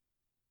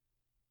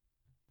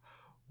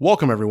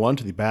Welcome, everyone,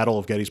 to the Battle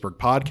of Gettysburg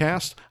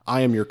podcast.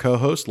 I am your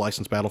co-host,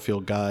 licensed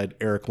battlefield guide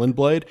Eric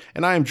Lindblade,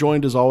 and I am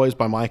joined, as always,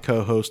 by my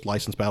co-host,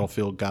 licensed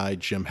battlefield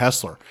guide Jim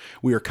Hessler.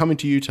 We are coming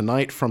to you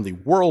tonight from the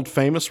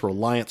world-famous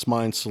Reliance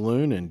Mine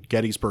Saloon in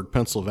Gettysburg,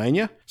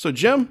 Pennsylvania. So,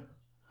 Jim,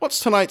 what's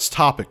tonight's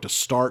topic to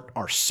start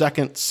our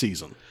second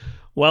season?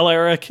 Well,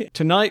 Eric,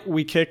 tonight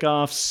we kick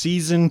off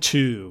Season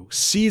 2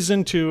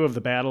 of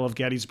the Battle of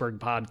Gettysburg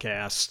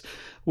podcast,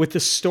 with the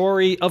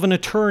story of an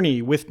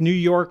attorney with New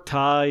York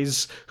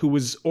ties who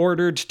was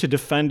ordered to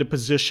defend a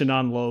position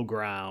on low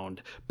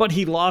ground. But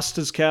he lost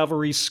his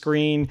cavalry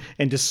screen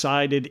and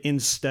decided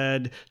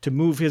instead to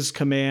move his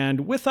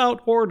command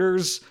without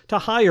orders to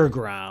higher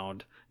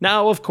ground.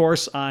 Now, of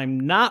course, I'm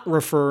not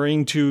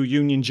referring to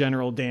Union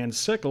General Dan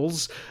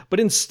Sickles, but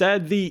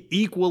instead the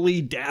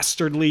equally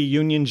dastardly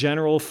Union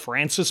General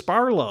Francis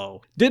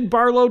Barlow. Did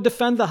Barlow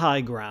defend the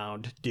high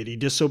ground? Did he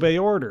disobey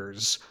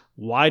orders?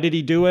 Why did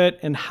he do it,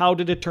 and how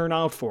did it turn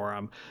out for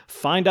him?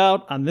 Find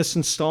out on this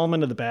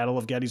installment of the Battle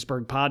of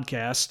Gettysburg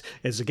podcast,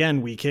 as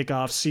again we kick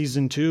off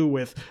Season 2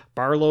 with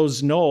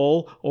Barlow's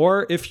Knoll,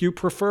 or if you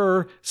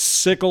prefer,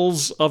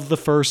 Sickles of the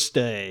First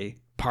Day,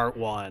 Part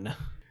 1.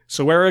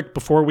 So Eric,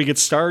 before we get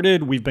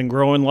started, we've been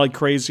growing like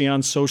crazy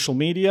on social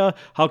media.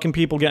 How can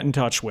people get in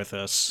touch with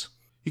us?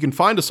 You can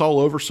find us all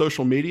over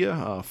social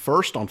media.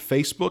 First on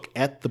Facebook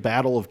at the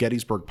Battle of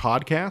Gettysburg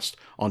podcast,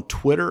 on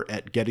Twitter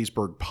at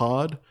Gettysburg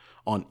Pod,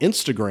 on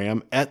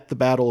Instagram at the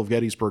Battle of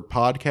Gettysburg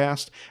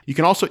podcast. You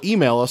can also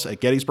email us at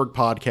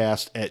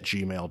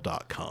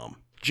gettysburgpodcast@gmail.com.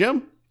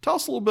 Jim, tell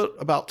us a little bit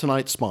about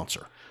tonight's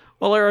sponsor.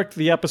 Well, Eric,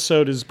 the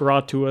episode is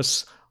brought to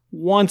us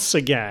once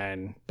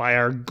again by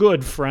our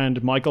good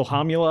friend Michael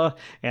Hamula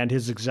and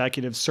his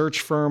executive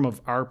search firm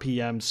of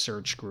RPM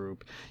Search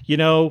Group. You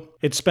know,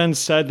 it's been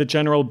said that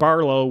General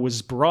Barlow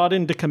was brought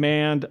into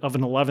command of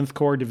an 11th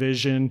Corps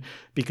division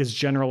because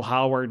General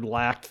Howard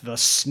lacked the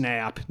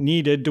snap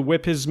needed to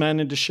whip his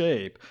men into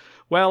shape.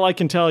 Well, I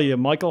can tell you,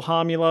 Michael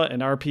Hamula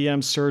and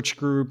RPM Search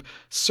Group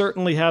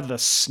certainly have the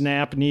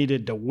snap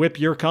needed to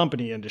whip your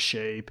company into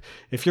shape.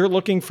 If you're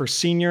looking for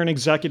senior and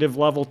executive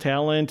level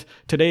talent,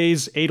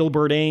 today's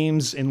Adelbert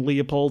Ames and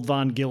Leopold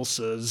von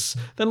Gilses,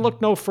 then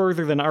look no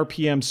further than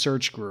RPM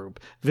Search Group.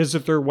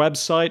 Visit their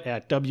website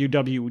at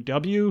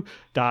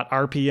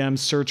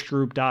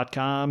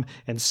www.rpmsearchgroup.com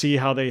and see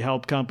how they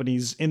help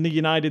companies in the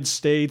United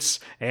States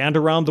and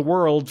around the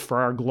world for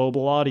our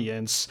global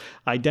audience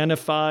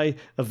identify,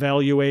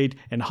 evaluate,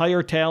 and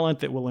hire talent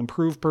that will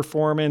improve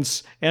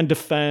performance and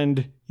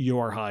defend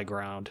your high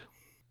ground.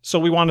 So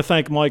we want to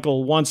thank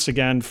Michael once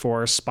again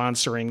for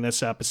sponsoring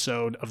this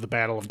episode of the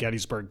Battle of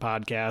Gettysburg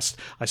podcast.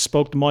 I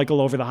spoke to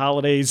Michael over the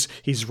holidays.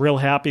 He's real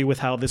happy with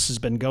how this has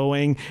been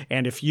going.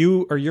 And if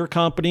you or your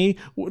company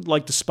would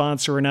like to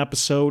sponsor an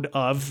episode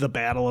of the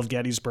Battle of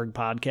Gettysburg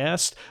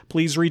podcast,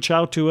 please reach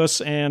out to us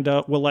and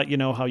we'll let you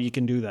know how you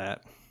can do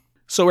that.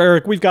 So,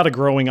 Eric, we've got a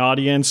growing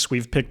audience.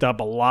 We've picked up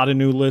a lot of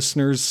new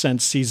listeners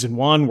since Season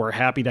 1. We're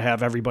happy to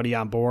have everybody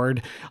on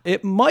board.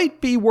 It might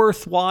be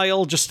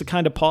worthwhile just to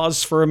kind of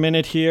pause for a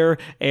minute here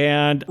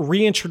and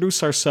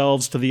reintroduce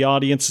ourselves to the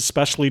audience,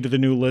 especially to the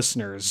new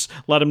listeners.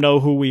 Let them know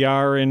who we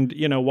are and,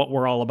 you know, what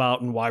we're all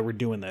about and why we're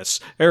doing this.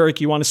 Eric,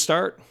 you want to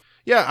start?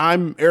 Yeah,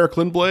 I'm Eric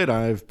Lindblade.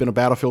 I've been a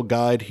battlefield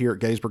guide here at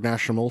Gettysburg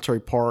National Military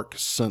Park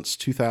since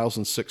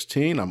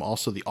 2016. I'm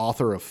also the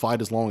author of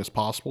Fight as Long as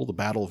Possible, The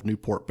Battle of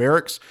Newport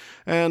Barracks,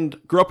 and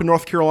grew up in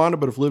North Carolina,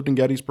 but have lived in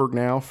Gettysburg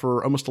now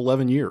for almost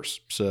 11 years.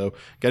 So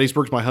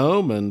Gettysburg's my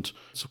home, and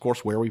it's, of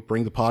course, where we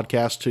bring the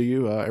podcast to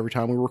you every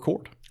time we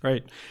record.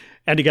 Right.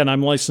 And again,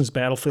 I'm licensed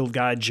battlefield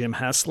guide Jim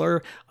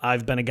Hessler.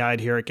 I've been a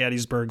guide here at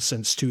Gettysburg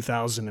since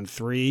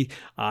 2003.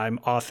 I'm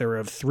author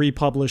of 3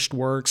 published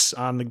works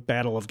on the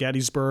Battle of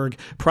Gettysburg,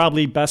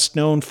 probably best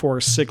known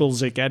for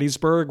Sickles at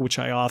Gettysburg, which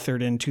I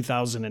authored in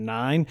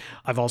 2009.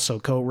 I've also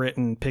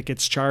co-written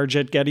Pickett's Charge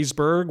at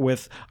Gettysburg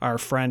with our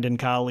friend and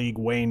colleague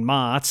Wayne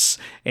Motts,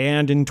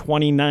 and in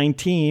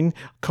 2019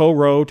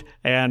 co-wrote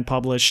and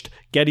published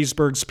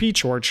Gettysburg's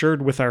Peach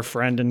Orchard with our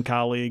friend and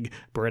colleague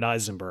Britt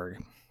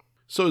Eisenberg.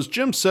 So as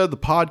Jim said, the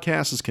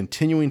podcast is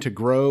continuing to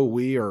grow.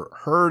 We are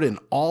heard in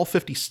all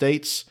 50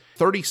 states,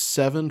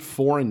 37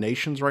 foreign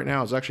nations right now.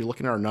 I was actually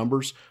looking at our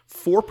numbers.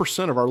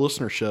 4% of our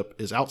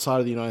listenership is outside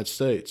of the United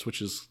States,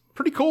 which is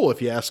pretty cool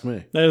if you ask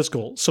me. That is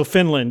cool. So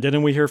Finland,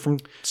 didn't we hear from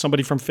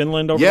somebody from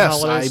Finland over the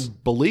holidays? Yes, I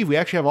believe we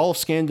actually have all of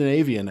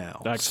Scandinavia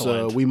now.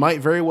 Excellent. So we might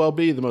very well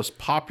be the most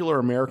popular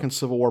American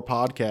Civil War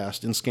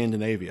podcast in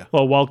Scandinavia.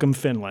 Well, welcome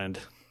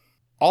Finland.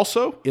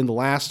 Also, in the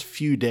last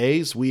few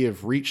days, we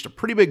have reached a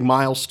pretty big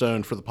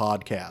milestone for the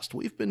podcast.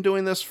 We've been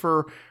doing this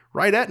for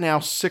right at now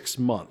 6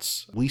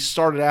 months. We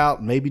started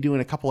out maybe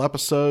doing a couple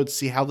episodes,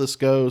 see how this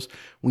goes.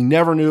 We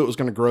never knew it was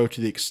going to grow to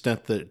the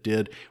extent that it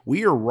did.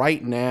 We are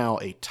right now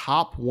a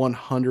top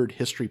 100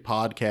 history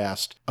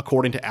podcast,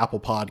 according to Apple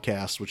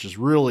Podcasts, which is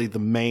really the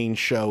main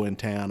show in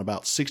town.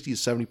 About 60 to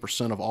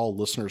 70% of all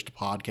listeners to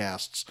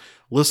podcasts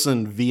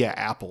listen via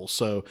Apple.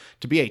 So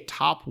to be a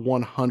top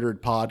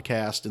 100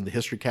 podcast in the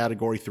history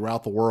category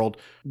throughout the world,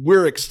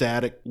 we're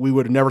ecstatic. We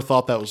would have never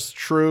thought that was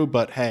true,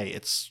 but hey,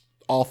 it's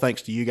all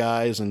thanks to you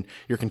guys and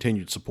your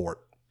continued support.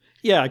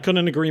 Yeah, I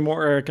couldn't agree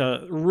more, Eric.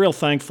 Real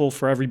thankful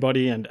for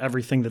everybody and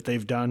everything that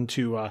they've done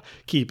to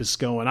keep us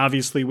going.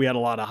 Obviously, we had a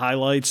lot of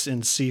highlights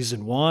in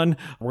season 1.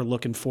 We're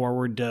looking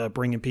forward to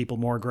bringing people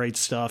more great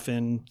stuff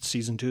in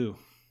season 2.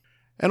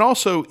 And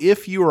also,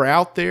 if you are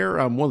out there,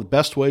 one of the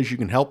best ways you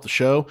can help the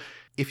show,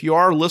 if you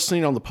are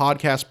listening on the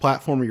podcast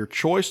platform of your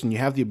choice and you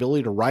have the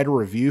ability to write a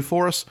review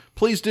for us,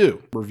 please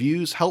do.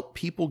 Reviews help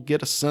people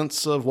get a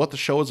sense of what the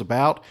show is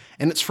about,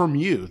 and it's from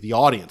you, the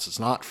audience. It's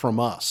not from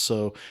us.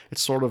 So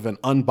it's sort of an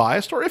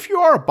unbiased, or if you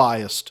are a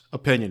biased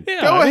opinion,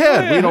 go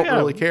ahead. We don't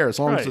really care as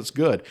long as it's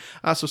good.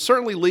 So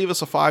certainly leave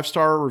us a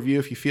 5-star review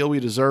if you feel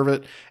we deserve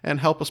it, and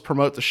help us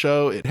promote the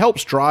show. It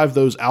helps drive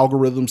those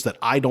algorithms that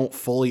I don't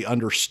fully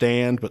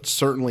understand, but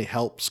certainly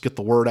helps get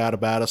the word out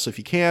about us. If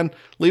you can,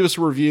 leave us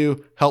a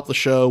review, help the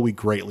show. We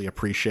greatly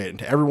appreciate it. And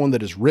to everyone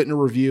that has written a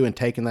review and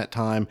taken that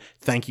time,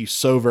 thank you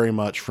so very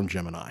much from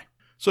Jim and I.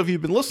 So if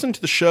you've been listening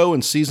to the show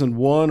in season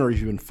 1, or if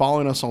you've been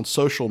following us on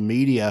social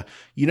media,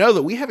 you know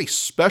that we have a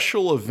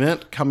special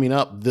event coming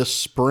up this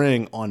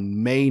spring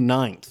on May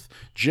 9th.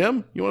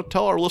 Jim, you want to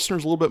tell our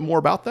listeners a little bit more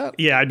about that?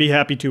 Yeah, I'd be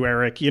happy to,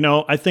 Eric.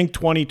 I think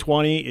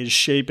 2020 is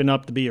shaping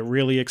up to be a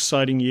really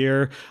exciting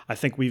year. I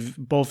think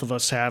both of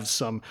us have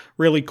some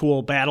really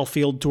cool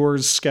battlefield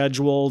tours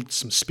scheduled,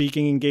 some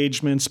speaking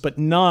engagements, but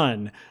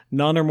none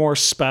are more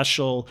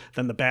special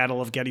than the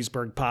Battle of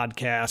Gettysburg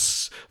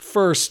podcast's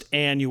first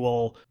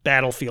annual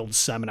battlefield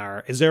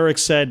seminar. As Eric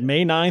said,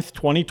 May 9th,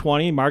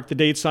 2020, mark the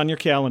dates on your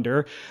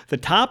calendar. The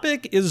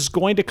topic is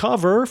going to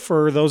cover,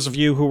 for those of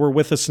you who were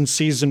with us in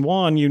season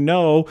 1, you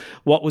know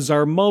what was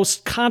our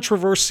most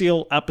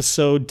controversial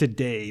episode to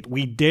date.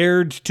 We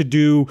dared to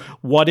do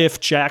What If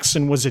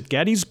Jackson Was at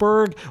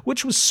Gettysburg,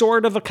 which was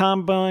sort of a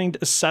combined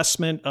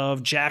assessment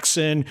of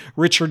Jackson,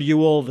 Richard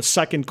Ewell, the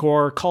Second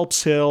Corps,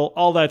 Culp's Hill,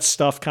 all that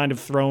stuff kind of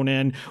thrown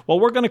in. Well,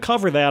 we're going to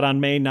cover that on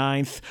May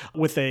 9th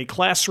with a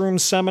classroom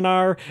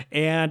seminar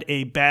and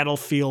a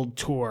battlefield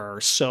tour.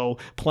 So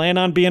plan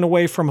on being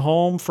away from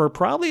home for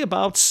probably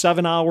about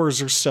 7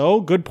 hours or so,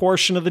 good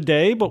portion of the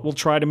day, but we'll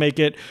try to make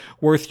it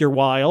worth your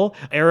while.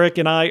 Eric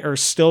and I are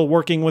still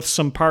working with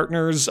some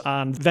partners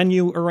on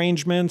venue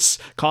arrangements,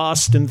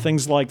 cost, and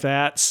things like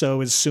that. So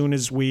as soon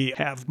as we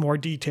have more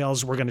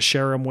details, we're going to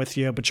share them with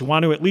you. But you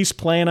want to at least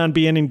plan on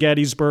being in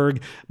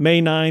Gettysburg,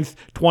 May 9th,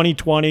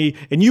 2020,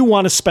 and you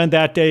want to spend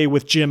that day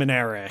with Jim and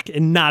Eric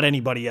and not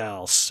anybody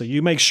else. So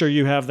you make sure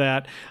you have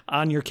that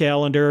on your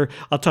calendar.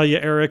 I'll tell you,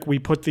 Eric, we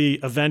put the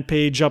event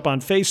page up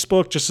on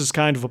Facebook just as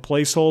kind of a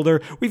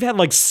placeholder. We've had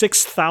like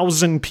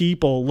 6,000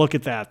 people look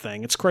at that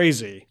thing. It's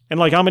crazy. And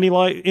like how many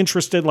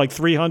interested? Like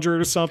 300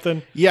 or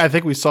something? Yeah, I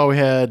think we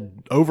had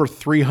over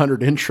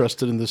 300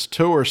 interested in this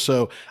tour.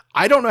 So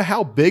I don't know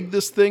how big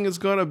this thing is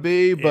going to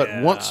be,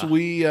 but once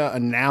we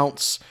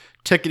announce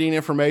ticketing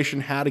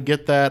information, how to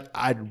get that,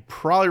 I'd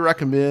probably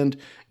recommend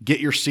get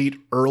your seat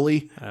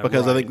early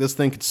because I think this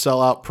thing could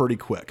sell out pretty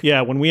quick. Yeah,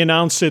 when we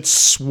announce it,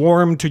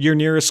 swarm to your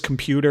nearest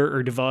computer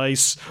or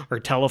device or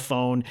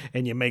telephone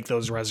and you make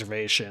those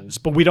reservations.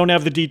 But we don't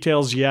have the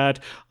details yet.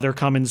 They're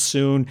coming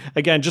soon.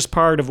 Again, just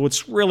part of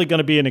what's really going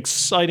to be an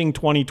exciting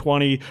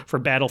 2020 for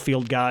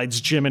Battlefield Guides,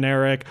 Jim and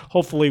Eric.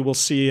 Hopefully we'll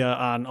see you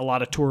on a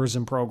lot of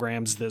tourism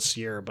programs this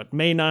year. But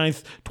May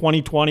 9th,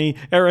 2020.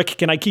 Eric,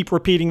 can I keep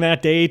repeating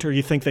that date or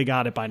you think they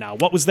got it by now?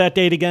 What was that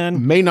date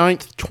again? May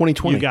 9th,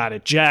 2020. You got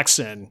it.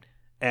 Jackson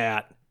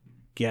at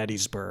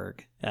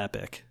Gettysburg.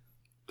 Epic.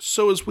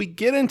 So as we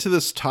get into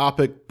this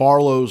topic,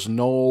 Barlow's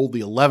Knoll,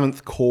 the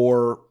 11th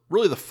Corps,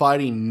 really the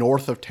fighting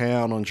north of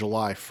town on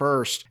July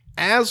 1st,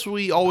 as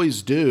we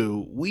always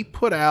do, we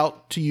put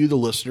out to you, the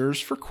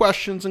listeners, for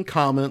questions and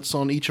comments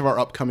on each of our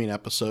upcoming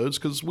episodes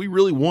because we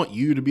really want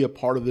you to be a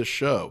part of this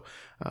show.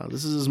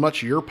 This is as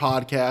much your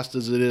podcast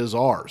as it is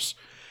ours.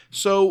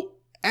 So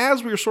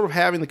as we were sort of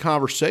having the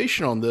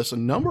conversation on this, a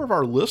number of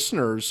our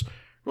listeners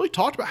really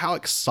talked about how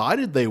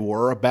excited they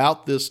were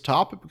about this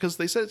topic because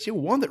they said it's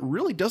one that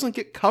really doesn't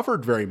get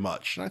covered very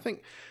much. And I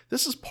think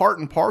this is part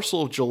and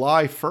parcel of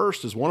July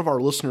 1st, as one of our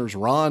listeners,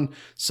 Ron,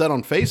 said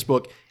on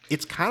Facebook,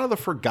 it's kind of the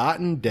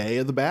forgotten day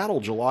of the battle,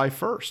 July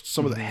 1st.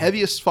 Some of the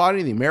heaviest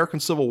fighting in the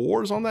American Civil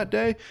War is on that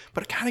day,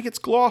 but it kind of gets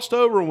glossed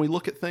over when we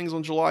look at things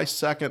on July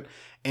 2nd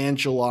and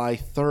July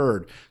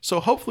 3rd. So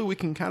hopefully we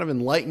can kind of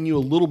enlighten you a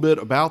little bit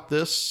about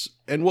this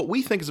and what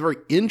we think is a very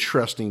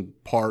interesting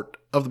part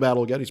of the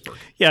Battle of Gettysburg.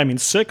 Yeah, I mean,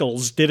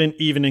 Sickles didn't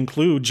even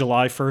include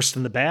July 1st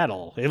in the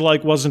battle. It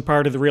wasn't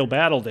part of the real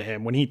battle to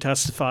him. When he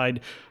testified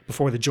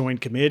before the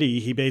Joint Committee,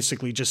 he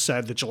basically just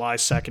said that July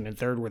 2nd and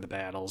 3rd were the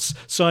battles.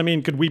 So, I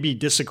mean, could we be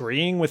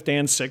disagreeing with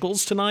Dan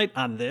Sickles tonight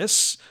on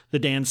this, the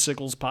Dan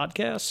Sickles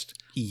podcast?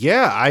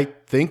 Yeah, I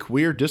think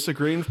we're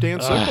disagreeing with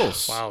Dan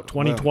Sickles. Wow,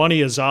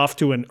 2020 is off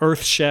to an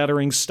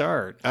earth-shattering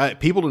start.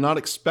 People do not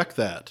expect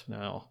that.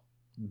 No.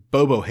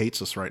 Bobo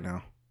hates us right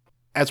now.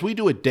 As we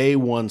do a day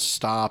one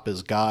stop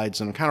as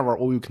guides and kind of what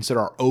we would consider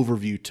our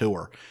overview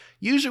tour,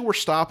 usually we're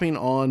stopping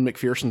on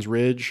McPherson's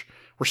Ridge,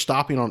 we're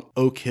stopping on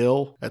Oak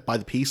Hill by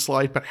the Peace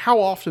Light, but how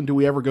often do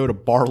we ever go to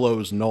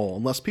Barlow's Knoll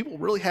unless people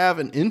really have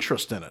an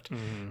interest in it?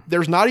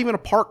 There's not even a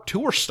park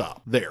tour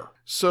stop there.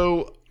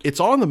 So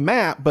it's on the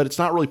map, but it's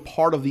not really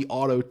part of the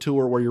auto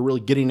tour where you're really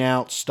getting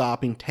out,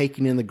 stopping,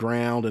 taking in the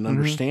ground, and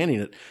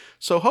understanding it.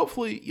 So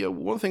hopefully,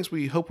 one of the things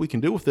we hope we can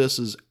do with this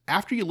is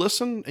after you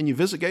listen and you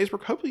visit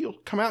Gettysburg, hopefully you'll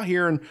come out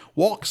here and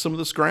walk some of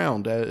this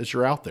ground as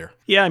you're out there.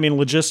 Yeah, I mean,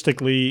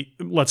 logistically,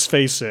 let's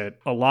face it,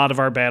 a lot of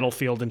our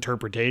battlefield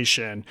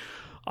interpretation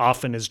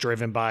often is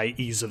driven by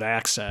ease of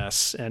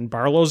access. And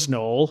Barlow's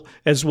Knoll,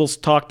 as we'll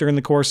talk during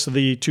the course of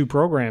the two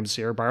programs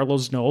here,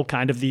 Barlow's Knoll,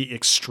 kind of the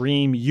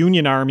extreme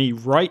Union Army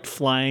right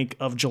flank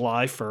of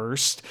July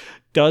 1st,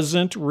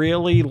 doesn't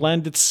really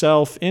lend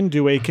itself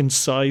into a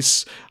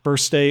concise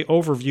first day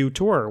overview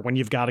tour when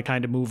you've got to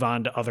kind of move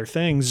on to other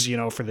things,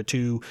 for the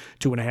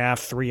 2.5,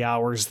 3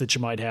 hours that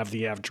you might have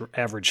the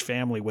average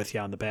family with you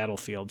on the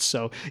battlefield.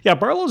 So yeah,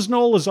 Barlow's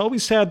Knoll has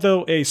always had,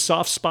 though, a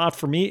soft spot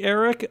for me,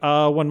 Eric.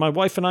 When my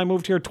wife and I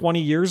moved here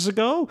 20 years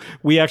ago,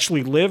 we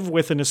actually live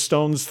within a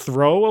stone's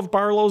throw of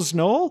Barlow's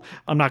Knoll.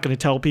 I'm not going to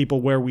tell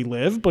people where we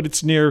live, but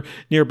it's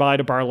nearby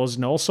to Barlow's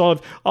Knoll. So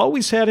I've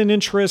always had an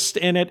interest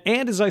in it.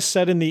 And as I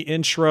said in the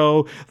intro,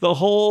 the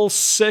whole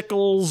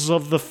sickles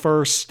of the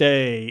first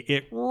day,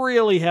 it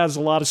really has a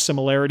lot of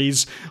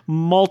similarities.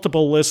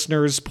 Multiple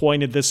listeners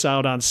pointed this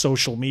out on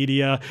social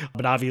media,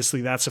 but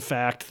obviously that's a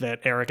fact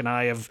that Eric and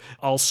I have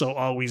also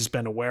always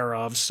been aware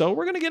of. So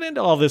we're going to get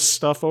into all this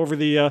stuff over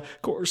the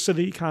course of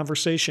the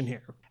conversation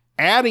here.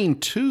 Adding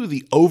to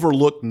the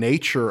overlooked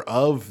nature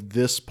of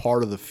this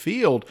part of the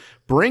field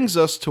brings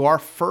us to our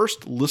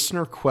first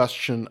listener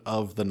question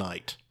of the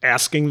night.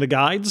 Asking the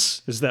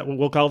Guides? Is that what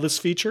we'll call this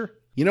feature?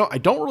 I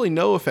don't really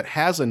know if it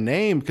has a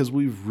name because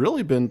we've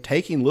really been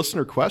taking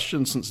listener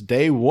questions since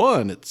day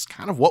one. It's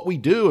kind of what we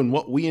do and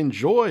what we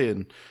enjoy.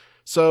 And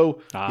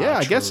so,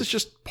 I guess it's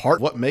just part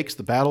of what makes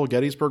the Battle of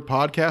Gettysburg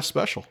podcast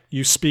special.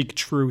 You speak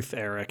truth,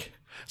 Eric.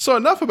 So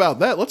enough about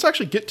that. Let's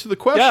actually get to the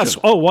question. Yes.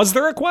 Oh, was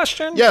there a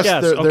question? Yes.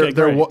 Okay,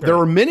 there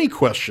were many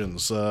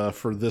questions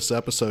for this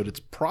episode. It's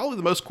probably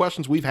the most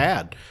questions we've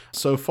had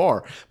so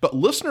far. But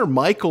listener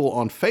Michael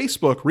on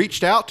Facebook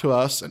reached out to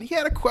us, and he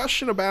had a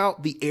question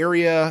about the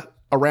area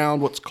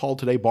around what's called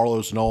today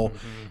Barlow's Knoll.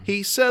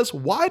 He says,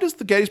 why does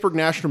the Gettysburg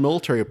National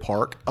Military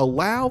Park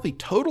allow the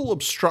total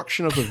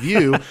obstruction of the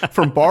view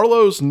from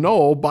Barlow's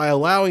Knoll by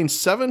allowing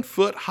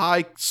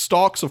 7-foot-high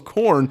stalks of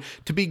corn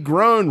to be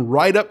grown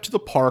right up to the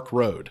park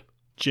road?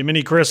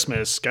 Jiminy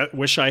Christmas.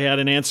 Wish I had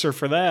an answer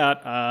for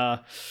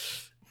that.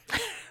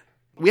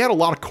 We had a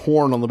lot of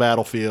corn on the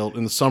battlefield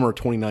in the summer of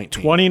 2019.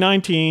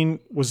 2019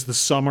 was the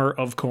summer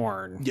of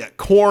corn. Yeah,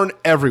 corn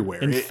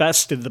everywhere.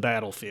 Infested the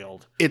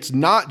battlefield. It's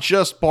not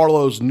just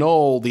Barlow's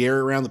Knoll, the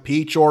area around the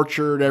peach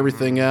orchard,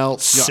 everything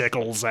else.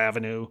 Sickles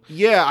Avenue.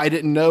 Yeah, I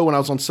didn't know when I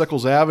was on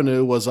Sickles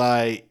Avenue, was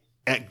I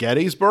at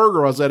Gettysburg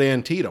or was I at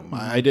Antietam?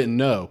 I didn't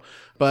know.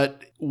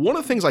 But one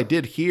of the things I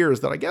did hear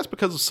is that I guess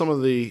because of some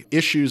of the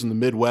issues in the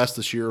Midwest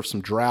this year of some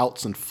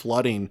droughts and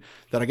flooding,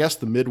 that I guess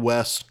the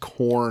Midwest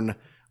corn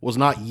was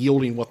not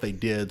yielding what they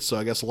did. So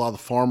I guess a lot of the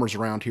farmers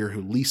around here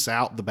who lease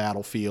out the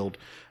battlefield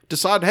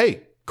decide,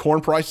 hey,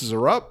 corn prices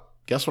are up.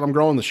 Guess what I'm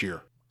growing this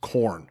year?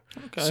 Corn.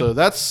 Okay. So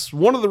that's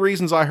one of the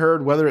reasons I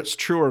heard. Whether it's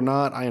true or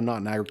not, I am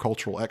not an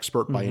agricultural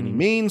expert by any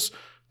means.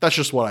 That's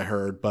just what I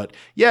heard. But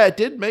yeah, it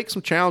did make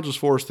some challenges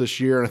for us this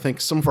year. And I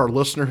think some of our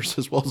listeners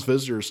as well as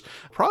visitors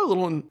probably a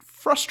little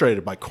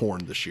frustrated by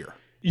corn this year.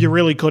 You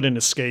really couldn't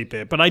escape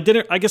it. But I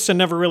guess it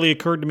never really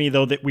occurred to me,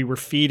 though, that we were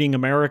feeding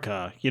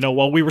America.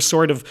 While we were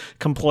sort of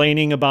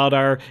complaining about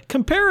our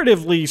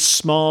comparatively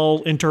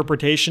small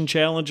interpretation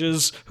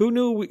challenges, who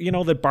knew,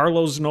 that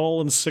Barlow's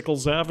Knoll and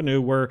Sickles Avenue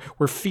were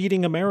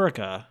feeding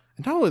America?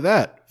 And not only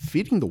that,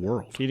 feeding the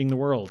world. Feeding the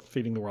world.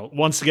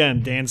 Once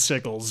again, Dan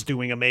Sickles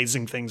doing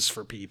amazing things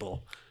for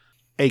people.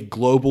 A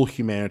global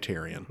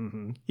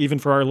humanitarian. Even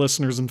for our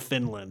listeners in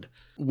Finland.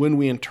 When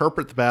we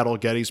interpret the Battle of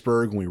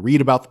Gettysburg, when we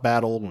read about the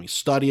battle, when we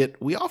study it,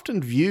 we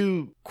often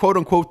view, quote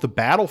unquote, the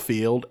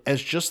battlefield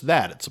as just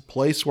that. It's a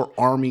place where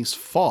armies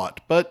fought.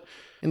 But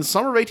in the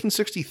summer of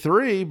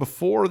 1863,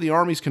 before the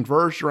armies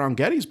converged around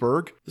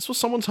Gettysburg, this was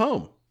someone's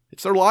home.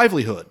 It's their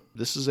livelihood.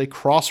 This is a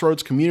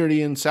crossroads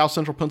community in south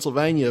central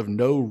Pennsylvania of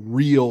no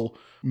real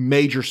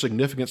major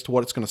significance to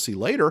what it's going to see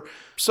later.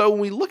 So when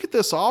we look at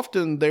this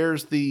often,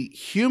 there's the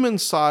human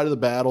side of the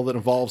battle that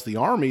involves the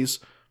armies.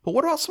 But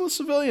what about some of the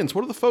civilians?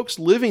 What do the folks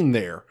living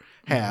there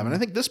have? And I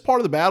think this part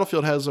of the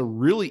battlefield has a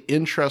really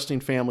interesting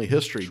family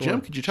history. Sure,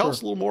 Jim, could you tell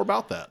us a little more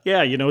about that?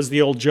 Yeah, as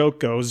the old joke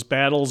goes,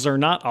 battles are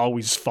not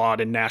always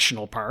fought in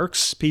national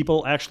parks.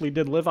 People actually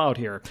did live out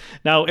here.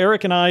 Now,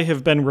 Eric and I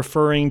have been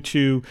referring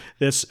to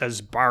this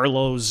as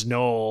Barlow's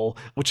Knoll,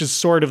 which is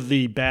sort of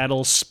the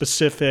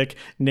battle-specific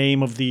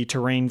name of the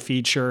terrain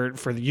feature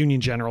for the Union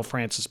General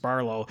Francis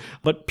Barlow.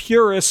 But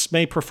purists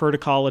may prefer to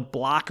call it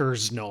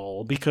Blocker's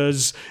Knoll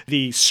because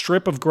the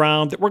strip of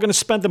ground that we're going to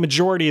spend the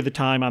majority of the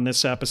time on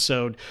this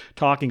episode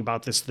talking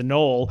about this. The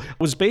Knoll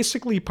was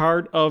basically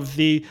part of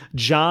the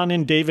John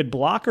and David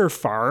Blocker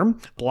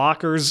farm.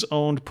 Blockers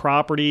owned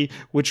property,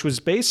 which was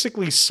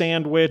basically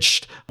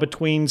sandwiched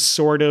between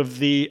sort of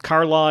the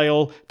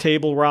Carlisle,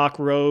 Table Rock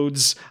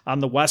roads on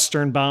the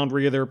western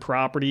boundary of their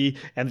property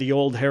and the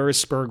old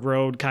Harrisburg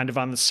Road kind of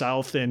on the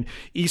south and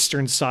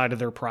eastern side of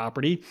their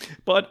property.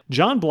 But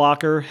John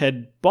Blocker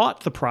had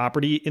bought the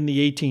property in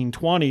the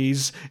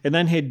 1820s and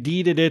then had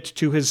deeded it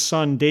to his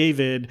son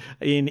David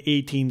in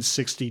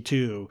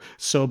 1862.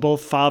 So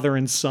both father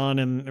and son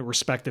and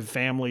respective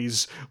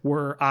families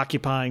were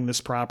occupying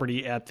this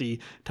property at the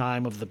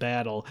time of the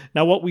battle.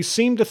 Now, what we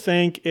seem to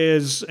think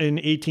is in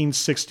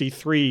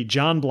 1863,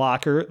 John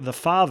Blocker, the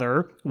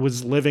father,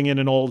 was living in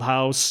an old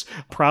house,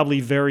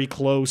 probably very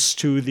close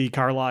to the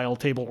Carlisle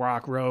Table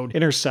Rock Road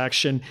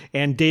intersection,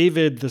 and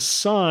David, the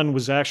son,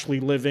 was actually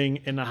living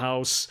in a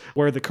house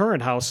where the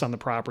current house on the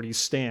property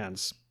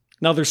stands.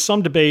 Now, there's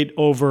some debate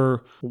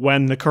over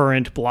when the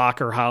current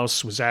Blocker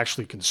house was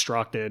actually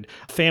constructed.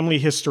 Family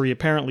history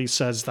apparently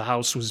says the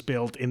house was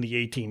built in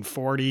the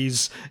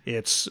 1840s.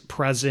 It's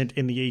present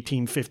in the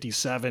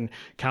 1857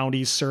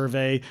 county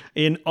survey.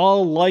 In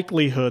all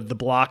likelihood, the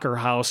Blocker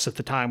house at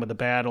the time of the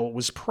battle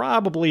was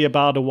probably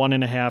about a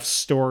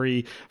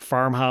 1.5-story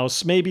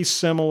farmhouse, maybe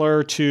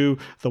similar to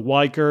the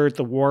Weikert,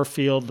 the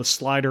Warfield, the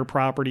Slider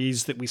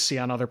properties that we see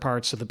on other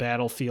parts of the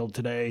battlefield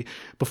today,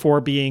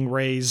 before being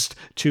raised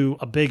to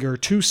a bigger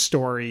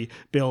 2-story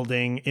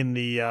building in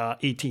the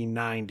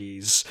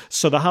 1890s.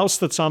 So the house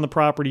that's on the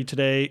property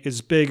today is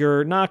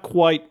bigger, not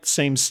quite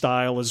same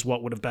style as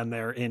what would have been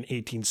there in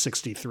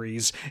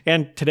 1863's,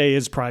 and today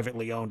is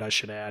privately owned, I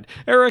should add.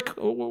 Eric,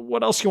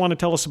 what else you want to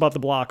tell us about the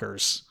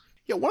Blockers?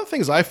 Yeah, one of the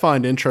things I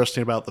find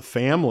interesting about the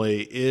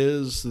family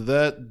is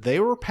that they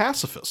were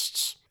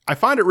pacifists. I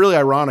find it really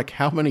ironic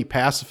how many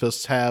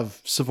pacifists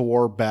have Civil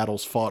War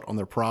battles fought on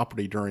their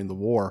property during the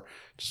war.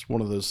 Just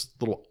one of those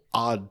little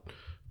odd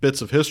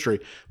bits of history,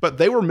 but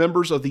they were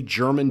members of the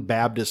German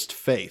Baptist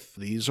faith.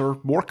 These are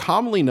more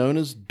commonly known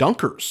as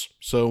Dunkers.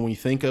 So when you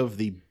think of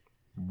the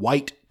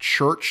white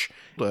church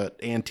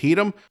at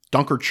Antietam,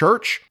 Dunker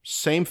Church,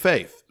 same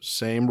faith,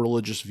 same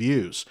religious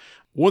views.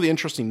 One of the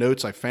interesting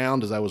notes I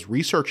found as I was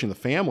researching the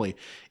family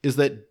is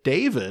that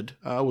David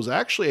was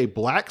actually a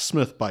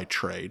blacksmith by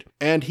trade,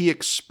 and he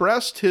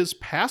expressed his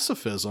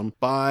pacifism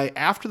by,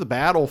 after the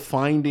battle,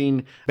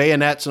 finding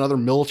bayonets and other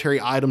military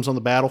items on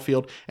the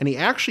battlefield, and he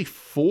actually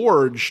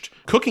forged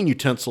cooking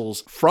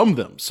utensils from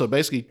them. So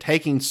basically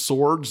taking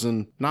swords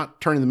and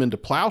not turning them into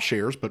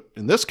plowshares, but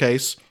in this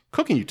case,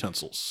 cooking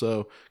utensils.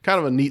 So kind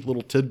of a neat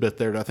little tidbit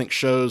there that I think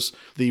shows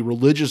the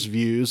religious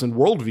views and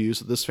worldviews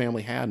that this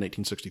family had in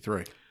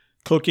 1863.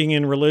 Cooking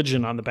and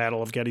religion on the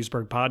Battle of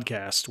Gettysburg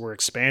podcast. We're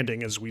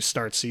expanding as we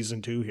start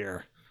season 2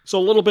 here. So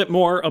a little bit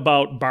more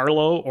about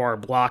Barlow, or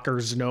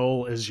Blocker's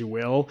Knoll, as you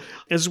will.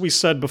 As we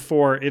said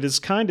before, it is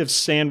kind of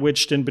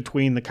sandwiched in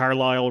between the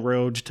Carlisle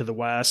Road to the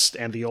west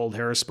and the Old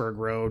Harrisburg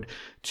Road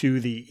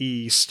to the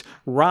east.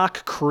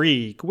 Rock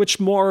Creek, which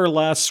more or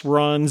less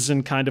runs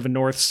in kind of a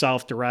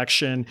north-south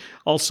direction,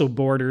 also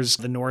borders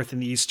the north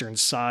and the eastern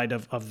side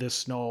of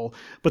this knoll.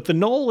 But the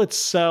knoll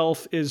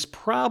itself is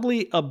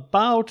probably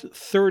about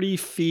 30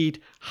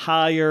 feet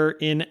higher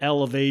in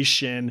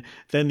elevation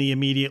than the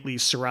immediately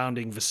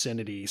surrounding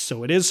vicinity.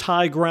 So it is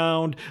high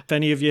ground. If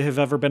any of you have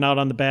ever been out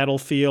on the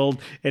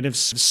battlefield and have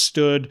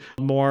stood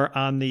more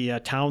on the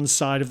town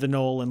side of the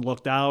knoll and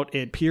looked out,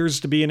 it appears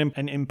to be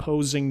an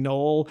imposing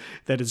knoll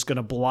that is going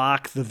to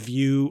block the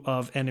view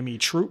of enemy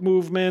troop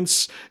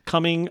movements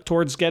coming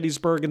towards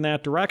Gettysburg in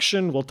that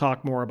direction. We'll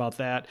talk more about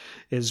that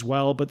as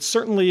well, but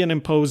certainly an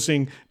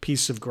imposing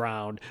piece of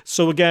ground.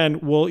 So again,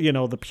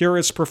 the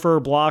purists prefer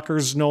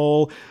Blocker's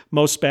Knoll.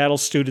 Most battle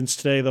students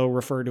today, though,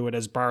 refer to it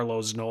as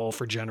Barlow's Knoll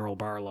for General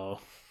Barlow.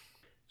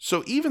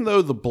 So even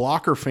though the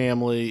Blocker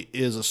family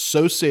is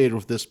associated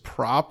with this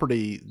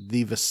property,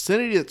 the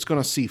vicinity that's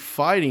going to see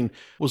fighting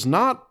was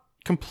not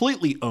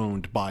completely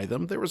owned by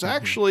them. There was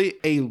actually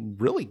a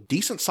really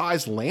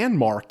decent-sized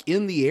landmark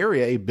in the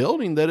area, a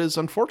building that is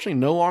unfortunately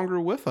no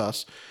longer with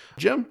us.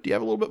 Jim, do you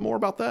have a little bit more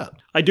about that?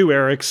 I do,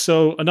 Eric.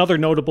 So another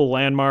notable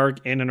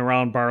landmark in and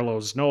around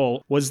Barlow's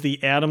Knoll was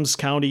the Adams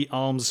County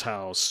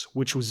Almshouse,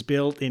 which was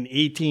built in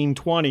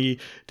 1820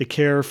 to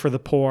care for the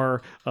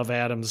poor of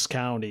Adams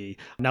County.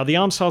 Now, the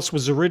almshouse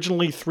was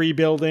originally 3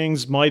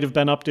 buildings, might have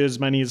been up to as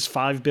many as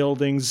 5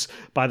 buildings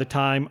by the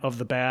time of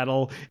the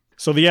battle.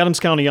 So the Adams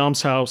County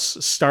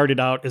Almshouse started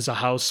out as a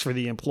house for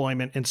the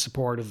employment and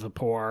support of the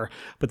poor,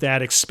 but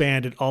that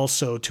expanded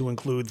also to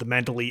include the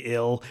mentally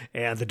ill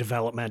and the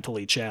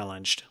developmentally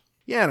challenged.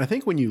 Yeah, and I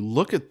think when you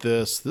look at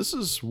this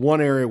is one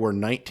area where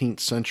 19th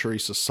century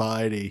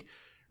society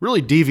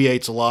really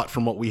deviates a lot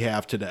from what we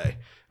have today.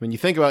 When you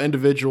think about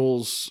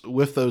individuals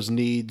with those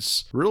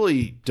needs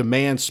really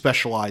demand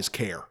specialized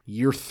care.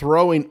 You're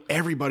throwing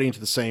everybody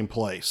into the same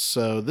place.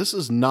 So this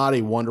is not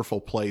a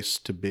wonderful place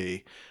to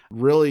be.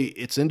 Really,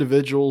 it's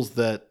individuals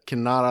that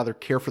cannot either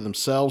care for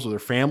themselves or their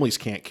families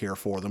can't care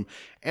for them.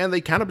 And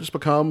they kind of just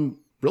become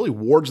really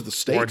wards of the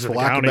state, Wards for of the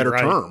lack county, of a better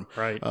right, term.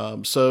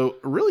 right. So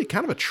really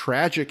kind of a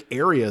tragic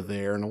area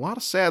there, and a lot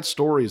of sad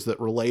stories that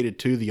related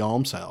to the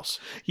almshouse.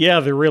 Yeah,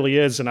 there really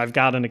is. And I've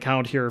got an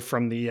account here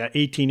from the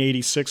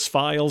 1886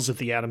 files at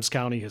the Adams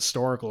County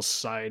Historical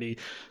Society.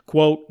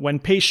 Quote, when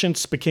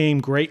patients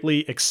became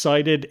greatly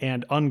excited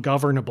and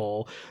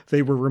ungovernable,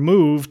 they were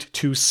removed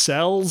to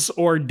cells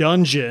or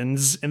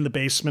dungeons in the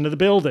basement of the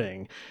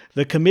building.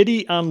 The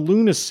Committee on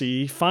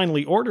Lunacy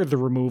finally ordered the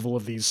removal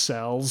of these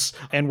cells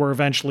and were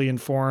eventually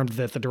informed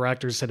that the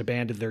directors had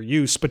abandoned their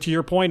use. But to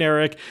your point,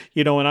 Eric,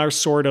 in our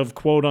sort of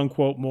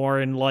quote-unquote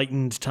more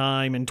enlightened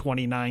time in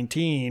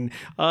 2019,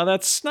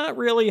 that's not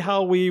really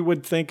how we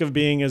would think of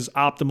being as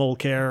optimal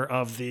care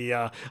of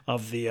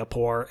the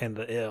poor and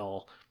the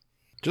ill.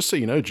 Just so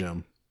you know,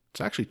 Jim, it's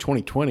actually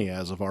 2020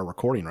 as of our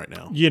recording right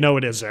now.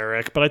 It is,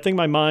 Eric, but I think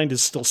my mind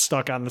is still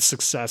stuck on the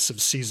success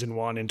of season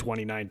 1 in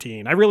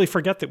 2019. I really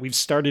forget that we've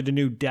started a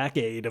new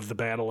decade of the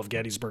Battle of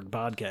Gettysburg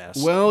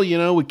podcast. Well,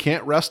 we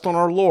can't rest on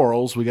our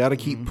laurels. We got to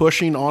keep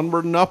pushing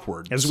onward and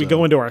upward. As we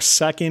go into our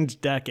second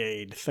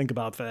decade, think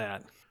about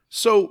that.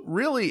 So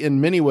really,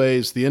 in many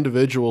ways, the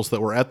individuals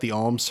that were at the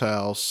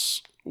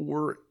almshouse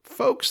were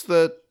folks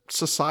that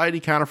society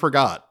kind of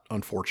forgot,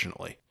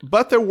 unfortunately.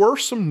 But there were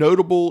some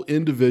notable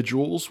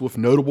individuals with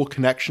notable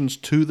connections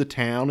to the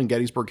town and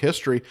Gettysburg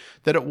history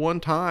that at one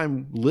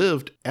time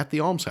lived at the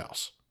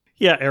almshouse.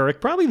 Yeah,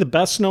 Eric, probably the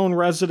best known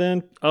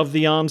resident of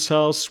the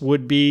almshouse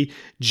would be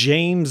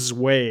James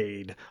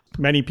Wade.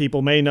 Many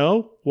people may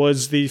know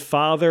was the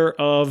father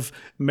of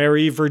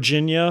Mary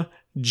Virginia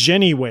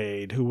Jenny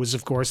Wade, who was,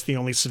 of course, the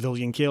only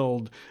civilian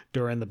killed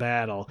during the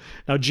battle.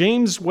 Now,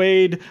 James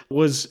Wade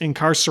was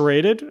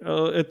incarcerated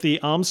at the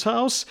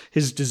almshouse.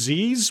 His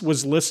disease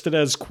was listed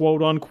as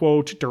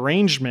quote-unquote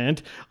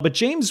derangement, but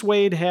James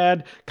Wade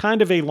had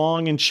kind of a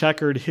long and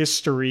checkered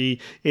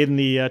history in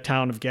the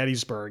town of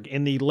Gettysburg.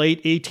 In the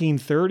late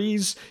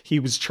 1830s, he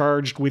was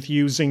charged with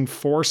using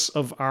force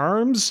of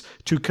arms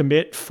to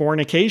commit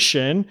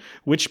fornication,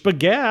 which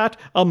begat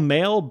a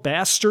male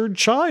bastard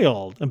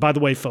child. And by the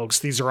way, folks,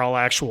 these are all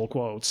actual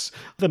quotes.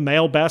 The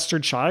male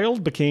bastard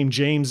child became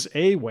James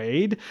A.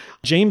 Wade.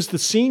 James the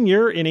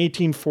Senior in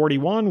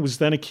 1841 was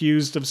then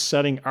accused of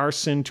setting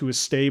arson to a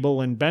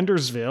stable in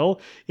Bendersville.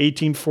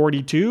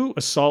 1842,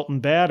 assault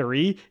and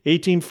battery.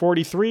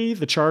 1843,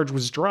 the charge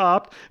was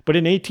dropped. But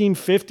in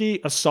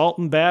 1850, assault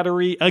and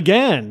battery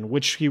again,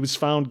 which he was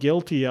found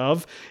guilty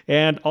of,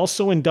 and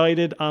also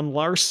indicted on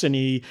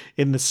larceny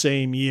in the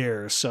same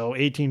year. So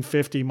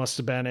 1850 must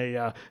have been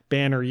a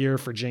banner year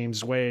for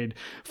James Wade.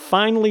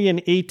 Finally, in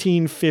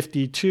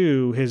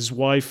 1852, his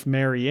wife,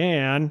 Mary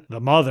Ann, the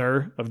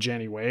mother of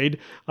Jenny Wade,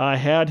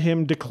 had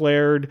him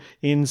declared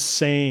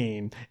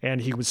insane,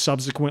 and he was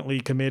subsequently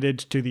committed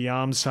to the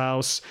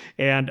almshouse,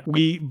 and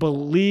we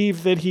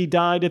believe that he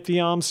died at the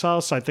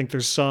almshouse. I think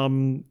there's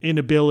some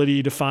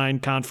inability to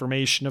find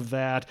confirmation of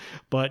that,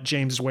 but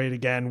James Wade,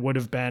 again, would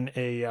have been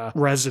a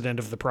resident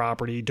of the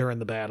property during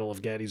the Battle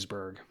of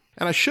Gettysburg.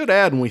 And I should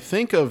add, when we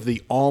think of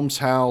the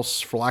almshouse,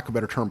 for lack of a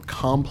better term,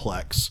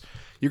 complex,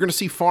 you're going to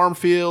see farm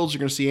fields, you're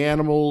going to see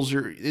animals.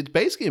 It's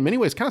basically, in many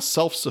ways, kind of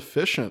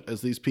self-sufficient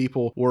as these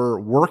people were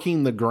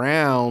working the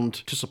ground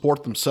to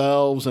support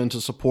themselves and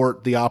to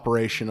support the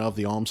operation of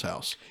the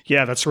almshouse.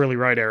 Yeah, that's really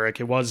right,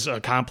 Eric. It was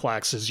a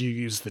complex, as you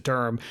used the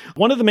term.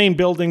 One of the main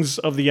buildings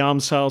of the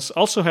almshouse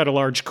also had a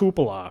large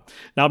cupola.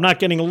 Now, I'm not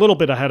getting a little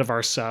bit ahead of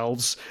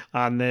ourselves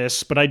on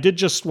this, but I did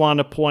just want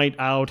to point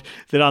out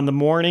that on the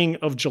morning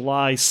of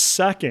July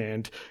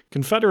 2nd,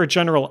 Confederate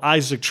General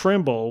Isaac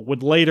Trimble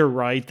would later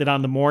write that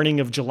on the morning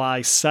of July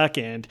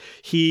 2nd,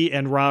 he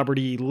and Robert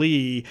E.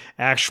 Lee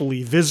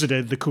actually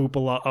visited the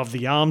cupola of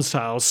the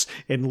almshouse,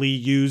 and Lee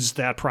used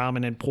that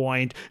prominent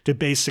point to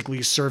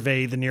basically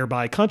survey the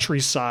nearby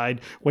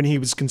countryside when he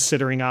was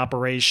considering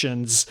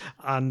operations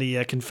on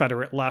the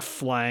Confederate left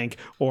flank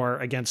or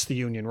against the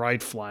Union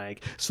right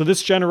flank. So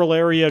this general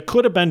area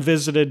could have been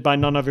visited by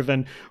none other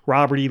than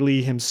Robert E.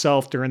 Lee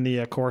himself during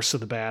the course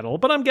of the battle,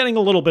 but I'm getting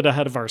a little bit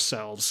ahead of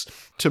ourselves.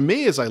 To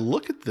me, as I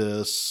look at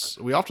this,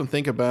 we often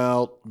think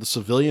about the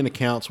civilian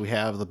accounts we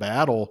have of the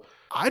battle.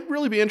 I'd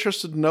really be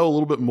interested to know a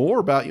little bit more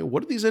about,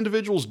 what did these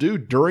individuals do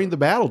during the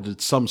battle? Did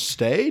some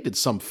stay? Did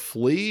some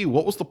flee?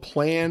 What was the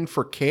plan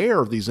for care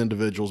of these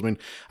individuals? I mean,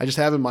 I just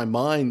have in my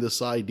mind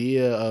this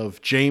idea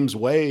of James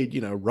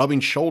Wade,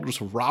 rubbing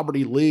shoulders with Robert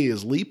E. Lee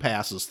as Lee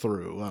passes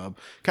through.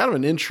 Kind of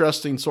an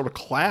interesting sort of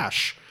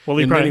clash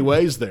in many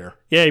ways there.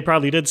 Yeah, he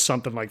probably did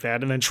something like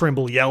that, and then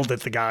Trimble yelled at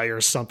the guy or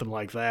something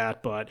like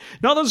that. But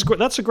no,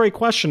 that's a great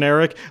question,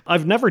 Eric.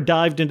 I've never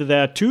dived into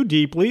that too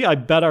deeply. I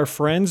bet our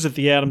friends at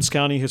the Adams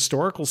County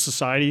Historical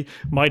Society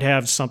might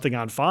have something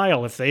on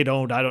file. If they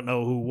don't, I don't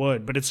know who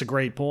would, but it's a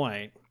great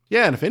point.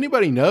 Yeah, and if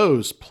anybody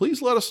knows,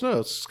 please let us know.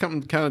 It's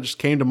something kind of just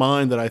came to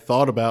mind that I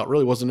thought about.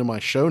 Really wasn't in my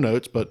show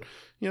notes, but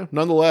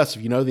nonetheless,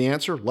 if you know the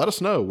answer, let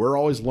us know. We're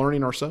always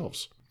learning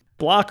ourselves.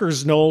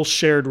 Blockers Knoll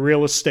shared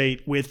real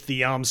estate with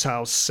the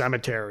Almshouse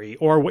Cemetery,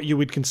 or what you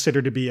would consider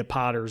to be a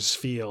potter's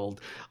field.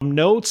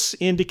 Notes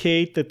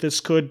indicate that this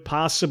could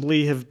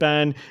possibly have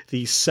been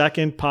the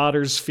second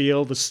potter's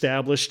field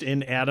established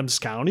in Adams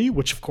County,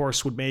 which of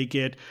course would make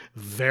it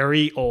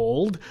very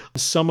old.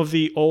 Some of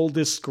the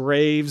oldest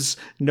graves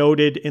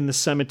noted in the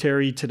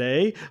cemetery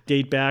today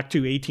date back to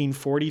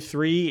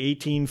 1843,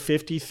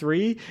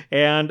 1853,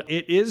 and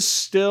it is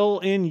still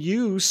in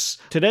use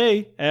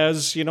today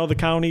as, the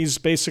county's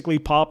basically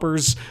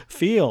paupers'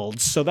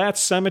 fields. So that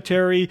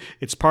cemetery,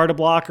 it's part of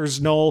Blockers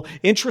Knoll.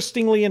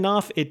 Interestingly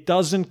enough, it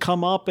doesn't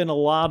come up in a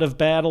lot of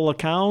battle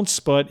accounts,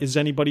 but as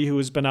anybody who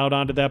has been out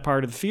onto that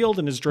part of the field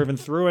and has driven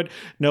through it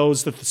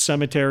knows that the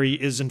cemetery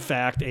is in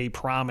fact a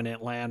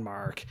prominent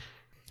landmark.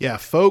 Yeah,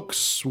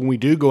 folks, when we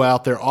do go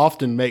out there,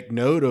 often make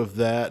note of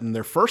that, and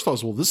their first thought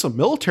is, well, this is a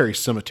military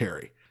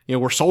cemetery.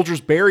 Were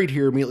soldiers buried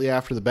here immediately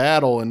after the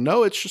battle? And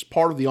no, it's just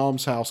part of the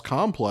almshouse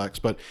complex,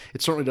 but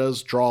it certainly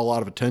does draw a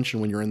lot of attention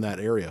when you're in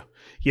that area.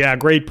 Yeah,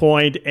 great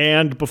point.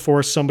 And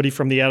before somebody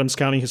from the Adams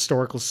County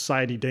Historical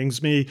Society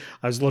dings me,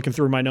 I was looking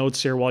through my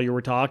notes here while you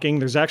were talking.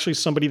 There's actually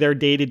somebody there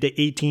dated to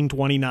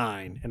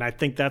 1829, and I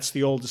think that's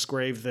the oldest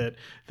grave that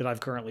I've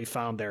currently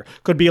found there.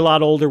 Could be a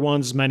lot older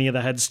ones. Many of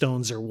the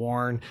headstones are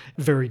worn.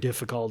 Very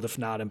difficult, if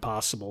not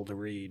impossible, to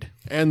read.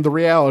 And the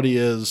reality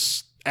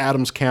is,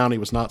 Adams County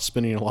was not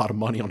spending a lot of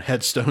money on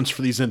headstones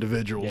for these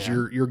individuals.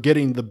 Yeah. You're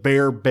getting the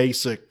bare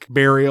basic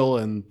burial,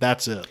 and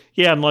that's it.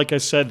 Yeah, and like I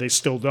said, they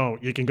still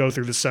don't. You can go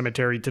through the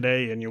cemetery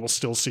today, and you will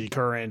still see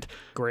current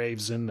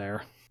graves in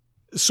there.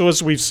 So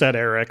as we've said,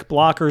 Eric,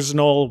 Blockers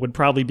Knoll would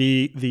probably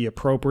be the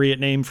appropriate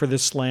name for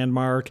this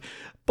landmark.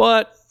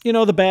 But,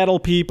 the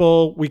battle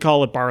people, we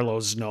call it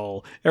Barlow's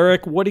Knoll.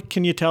 Eric, what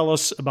can you tell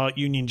us about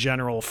Union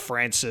General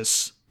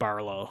Francis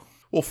Barlow?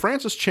 Well,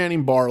 Francis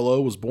Channing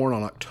Barlow was born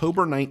on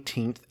October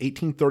 19th,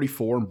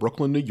 1834 in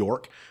Brooklyn, New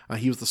York.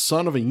 He was the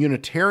son of a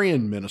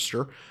Unitarian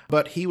minister,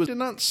 but he did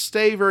not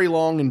stay very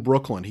long in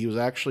Brooklyn. He was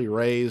actually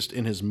raised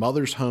in his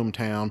mother's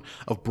hometown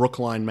of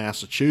Brookline,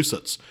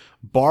 Massachusetts.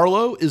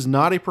 Barlow is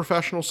not a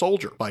professional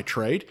soldier by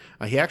trade.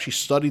 He actually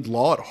studied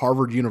law at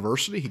Harvard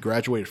University. He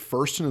graduated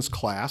first in his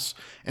class,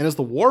 and as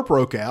the war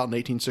broke out in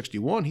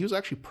 1861, he was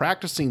actually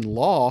practicing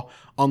law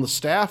on the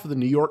staff of the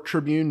New York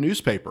Tribune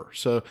newspaper.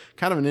 So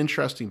kind of an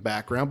interesting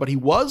background, but he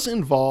was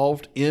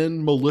involved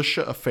in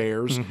militia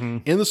affairs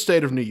in the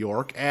state of New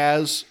York,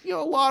 as a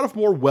lot of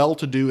more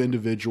well-to-do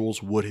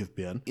individuals would have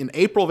been. In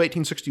April of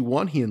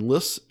 1861, he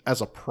enlists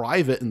as a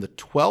private in the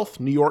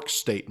 12th New York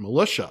State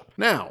Militia.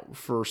 Now,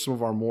 for some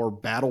of our more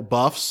battle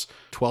buffs,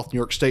 12th New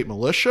York State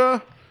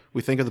Militia,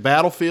 we think of the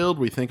battlefield,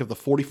 we think of the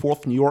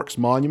 44th New York's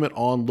monument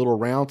on Little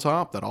Round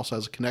Top. That also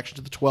has a connection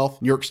to the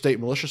 12th New York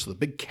State Militia, so the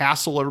big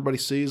castle everybody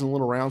sees in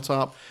Little Round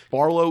Top.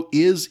 Barlow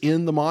is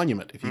in the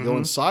monument. If you go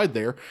inside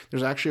there,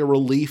 there's actually a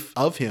relief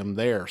of him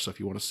there. So if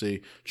you want to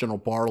see General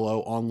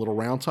Barlow on Little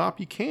Round Top,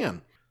 you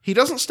can. He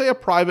doesn't stay a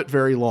private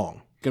very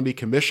long. Going to be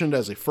commissioned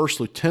as a first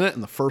lieutenant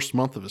in the first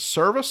month of his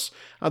service.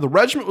 The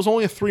regiment was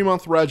only a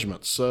 3-month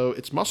regiment, so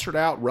it's mustered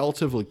out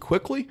relatively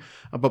quickly.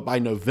 But by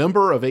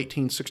November of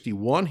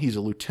 1861, he's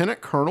a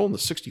lieutenant colonel in the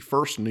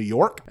 61st New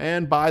York.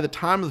 And by the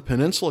time of the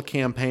Peninsula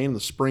Campaign in the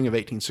spring of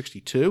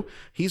 1862,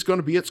 he's going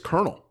to be its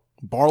colonel.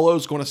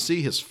 Barlow's going to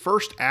see his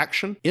first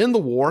action in the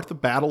war at the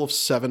Battle of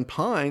Seven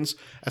Pines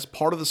as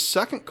part of the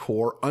 2nd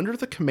Corps under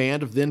the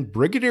command of then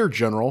Brigadier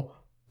General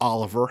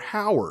Oliver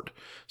Howard.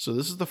 So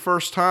this is the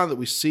first time that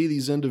we see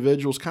these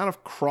individuals kind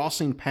of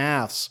crossing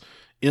paths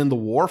in the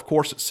war. Of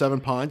course, at Seven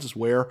Pines is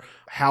where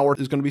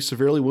Howard is going to be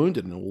severely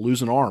wounded and will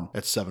lose an arm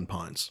at Seven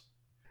Pines.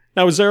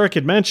 Now, as Eric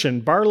had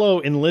mentioned, Barlow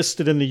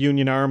enlisted in the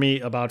Union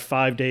Army about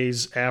 5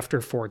 days after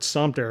Fort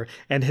Sumter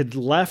and had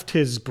left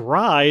his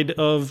bride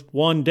of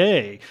one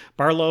day.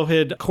 Barlow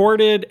had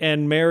courted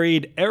and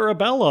married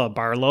Arabella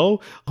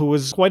Barlow, who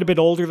was quite a bit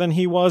older than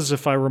he was,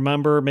 if I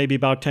remember, maybe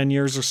about 10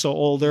 years or so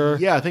older.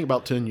 Yeah, I think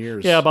about 10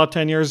 years. Yeah, about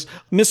 10 years.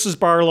 Mrs.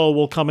 Barlow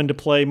will come into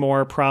play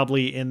more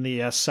probably in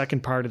the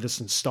second part of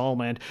this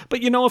installment. But,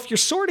 if you're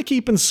sort of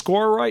keeping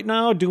score right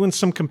now, doing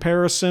some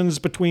comparisons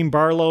between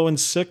Barlow and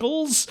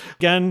Sickles,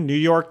 again, New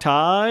York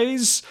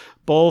ties,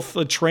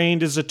 both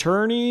trained as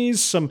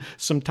attorneys,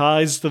 some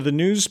ties to the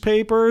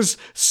newspapers.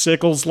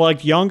 Sickles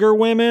liked younger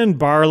women,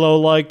 Barlow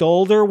liked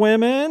older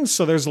women,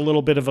 so there's a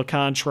little bit of a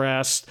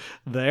contrast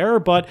there.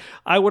 But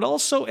I would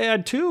also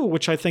add, too,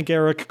 which I think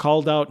Eric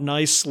called out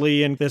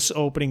nicely in this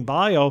opening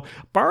bio,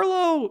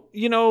 Barlow,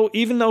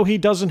 even though he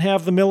doesn't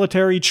have the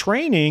military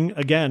training,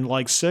 again,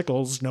 like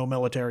Sickles, no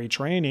military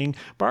training,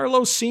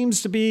 Barlow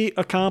seems to be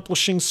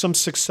accomplishing some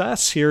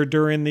success here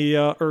during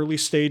the early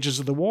stages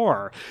of the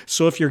war.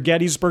 So if you're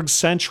Gettysburg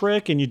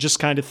centric and you just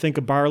kind of think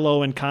of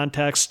Barlow in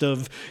context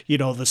of,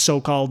 the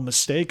so-called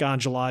mistake on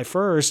July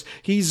 1st,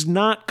 he's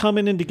not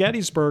coming into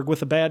Gettysburg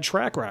with a bad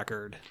track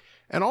record.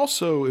 And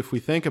also, if we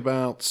think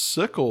about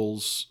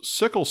Sickles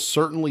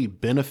certainly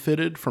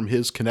benefited from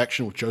his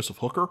connection with Joseph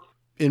Hooker.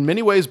 In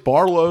many ways,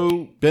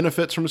 Barlow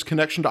benefits from his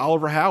connection to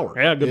Oliver Howard.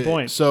 Yeah, good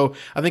point. So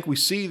I think we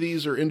see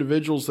these are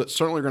individuals that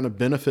certainly are going to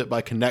benefit by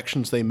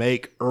connections they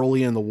make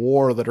early in the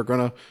war that are going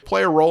to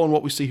play a role in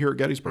what we see here at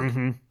Gettysburg.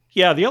 Mm-hmm.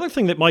 Yeah, the other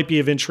thing that might be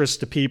of interest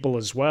to people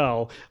as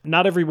well,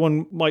 not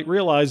everyone might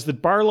realize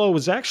that Barlow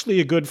was actually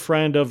a good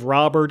friend of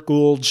Robert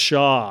Gould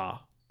Shaw.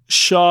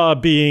 Shaw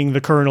being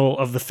the colonel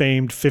of the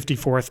famed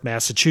 54th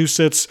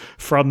Massachusetts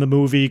from the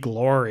movie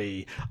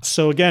Glory.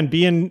 So again,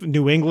 being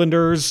New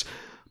Englanders,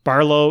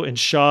 Barlow and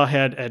Shaw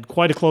had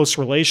quite a close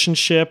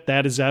relationship.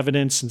 That is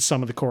evidence in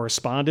some of the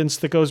correspondence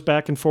that goes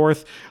back and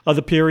forth of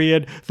the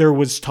period. There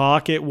was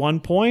talk at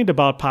one point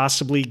about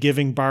possibly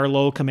giving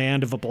Barlow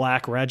command of a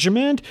black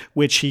regiment,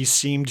 which he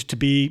seemed to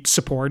be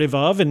supportive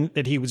of and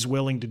that he was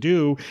willing to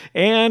do.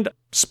 And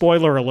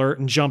spoiler alert,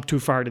 and jump too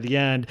far to the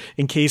end,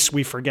 in case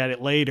we forget it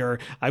later,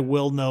 I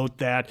will note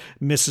that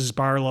Mrs.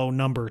 Barlow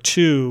number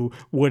 2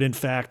 would in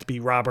fact be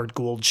Robert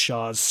Gould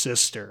Shaw's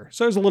sister.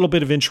 So there's a little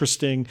bit of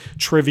interesting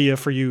trivia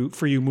for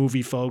you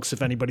movie folks,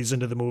 if anybody's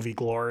into the movie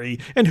Glory,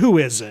 and who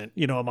isn't,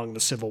 among the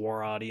Civil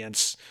War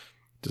audience.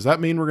 Does that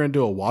mean we're going to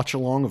do a watch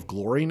along of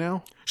Glory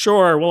now?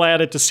 Sure, we'll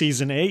add it to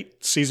season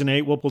 8. Season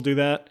 8, we'll do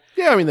that.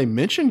 Yeah, I mean, they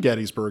mentioned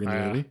Gettysburg in the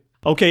movie.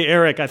 Okay,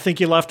 Eric, I think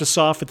you left us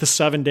off at the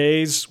 7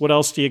 days. What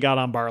else do you got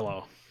on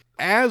Barlow?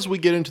 As we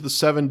get into the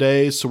 7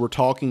 days, so we're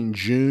talking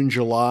June,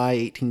 July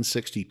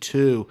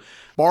 1862,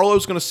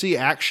 Barlow's going to see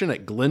action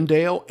at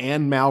Glendale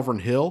and Malvern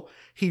Hill.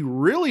 He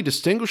really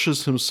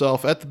distinguishes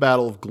himself at the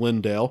Battle of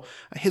Glendale.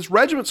 His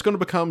regiment's going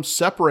to become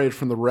separated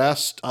from the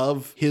rest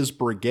of his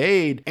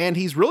brigade, and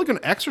he's really going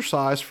to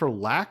exercise, for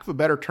lack of a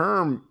better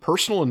term,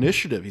 personal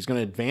initiative. He's going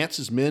to advance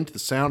his men to the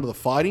sound of the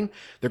fighting.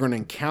 They're going to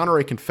encounter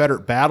a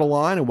Confederate battle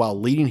line, and while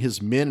leading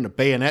his men in a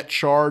bayonet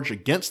charge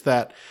against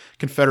that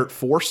Confederate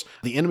force,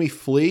 the enemy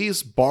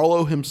flees.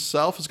 Barlow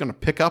himself is going to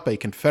pick up a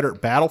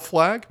Confederate battle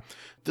flag.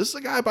 This is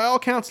a guy, by all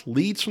accounts,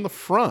 leads from the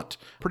front.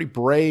 Pretty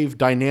brave,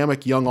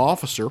 dynamic young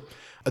officer.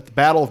 At the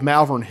Battle of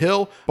Malvern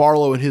Hill,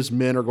 Barlow and his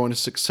men are going to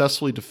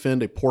successfully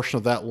defend a portion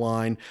of that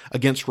line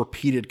against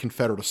repeated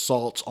Confederate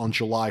assaults on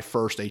July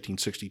 1st,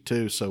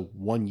 1862, so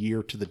 1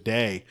 year to the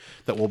day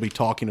that we'll be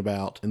talking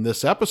about in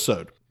this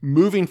episode.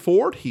 Moving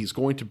forward, he's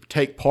going to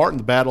take part in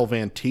the Battle of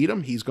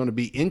Antietam. He's going to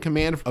be in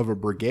command of a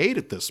brigade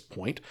at this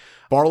point.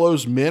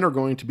 Barlow's men are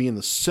going to be in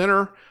the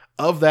center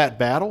of that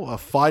battle,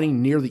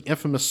 fighting near the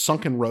infamous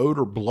Sunken Road,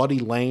 or Bloody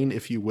Lane,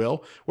 if you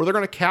will, where they're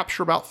going to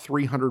capture about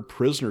 300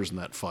 prisoners in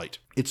that fight.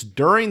 It's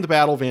during the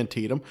Battle of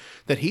Antietam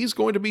that he's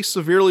going to be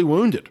severely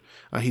wounded.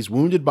 He's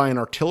wounded by an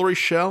artillery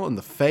shell in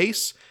the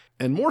face,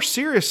 and more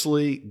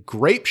seriously,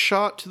 grape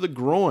shot to the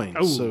groin.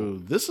 Oh. So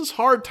this is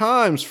hard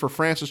times for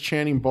Francis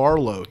Channing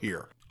Barlow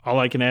here. All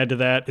I can add to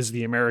that is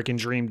the American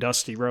dream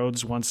Dusty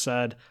Rhodes once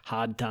said,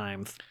 hard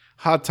times.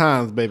 Hard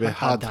times, baby,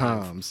 hard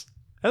times.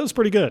 That was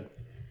pretty good.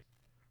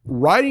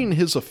 Writing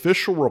his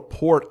official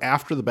report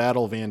after the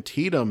Battle of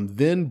Antietam,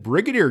 then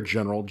Brigadier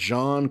General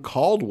John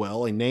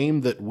Caldwell, a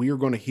name that we are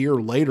going to hear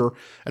later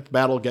at the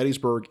Battle of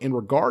Gettysburg, in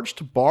regards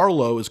to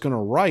Barlow, is going to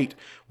write,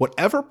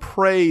 "Whatever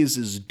praise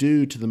is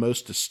due to the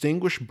most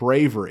distinguished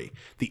bravery,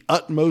 the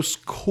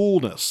utmost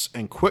coolness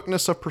and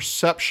quickness of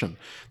perception,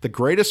 the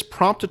greatest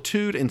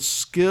promptitude and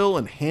skill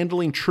in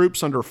handling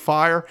troops under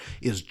fire,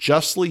 is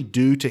justly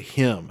due to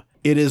him.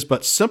 It is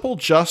but simple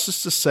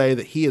justice to say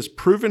that he has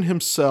proven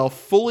himself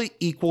fully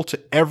equal to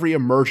every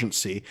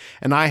emergency,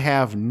 and I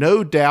have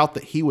no doubt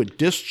that he would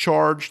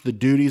discharge the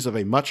duties of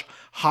a much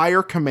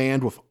higher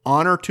command with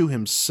honor to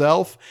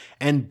himself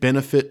and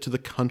benefit to the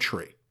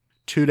country."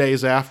 2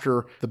 days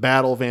after the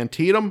Battle of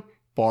Antietam,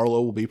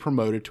 Barlow will be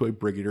promoted to a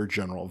Brigadier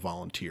General of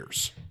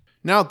Volunteers.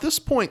 Now, at this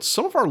point,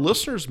 some of our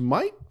listeners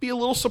might be a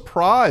little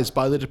surprised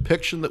by the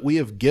depiction that we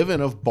have given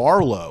of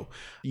Barlow.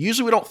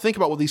 Usually we don't think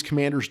about what these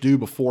commanders do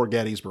before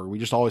Gettysburg. We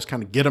just always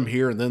kind of get them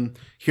here, and then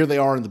here they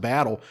are in the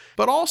battle.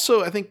 But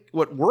also, I think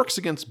what works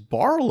against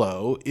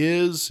Barlow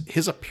is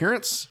his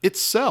appearance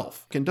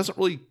itself, and doesn't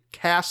really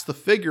cast the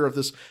figure of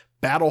this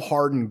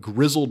battle-hardened,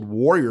 grizzled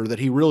warrior that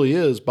he really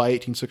is by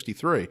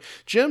 1863.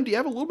 Jim, do you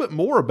have a little bit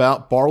more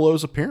about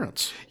Barlow's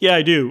appearance? Yeah,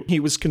 I do. He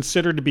was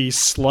considered to be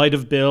slight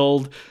of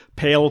build,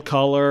 pale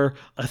color,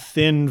 a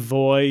thin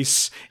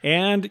voice,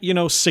 and,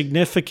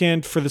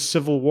 significant for the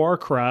Civil War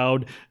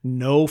crowd,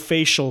 no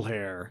facial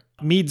hair.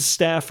 Meade's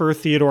staffer,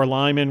 Theodore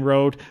Lyman,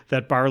 wrote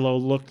that Barlow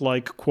looked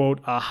like, quote,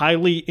 a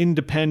highly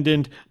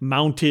independent,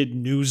 mounted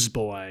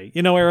newsboy.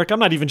 Eric, I'm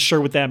not even sure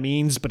what that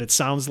means, but it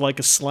sounds like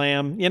a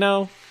slam,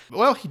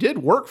 Well, he did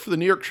work for the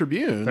New York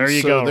Tribune. There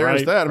you go, there's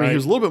right, that. I mean, right. he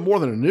was a little bit more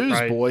than a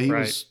newsboy. He right.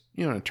 was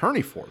an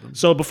attorney for them.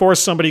 So before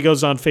somebody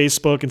goes on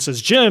Facebook and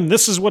says, Jim,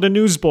 this is what a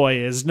newsboy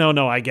is.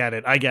 No, I get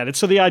it.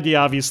 So the idea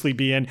obviously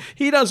being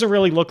he doesn't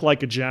really look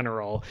like a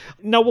general.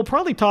 Now, we'll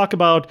probably talk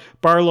about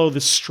Barlow,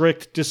 the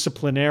strict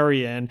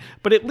disciplinarian,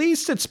 but at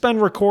least it's been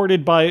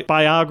recorded by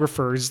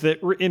biographers that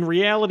in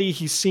reality,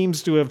 he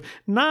seems to have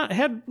not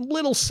had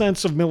little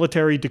sense of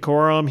military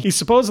decorum. He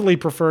supposedly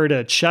preferred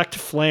a checked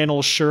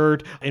flannel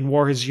shirt and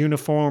wore his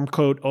uniform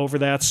coat over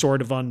that,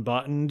 sort of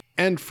unbuttoned.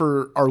 And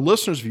for our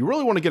listeners, if you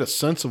really want to get a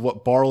sense of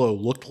what Barlow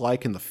looked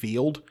like in the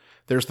field,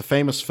 there's the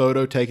famous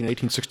photo taken in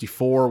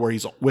 1864 where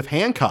he's with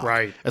Hancock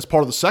as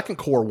part of the Second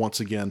Corps once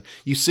again.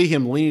 You see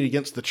him leaning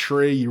against the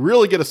tree. You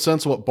really get a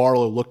sense of what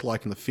Barlow looked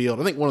like in the field.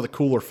 I think one of the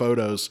cooler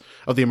photos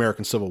of the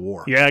American Civil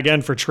War. Yeah,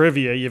 again, for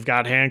trivia, you've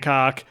got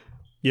Hancock,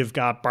 you've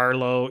got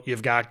Barlow,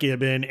 you've got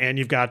Gibbon, and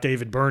you've got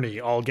David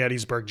Birney, all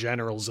Gettysburg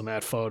generals in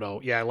that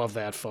photo. Yeah, I love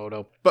that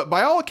photo. But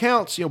by all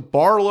accounts,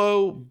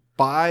 Barlow,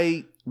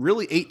 by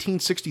really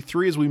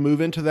 1863, as we move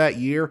into that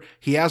year,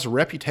 he has a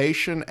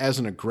reputation as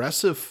an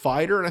aggressive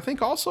fighter, and I think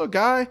also a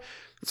guy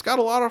that's got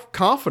a lot of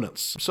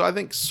confidence. So I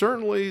think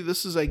certainly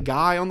this is a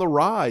guy on the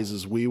rise,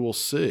 as we will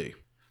see.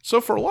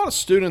 So for a lot of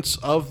students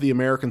of the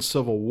American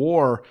Civil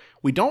War,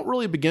 we don't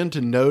really begin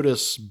to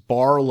notice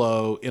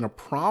Barlow in a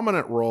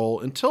prominent role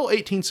until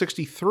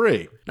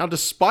 1863. Now,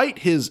 despite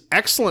his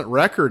excellent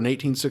record in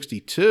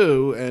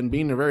 1862 and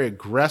being a very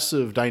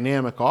aggressive,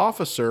 dynamic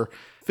officer,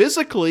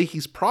 physically,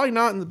 he's probably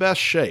not in the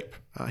best shape.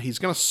 He's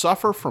going to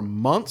suffer for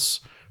months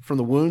from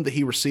the wound that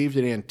he received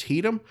at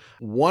Antietam.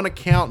 One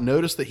account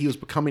noticed that he was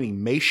becoming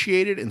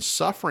emaciated and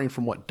suffering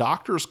from what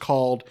doctors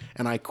called,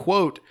 and I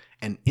quote,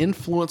 an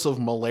influence of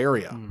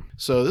malaria.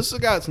 So this is a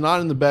guy that's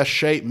not in the best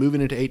shape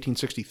moving into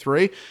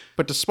 1863.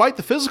 But despite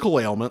the physical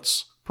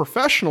ailments,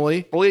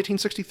 professionally, early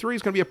 1863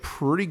 is going to be a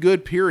pretty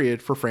good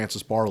period for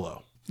Francis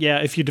Barlow. Yeah,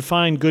 if you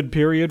define good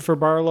period for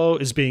Barlow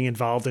as being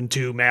involved in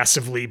two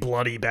massively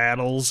bloody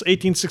battles,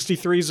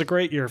 1863 is a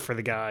great year for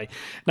the guy.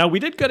 Now, we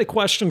did get a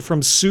question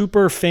from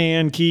super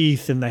fan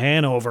Keith in the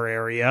Hanover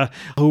area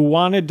who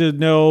wanted to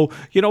know,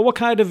 what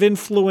kind of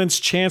influence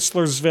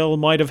Chancellorsville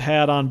might have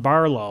had on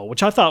Barlow,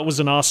 which I thought was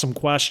an awesome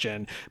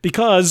question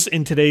because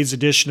in today's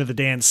edition of the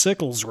Dan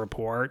Sickles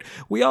Report,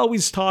 we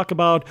always talk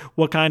about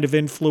what kind of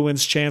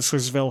influence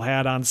Chancellorsville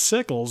had on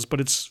Sickles,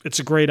 but it's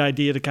a great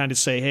idea to kind of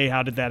say, hey,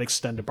 how did that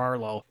extend to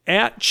Barlow?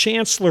 At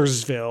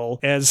Chancellorsville,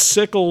 as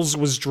Sickles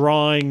was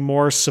drawing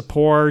more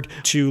support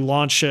to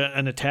launch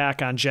an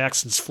attack on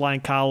Jackson's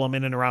flank column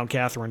in and around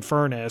Catherine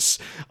Furnace,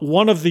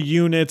 one of the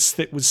units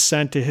that was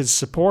sent to his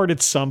support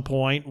at some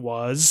point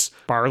was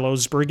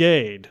Barlow's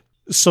brigade.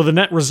 So the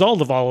net result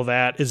of all of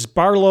that is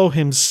Barlow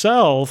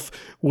himself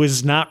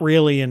was not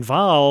really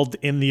involved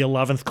in the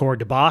 11th Corps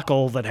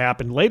debacle that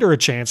happened later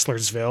at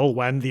Chancellorsville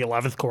when the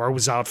 11th Corps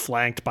was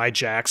outflanked by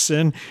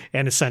Jackson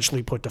and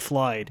essentially put to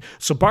flight.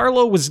 So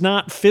Barlow was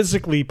not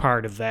physically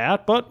part of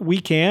that, but we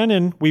can,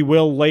 and we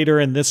will later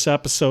in this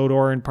episode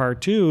or in part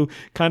 2,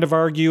 kind of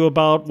argue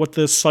about what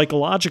the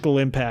psychological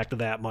impact of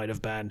that might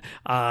have been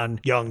on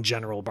young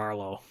General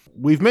Barlow.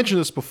 We've mentioned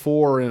this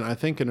before, and I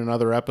think in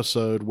another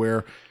episode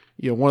where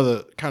one of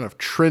the kind of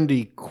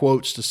trendy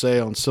quotes to say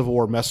on Civil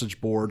War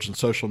message boards and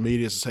social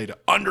media is to say, to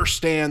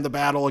understand the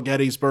Battle of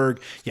Gettysburg,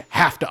 you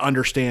have to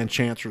understand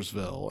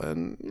Chancellorsville.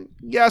 And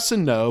yes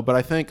and no, but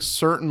I think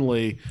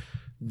certainly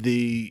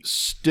the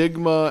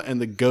stigma and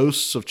the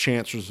ghosts of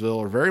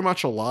Chancellorsville are very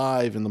much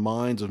alive in the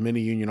minds of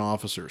many Union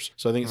officers.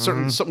 So I think it's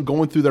certainly something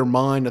going through their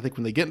mind. I think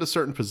when they get into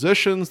certain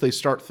positions, they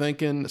start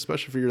thinking,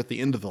 especially if you're at the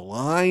end of the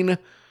line,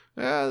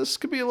 this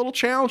could be a little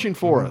challenging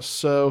for us.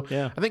 So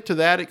I think to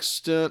that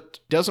extent,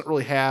 doesn't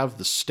really have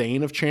the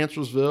stain of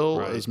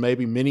Chancellorsville as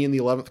maybe many in the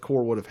 11th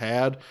Corps would have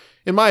had.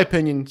 In my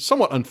opinion,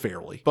 somewhat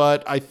unfairly.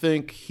 But I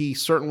think he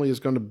certainly is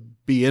going to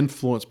be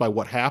influenced by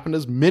what happened,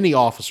 as many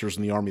officers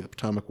in the Army of the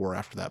Potomac were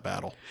after that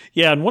battle.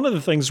 Yeah, and one of the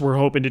things we're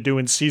hoping to do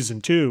in Season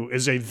 2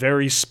 is a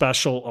very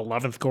special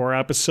 11th Corps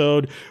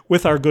episode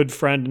with our good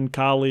friend and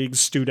colleague,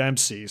 Stu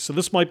Dempsey. So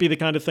this might be the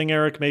kind of thing,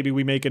 Eric, maybe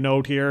we make a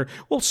note here.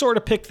 We'll sort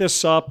of pick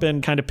this up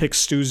and kind of pick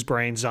Stu's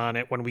brains on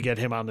it when we get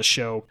him on the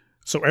show.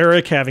 So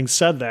Eric, having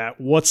said that,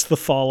 what's the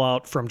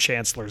fallout from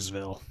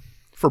Chancellorsville?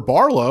 For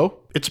Barlow,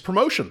 it's a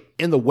promotion.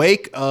 In the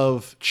wake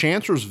of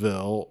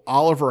Chancellorsville,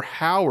 Oliver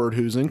Howard,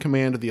 who's in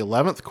command of the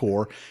 11th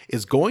Corps,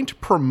 is going to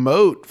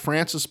promote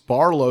Francis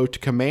Barlow to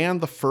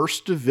command the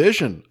 1st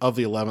Division of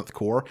the 11th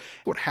Corps.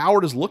 What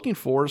Howard is looking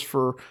for is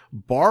for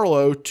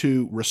Barlow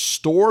to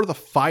restore the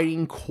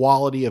fighting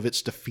quality of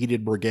its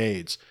defeated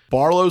brigades.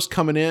 Barlow's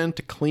coming in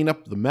to clean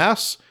up the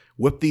mess,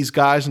 whip these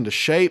guys into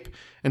shape,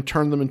 and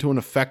turn them into an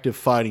effective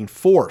fighting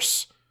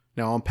force.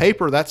 Now, on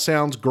paper, that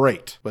sounds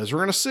great, but as we're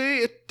going to see,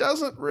 it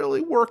doesn't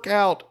really work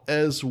out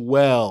as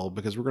well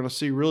because we're going to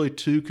see really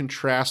two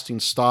contrasting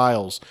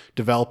styles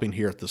developing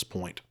here at this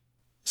point.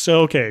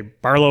 So, okay,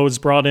 Barlow is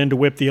brought in to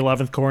whip the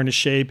 11th Corps into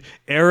shape.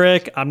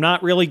 Eric, I'm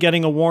not really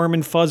getting a warm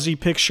and fuzzy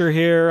picture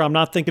here. I'm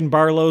not thinking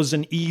Barlow's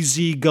an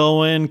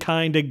easygoing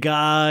kind of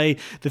guy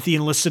that the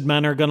enlisted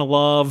men are going to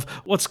love.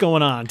 What's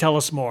going on? Tell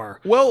us more.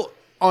 Well,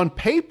 on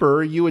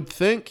paper, you would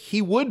think he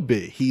would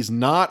be. He's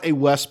not a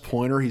West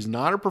Pointer. He's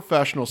not a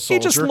professional soldier.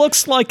 He just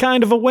looks like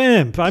kind of a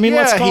wimp. I mean,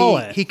 let's call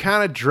it. He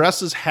kind of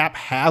dresses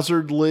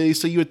haphazardly,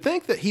 so you would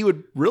think that he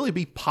would really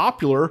be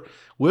popular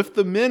with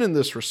the men in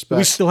this respect.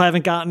 We still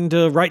haven't gotten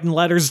to writing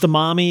letters to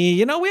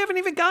mommy. We haven't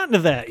even gotten to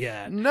that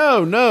yet.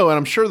 No, and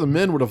I'm sure the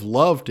men would have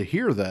loved to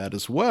hear that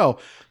as well.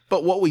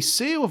 But what we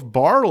see with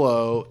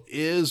Barlow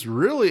is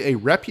really a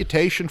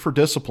reputation for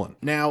discipline.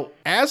 Now,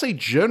 as a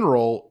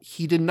general,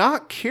 he did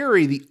not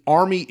carry the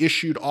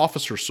Army-issued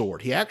officer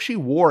sword. He actually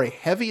wore a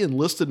heavy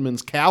enlisted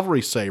man's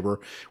cavalry saber,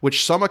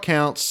 which some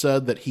accounts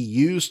said that he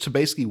used to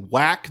basically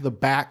whack the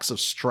backs of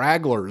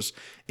stragglers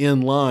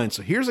in line.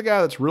 So here's a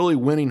guy that's really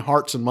winning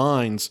hearts and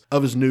minds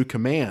of his new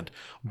command.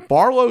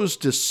 Barlow's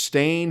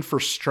disdain for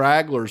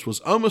stragglers was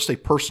almost a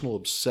personal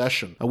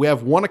obsession. We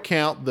have one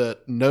account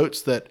that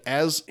notes that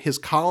as his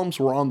columns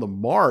were on the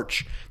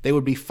march, they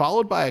would be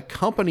followed by a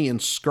company in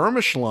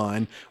skirmish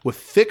line with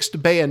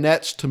fixed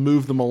bayonets to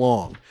move them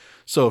along.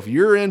 So if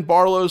you're in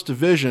Barlow's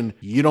division,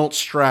 you don't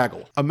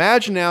straggle.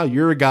 Imagine now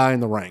you're a guy in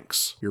the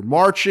ranks. You're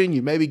marching,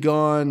 you may be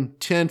gone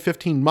 10,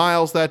 15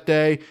 miles that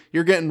day,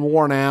 you're getting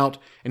worn out,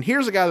 and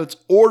here's a guy that's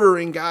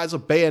ordering guys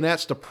with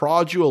bayonets to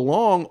prod you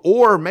along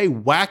or may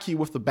whack you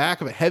with the back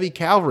of a heavy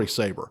cavalry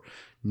saber.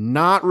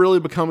 Not really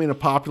becoming a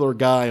popular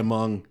guy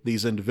among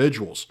these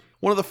individuals.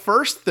 One of the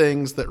first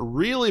things that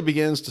really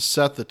begins to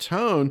set the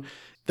tone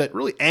that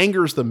really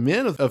angers the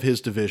men of his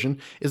division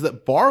is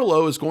that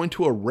Barlow is going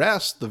to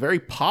arrest the very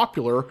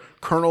popular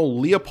Colonel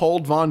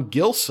Leopold von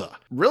Gilsa,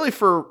 really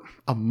for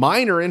a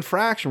minor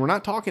infraction. We're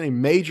not talking a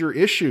major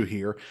issue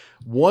here.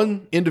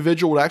 One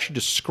individual would actually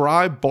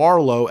describe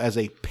Barlow as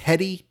a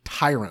petty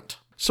tyrant.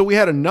 So we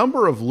had a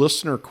number of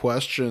listener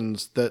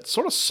questions that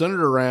sort of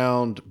centered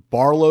around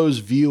Barlow's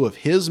view of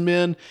his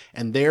men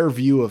and their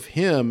view of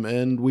him,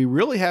 and we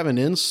really have an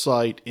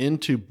insight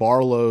into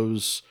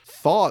Barlow's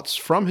thoughts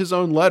from his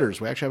own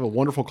letters. We actually have a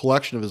wonderful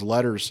collection of his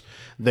letters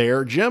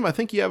there. Jim, I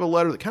think you have a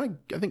letter that kind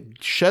of,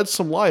 sheds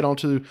some light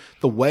onto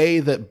the way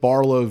that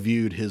Barlow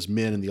viewed his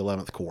men in the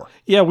 11th Corps.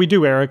 Yeah, we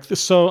do, Eric.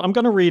 So I'm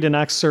going to read an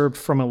excerpt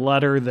from a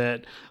letter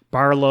that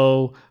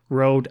Barlow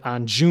wrote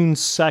on June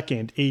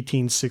 2nd,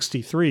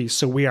 1863.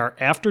 So we are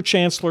after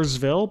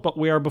Chancellorsville, but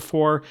we are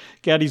before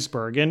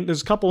Gettysburg. And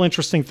there's a couple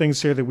interesting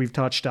things here that we've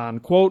touched on.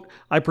 Quote,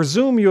 I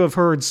presume you have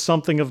heard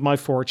something of my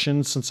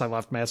fortune since I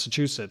left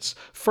Massachusetts.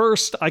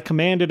 First, I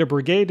commanded a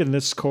brigade in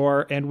this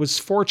corps and was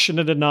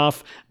fortunate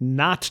enough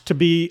not to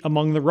be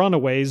among the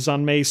runaways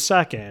on May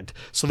 2nd.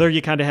 So there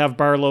you kind of have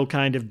Barlow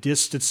kind of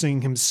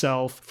distancing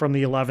himself from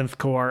the 11th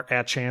Corps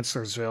at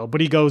Chancellorsville.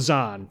 But he goes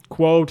on,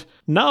 quote,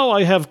 now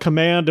I have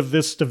command of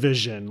this division,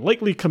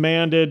 lately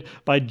commanded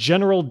by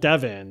General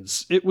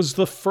Devens. It was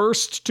the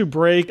first to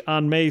break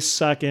on May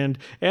 2nd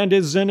and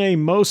is in a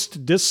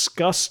most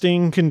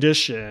disgusting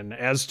condition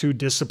as to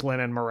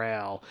discipline and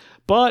morale.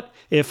 But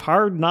if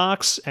hard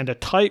knocks and a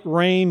tight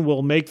rein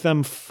will make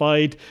them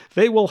fight,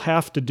 they will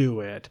have to do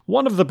it.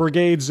 One of the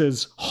brigades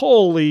is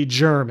wholly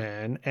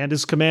German and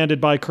is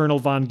commanded by Colonel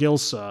von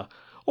Gilsa.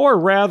 Or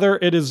rather,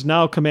 it is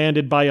now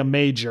commanded by a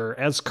major,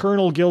 as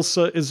Colonel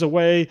Gilsa is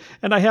away,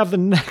 and I have the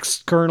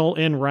next colonel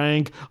in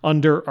rank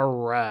under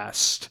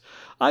arrest.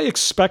 I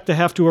expect to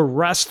have to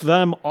arrest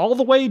them all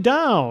the way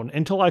down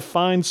until I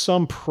find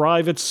some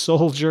private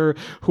soldier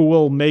who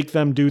will make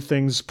them do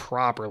things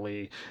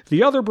properly.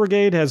 The other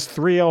brigade has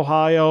 3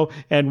 Ohio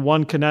and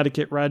 1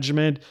 Connecticut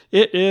regiment.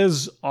 It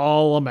is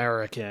all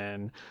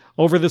American.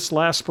 Over this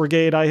last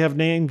brigade, I have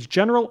named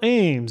General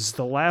Ames,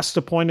 the last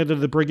appointed of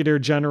the brigadier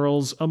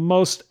generals, a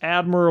most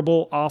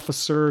admirable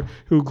officer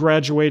who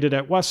graduated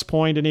at West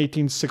Point in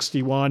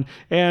 1861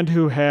 and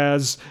who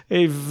has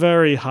a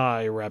very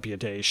high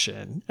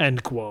reputation.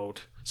 End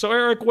quote. So,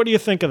 Eric, what do you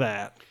think of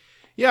that?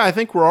 Yeah, I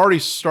think we're already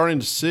starting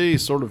to see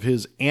sort of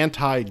his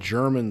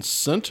anti-German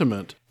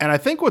sentiment. And I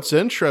think what's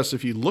interesting,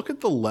 if you look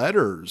at the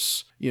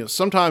letters,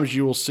 sometimes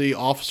you will see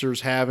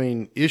officers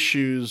having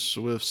issues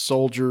with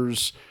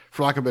soldiers,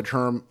 for lack of a better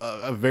term,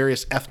 of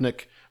various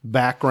ethnic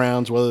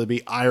backgrounds, whether it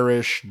be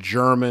Irish,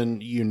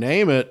 German, you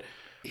name it.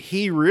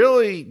 He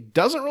really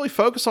doesn't really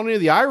focus on any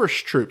of the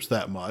Irish troops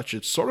that much.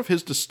 It's sort of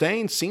his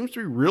disdain seems to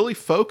be really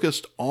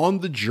focused on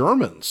the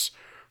Germans.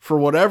 For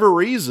whatever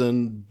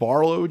reason,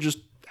 Barlow just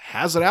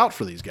has it out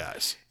for these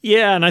guys.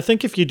 Yeah, and I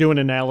think if you do an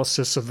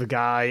analysis of the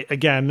guy,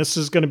 again, this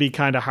is going to be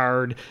kind of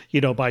hard,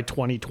 by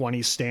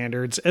 2020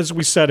 standards. As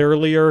we said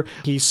earlier,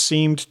 he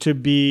seemed to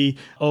be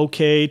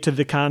okay to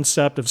the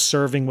concept of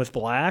serving with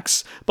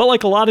blacks, but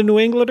like a lot of New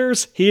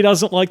Englanders, he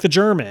doesn't like the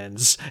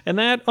Germans. And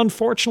that,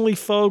 unfortunately,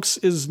 folks,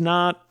 is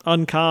not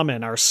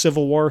uncommon. Our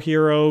Civil War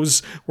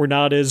heroes were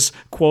not as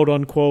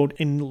quote-unquote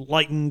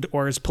enlightened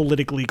or as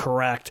politically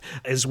correct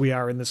as we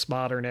are in this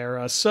modern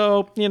era.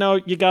 So, you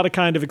got to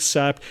kind of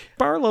accept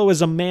Barlow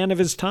is a man of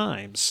his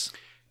times.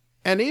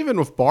 And even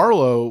with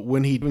Barlow,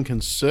 when he even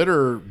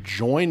considered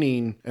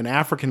joining an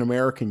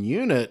African-American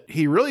unit,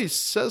 he really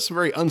says some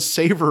very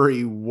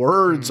unsavory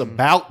words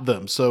about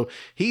them. So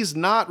he's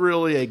not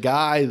really a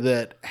guy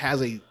that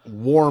has a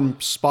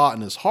warm spot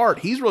in his heart.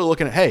 He's really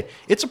looking at, hey,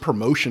 it's a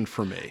promotion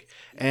for me.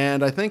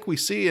 And I think we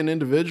see an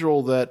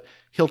individual that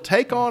he'll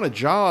take on a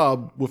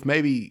job with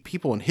maybe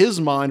people in his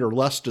mind are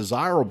less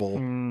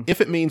desirable if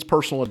it means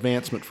personal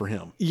advancement for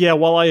him. Yeah,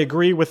 while I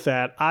agree with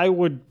that, I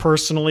would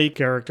personally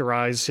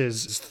characterize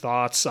his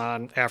thoughts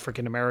on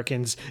African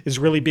Americans as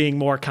really being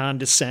more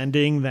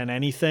condescending than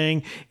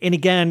anything. And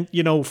again,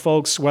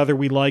 folks, whether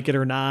we like it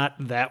or not,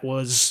 that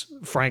was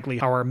frankly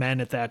how our men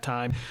at that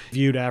time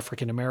viewed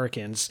African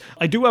Americans.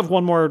 I do have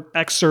one more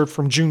excerpt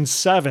from June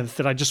 7th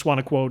that I just want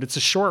to quote. It's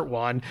a short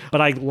one,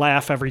 but I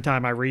laugh every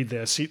time I read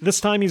this.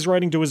 This time he's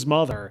writing to his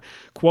mother.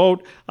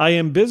 Quote, "I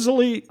am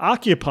busily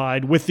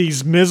occupied with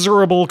these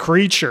miserable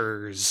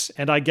creatures,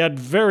 and I get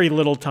very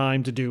little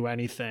time to do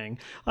anything.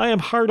 I am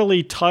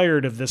heartily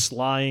tired of this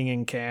lying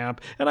in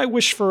camp, and I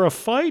wish for a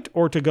fight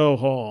or to go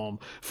home.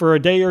 For a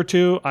day or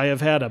two I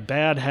have had a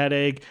bad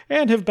headache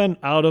and have been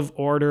out of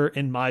order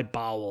in my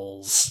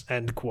bowels."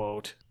 End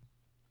quote.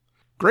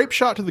 Grape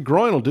shot to the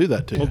groin will do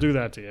that to you. We'll do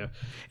that to you.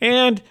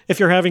 And if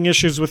you're having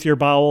issues with your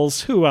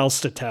bowels, who else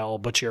to tell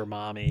but your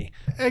mommy?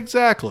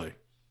 Exactly.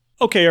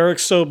 Okay, Eric,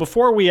 so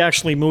before we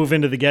actually move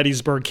into the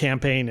Gettysburg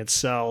campaign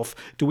itself,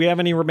 do we have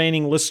any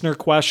remaining listener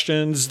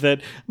questions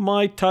that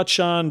might touch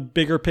on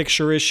bigger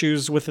picture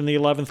issues within the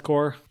 11th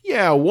Corps?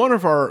 Yeah, one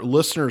of our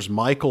listeners,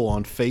 Michael,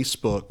 on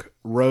Facebook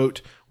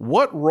wrote,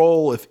 "What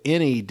role, if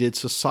any, did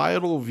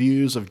societal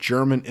views of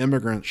German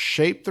immigrants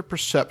shape the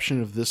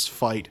perception of this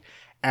fight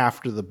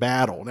after the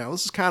battle?" Now,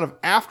 this is kind of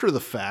after the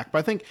fact, but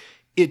I think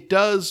it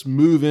does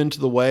move into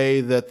the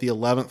way that the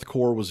 11th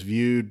Corps was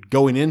viewed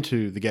going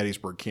into the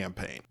Gettysburg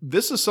campaign.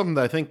 This is something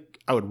that I think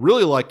I would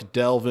really like to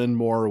delve in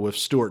more with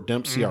Stuart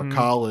Dempsey, our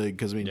colleague,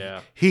 because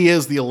he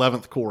is the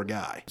 11th Corps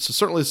guy. So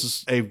certainly this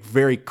is a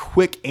very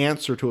quick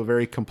answer to a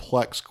very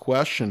complex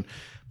question.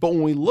 But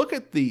when we look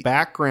at the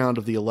background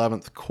of the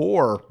 11th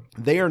Corps,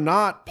 they are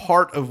not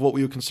part of what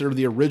we would consider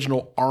the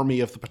original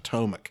Army of the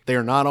Potomac. They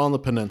are not on the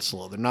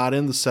peninsula. They're not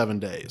in the 7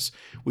 days.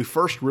 We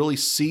first really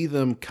see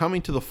them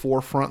coming to the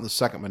forefront in the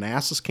Second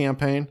Manassas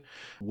campaign,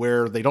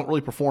 where they don't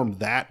really perform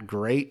that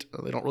great.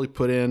 They don't really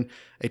put in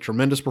a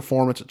tremendous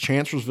performance at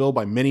Chancellorsville.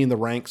 By many in the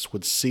ranks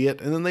would see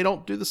it. And then they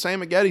don't do the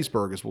same at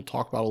Gettysburg, as we'll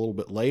talk about a little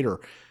bit later.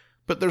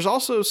 But there's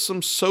also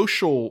some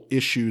social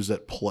issues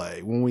at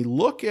play. When we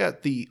look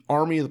at the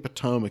Army of the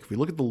Potomac, if we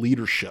look at the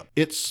leadership,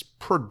 it's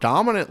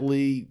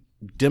predominantly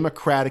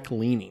Democratic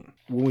leaning.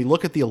 When we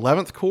look at the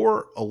 11th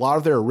Corps, a lot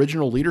of their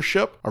original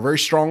leadership are very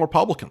strong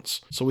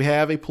Republicans. So we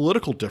have a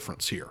political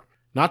difference here.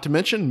 Not to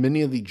mention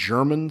many of the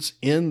Germans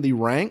in the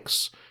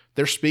ranks,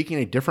 they're speaking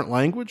a different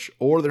language,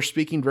 or they're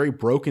speaking very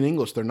broken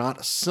English. They're not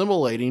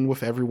assimilating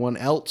with everyone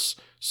else,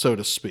 so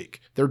to speak.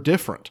 They're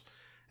different.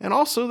 And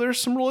also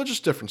there's some religious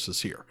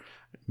differences here.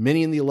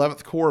 Many in the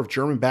 11th Corps of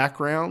German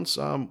backgrounds,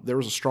 there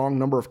was a strong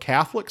number of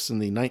Catholics in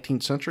the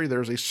 19th century.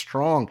 There's a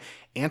strong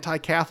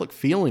anti-Catholic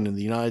feeling in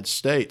the United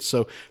States.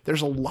 So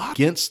there's a lot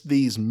against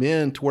these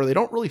men to where they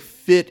don't really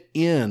fit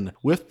in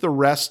with the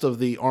rest of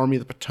the Army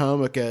of the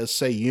Potomac as,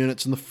 say,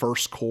 units in the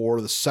 1st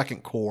Corps, the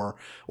 2nd Corps,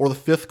 or the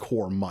 5th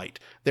Corps might.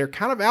 They're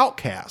kind of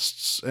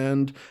outcasts.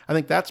 And I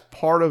think that's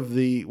part of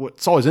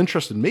what's always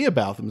interested me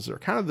about them is they're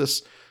kind of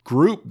this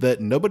group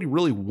that nobody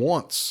really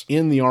wants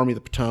in the Army of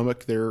the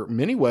Potomac. They're, in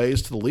many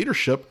ways, to the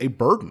leadership, a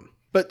burden.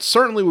 But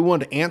certainly we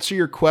wanted to answer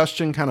your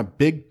question, kind of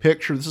big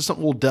picture. This is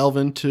something we'll delve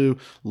into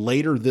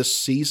later this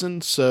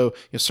season. So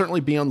certainly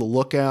be on the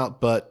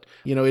lookout. But,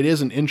 it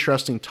is an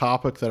interesting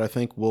topic that I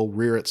think will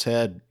rear its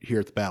head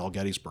here at the Battle of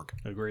Gettysburg.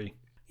 Agree.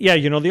 Yeah,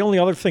 the only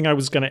other thing I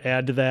was going to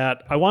add to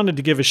that, I wanted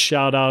to give a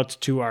shout out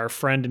to our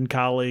friend and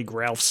colleague,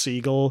 Ralph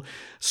Siegel.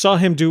 Saw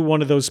him do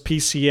one of those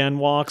PCN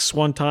walks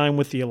one time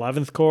with the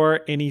 11th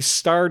Corps, and he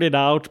started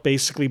out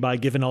basically by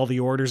giving all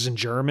the orders in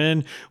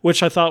German,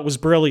 which I thought was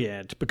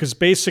brilliant, because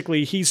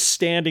basically he's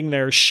standing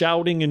there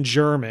shouting in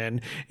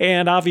German,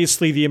 and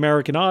obviously the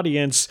American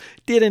audience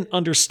didn't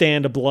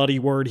understand a bloody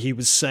word he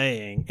was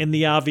saying. And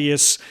the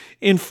obvious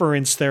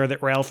inference there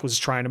that Ralph was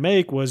trying to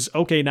make was,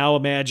 okay, now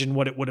imagine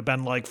what it would have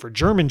been like for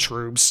German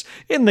troops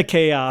in the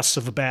chaos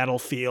of a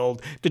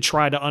battlefield to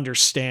try to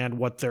understand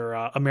what their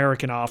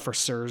American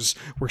officers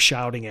were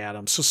shouting at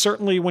them. So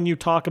certainly when you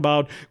talk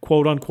about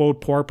quote-unquote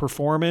poor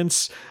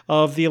performance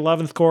of the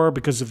 11th Corps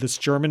because of this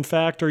German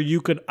factor, you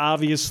could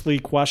obviously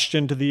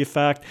question to the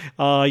effect,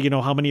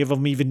 how many of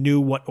them even knew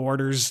what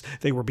orders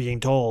they were being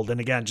told. And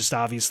again, just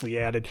obviously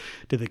added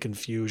to the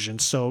confusion.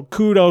 So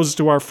kudos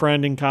to our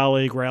friend and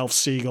colleague, Ralph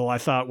Siegel. I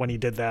thought when he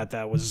did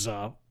that was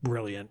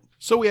brilliant.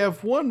 So we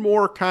have one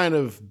more kind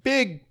of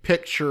big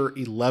picture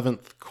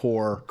 11th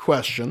Corps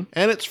question,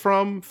 and it's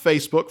from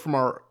Facebook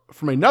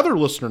from another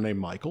listener named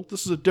Michael.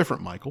 This is a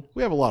different Michael.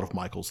 We have a lot of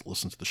Michaels that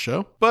listen to the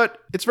show, but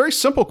it's a very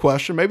simple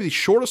question, maybe the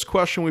shortest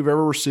question we've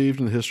ever received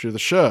in the history of the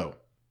show.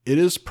 It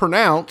is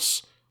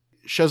pronounced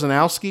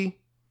Szczepanowski.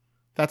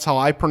 That's how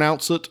I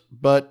pronounce it,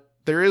 but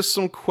there is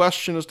some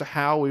question as to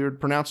how we would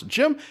pronounce it.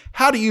 Jim,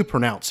 how do you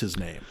pronounce his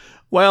name?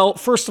 Well,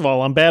 first of all,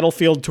 on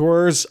battlefield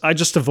tours, I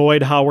just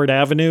avoid Howard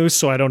Avenue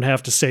so I don't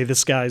have to say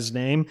this guy's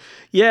name.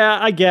 Yeah,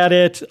 I get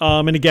it.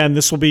 And again,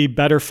 this will be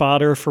better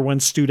fodder for when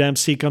Stu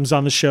Dempsey comes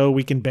on the show.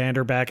 We can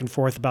banter back and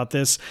forth about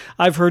this.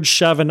 I've heard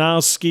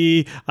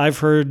Chevanowski. I've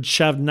heard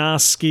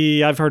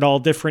Chevnosky. I've heard all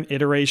different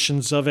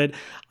iterations of it.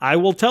 I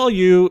will tell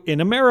you,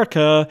 in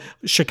America,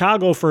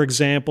 Chicago, for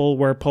example,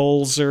 where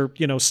Poles are,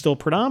 still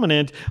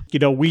predominant,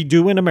 we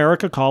do in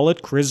America call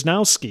it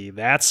Krasnowski.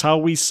 That's how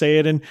we say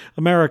it in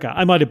America.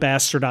 I might have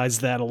bastardized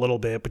that a little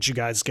bit, but you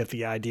guys get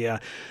the idea.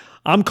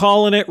 I'm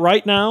calling it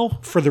right now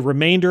for the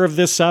remainder of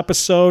this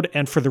episode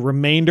and for the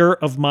remainder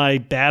of my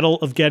Battle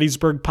of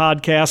Gettysburg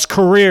podcast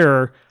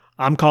career.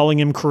 I'm calling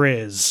him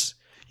Kriz.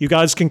 You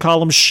guys can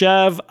call him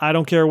Chev. I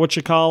don't care what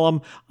you call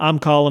him. I'm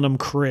calling him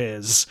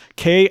Kriz.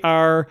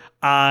 Krizz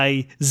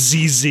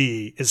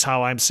is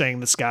how I'm saying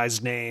this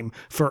guy's name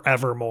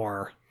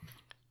forevermore.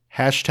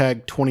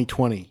 Hashtag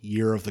 2020,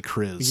 Year of the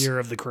Kriz. Year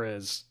of the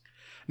Kriz.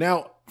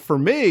 Now, for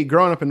me,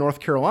 growing up in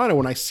North Carolina,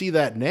 when I see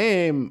that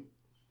name,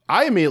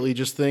 I immediately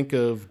just think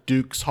of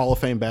Duke's Hall of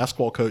Fame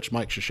basketball coach,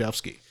 Mike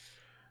Krzyzewski.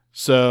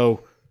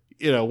 So,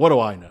 what do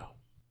I know?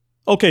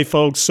 Okay,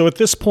 folks, so at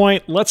this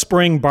point, let's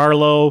bring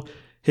Barlow,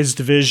 his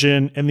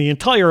division, and the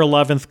entire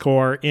 11th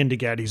Corps into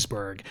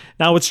Gettysburg.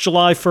 Now, it's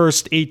July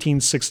 1st,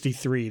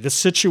 1863. The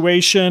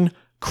situation,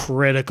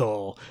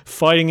 critical.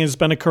 Fighting has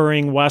been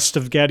occurring west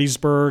of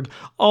Gettysburg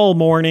all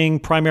morning,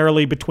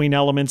 primarily between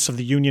elements of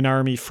the Union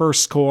Army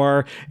 1st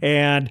Corps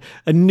and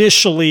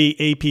initially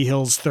A.P.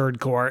 Hill's 3rd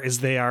Corps as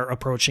they are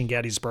approaching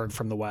Gettysburg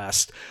from the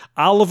west.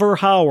 Oliver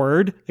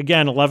Howard,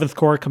 again 11th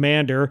Corps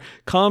commander,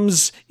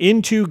 comes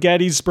into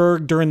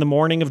Gettysburg during the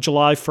morning of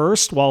July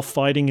 1st while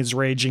fighting is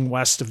raging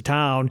west of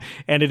town,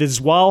 and it is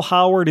while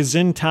Howard is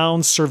in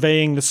town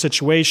surveying the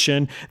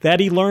situation that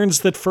he learns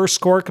that 1st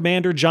Corps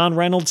Commander John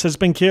Reynolds has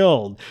been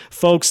killed.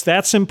 Folks,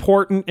 that's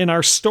important in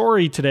our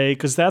story today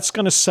because that's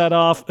going to set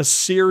off a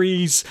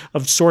series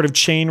of sort of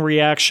chain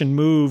reaction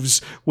moves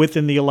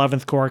within the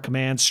 11th Corps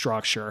command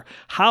structure.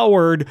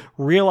 Howard,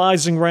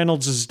 realizing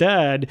Reynolds is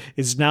dead,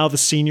 is now the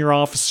senior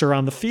officer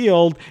on the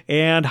field,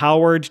 and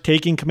Howard,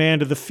 taking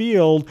command of the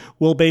field,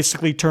 will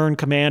basically turn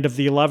command of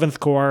the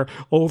 11th Corps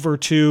over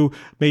to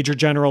Major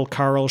General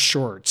Carl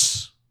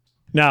Schurz.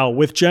 Now,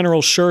 with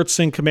General Schurz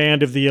in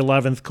command of the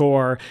 11th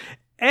Corps,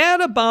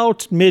 at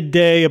about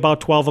midday, about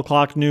 12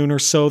 o'clock noon or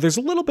so, there's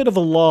a little bit of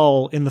a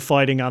lull in the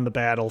fighting on the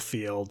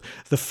battlefield.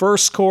 The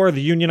 1st Corps,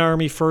 the Union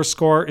Army 1st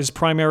Corps, is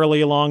primarily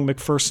along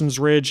McPherson's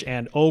Ridge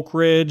and Oak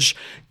Ridge,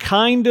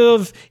 kind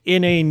of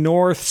in a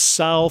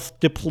north-south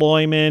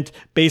deployment,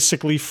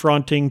 basically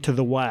fronting to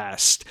the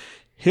west.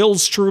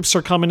 Hill's troops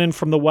are coming in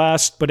from the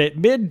west, but at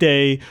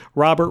midday,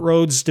 Robert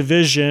Rhodes'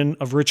 division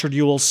of Richard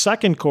Ewell's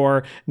 2nd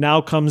Corps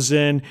now comes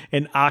in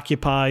and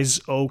occupies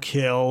Oak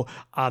Hill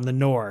on the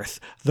north.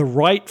 The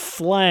right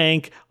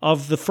flank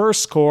of the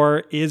 1st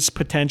Corps is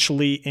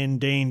potentially in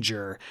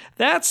danger.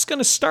 That's going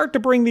to start to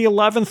bring the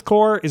 11th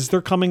Corps as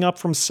they're coming up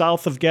from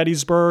south of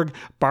Gettysburg.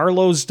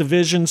 Barlow's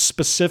division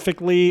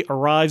specifically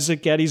arrives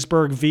at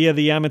Gettysburg via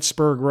the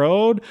Emmetsburg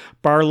Road.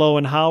 Barlow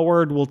and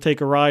Howard will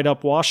take a ride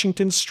up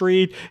Washington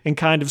Street and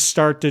kind of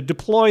start to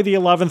deploy the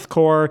 11th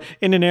Corps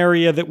in an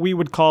area that we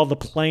would call the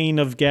plain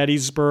of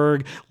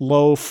Gettysburg,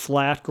 low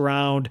flat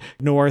ground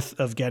north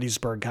of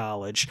Gettysburg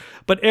College.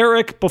 But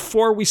Eric,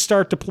 before we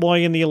start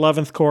deploying the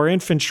 11th Corps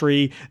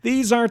infantry,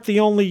 these aren't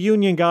the only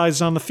Union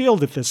guys on the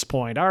field at this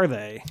point, are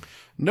they?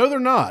 No, they're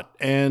not.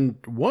 And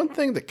one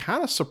thing that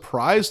kind of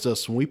surprised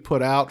us when we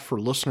put out for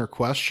listener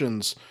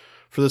questions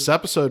for this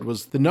episode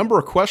was the number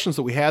of questions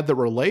that we had that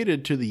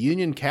related to the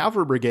Union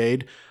Cavalry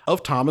Brigade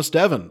of Thomas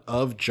Devon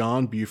of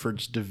John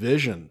Buford's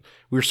division.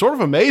 We were sort of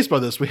amazed by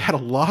this. We had a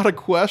lot of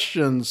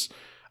questions,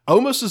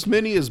 almost as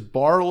many as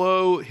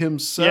Barlow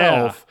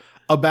himself,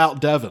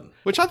 about Devon,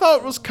 which I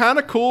thought was kind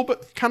of cool,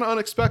 but kind of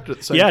unexpected at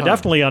the same time. Yeah,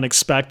 definitely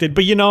unexpected.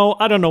 But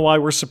I don't know why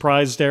we're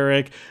surprised,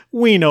 Eric.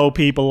 We know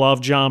people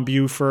love John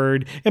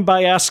Buford, and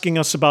by asking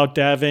us about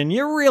Devon,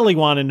 you really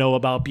want to know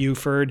about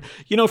Buford.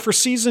 For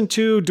season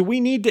 2, do we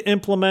need to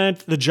implement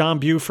the John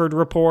Buford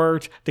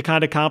report to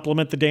kind of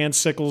complement the Dan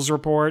Sickles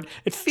report?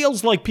 It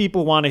feels like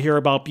people want to hear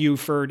about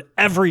Buford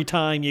every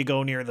time you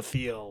go near the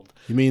field.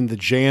 You mean the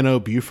J&O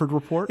Buford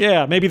report?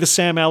 Yeah, maybe the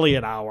Sam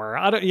Elliott hour.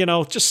 I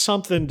don't, just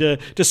something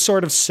to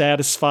sort of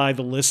satisfy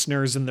the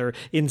listeners and their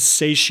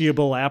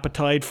insatiable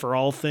appetite for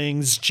all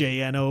things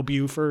J&O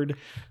Buford.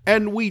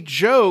 And we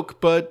joke,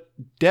 but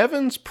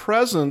Devon's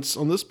presence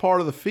on this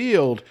part of the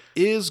field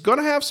is going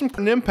to have some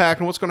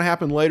impact on what's going to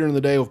happen later in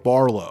the day with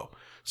Barlow.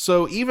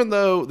 So even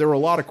though there were a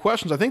lot of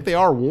questions, I think they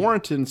are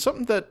warranted. And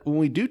something that when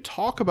we do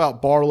talk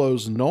about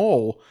Barlow's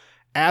Knoll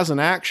as an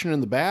action in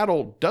the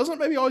battle doesn't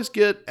maybe always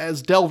get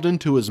as delved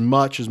into as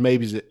much as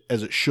maybe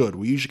as it should.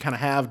 We usually kind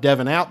of have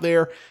Devon out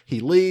there, he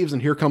leaves,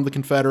 and here come the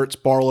Confederates,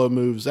 Barlow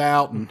moves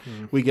out, and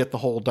we get the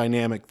whole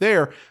dynamic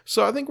there.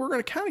 So I think we're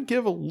going to kind of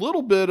give a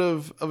little bit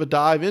of a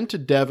dive into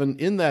Devon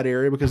in that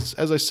area because,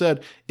 as I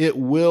said, it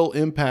will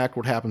impact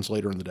what happens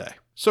later in the day.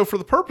 So for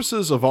the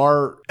purposes of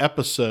our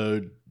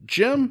episode,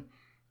 Jim,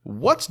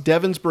 What's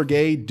Devon's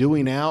brigade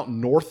doing out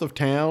north of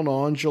town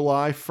on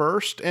July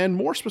 1st? And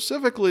more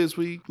specifically, as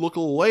we look a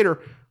little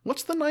later,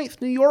 what's the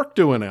 9th New York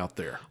doing out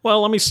there?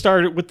 Well, let me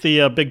start with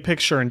the big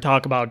picture and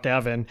talk about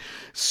Devon.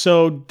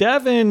 So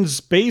Devon's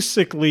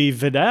basically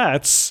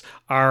vedettes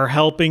are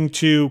helping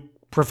to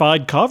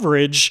provide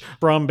coverage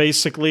from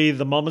basically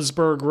the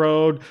Mummersburg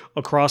Road,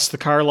 across the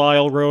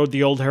Carlisle Road,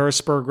 the Old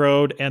Harrisburg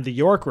Road, and the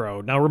York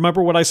Road. Now,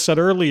 remember what I said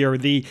earlier,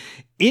 the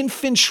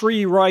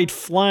infantry right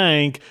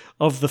flank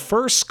of the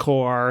 1st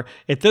Corps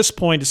at this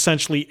point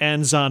essentially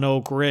ends on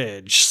Oak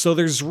Ridge. So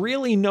there's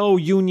really no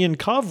Union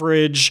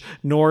coverage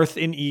north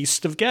and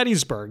east of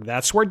Gettysburg.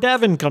 That's where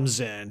Devon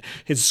comes in.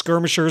 His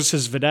skirmishers,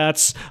 his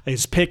vedettes,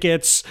 his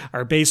pickets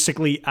are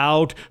basically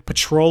out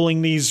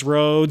patrolling these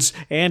roads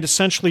and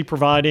essentially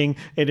providing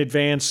an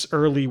advance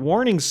early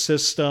warning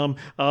system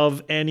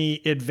of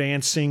any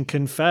advancing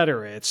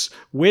Confederates,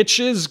 which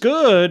is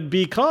good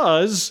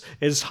because,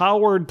 as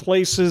Howard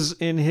places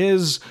in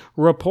his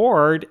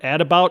report,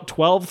 at about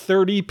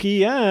 12:30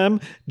 p.m.,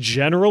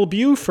 General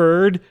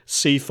Buford,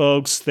 see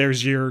folks,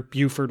 there's your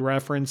Buford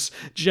reference,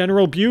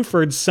 General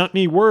Buford sent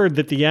me word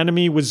that the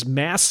enemy was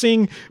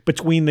massing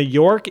between the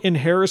York and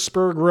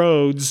Harrisburg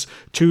roads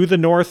to the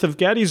north of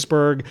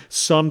Gettysburg,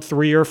 some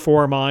 3 or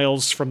 4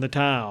 miles from the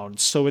town.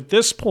 So at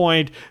this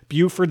point,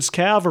 Buford's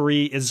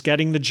cavalry is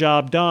getting the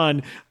job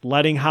done,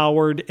 letting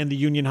Howard and the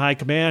Union High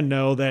Command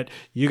know that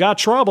you got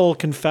trouble,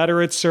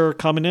 Confederates are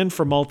coming in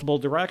from multiple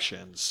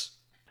directions.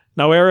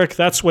 Now, Eric,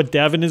 that's what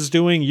Devon is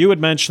doing. You had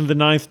mentioned the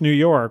 9th New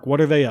York.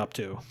 What are they up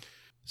to?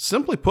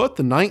 Simply put,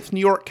 the 9th New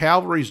York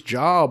Cavalry's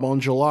job on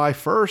July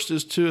 1st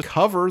is to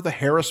cover the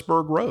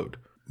Harrisburg Road.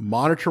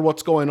 Monitor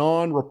what's going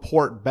on,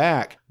 report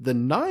back. The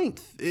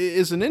 9th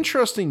is an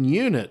interesting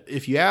unit.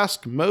 If you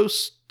ask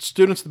most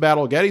students at the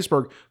Battle of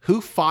Gettysburg,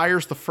 who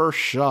fires the first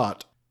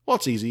shot? Well,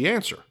 it's an easy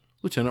answer.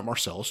 Lieutenant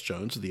Marcellus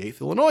Jones of the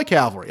 8th Illinois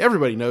Cavalry.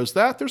 Everybody knows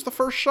that. There's the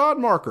first shot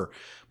marker.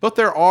 But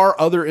there are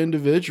other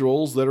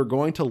individuals that are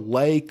going to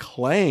lay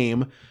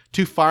claim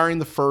to firing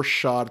the first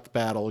shot at the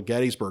Battle of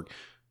Gettysburg.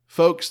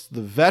 Folks,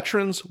 the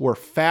veterans were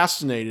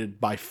fascinated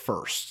by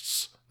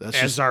firsts.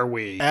 As are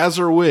we. As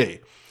are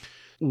we.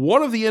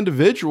 One of the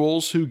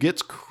individuals who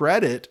gets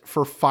credit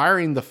for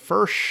firing the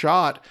first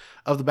shot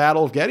of the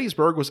Battle of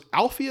Gettysburg was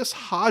Alpheus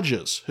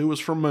Hodges, who was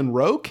from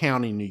Monroe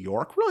County, New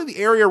York, really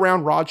the area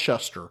around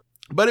Rochester.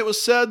 But it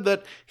was said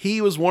that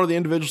he was one of the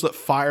individuals that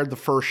fired the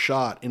first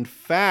shot. In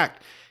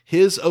fact,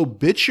 his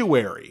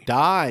obituary,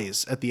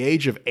 dies at the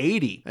age of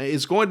 80,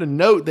 is going to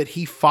note that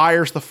he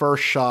fires the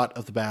first shot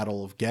of the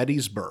Battle of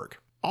Gettysburg.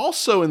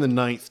 Also in the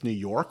 9th New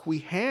York, we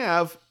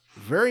have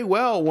very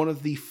well one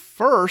of the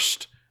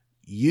first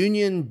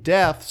Union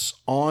deaths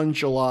on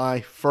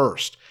July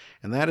 1st.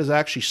 And that is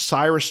actually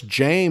Cyrus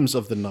James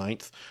of the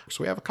 9th.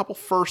 So we have a couple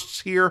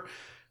firsts here.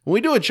 When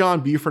we do a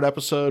John Buford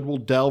episode, we'll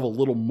delve a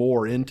little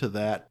more into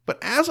that. But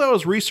as I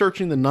was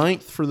researching the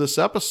 9th for this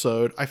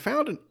episode, I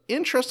found an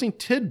interesting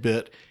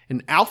tidbit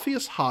in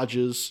Alpheus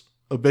Hodges'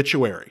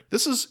 obituary.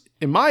 This is,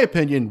 in my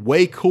opinion,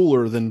 way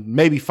cooler than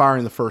maybe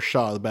firing the first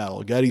shot of the Battle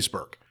of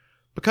Gettysburg.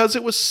 Because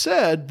it was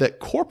said that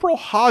Corporal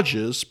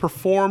Hodges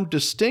performed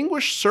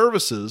distinguished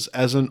services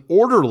as an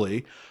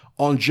orderly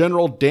on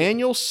General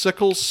Daniel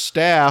Sickles'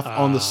 staff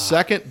on the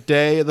second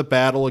day of the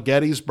Battle of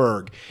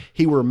Gettysburg.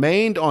 He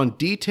remained on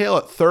detail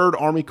at 3rd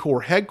Army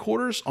Corps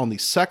headquarters on the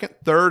 2nd,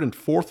 3rd, and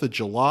 4th of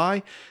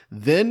July,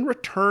 then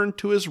returned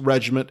to his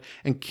regiment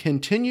and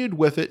continued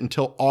with it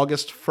until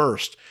August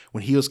 1st,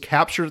 when he was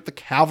captured at the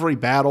Cavalry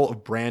Battle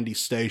of Brandy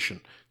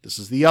Station. This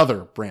is the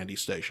other Brandy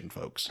Station,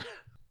 folks.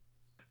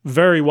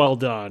 Very well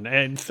done,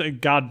 and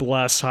God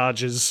bless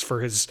Hodges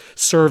for his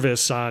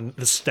service on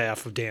the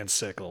staff of Dan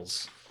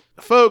Sickles.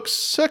 Folks,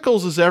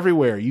 Sickles is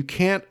everywhere. You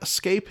can't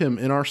escape him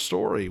in our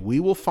story. We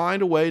will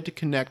find a way to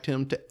connect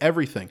him to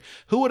everything.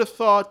 Who would have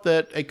thought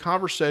that a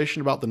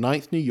conversation about the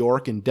 9th New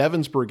York and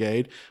Devon's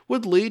Brigade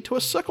would lead to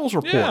a Sickles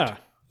report? Yeah.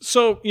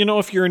 So,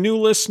 if you're a new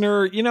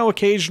listener,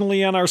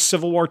 occasionally on our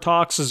Civil War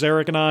talks, as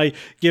Eric and I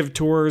give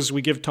tours,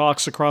 we give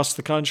talks across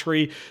the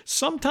country,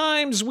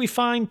 sometimes we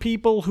find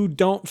people who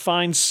don't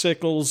find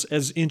Sickles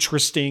as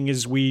interesting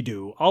as we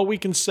do. All we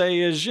can say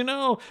is,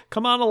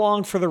 come on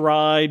along for the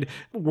ride.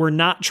 We're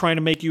not trying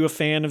to make you a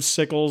fan of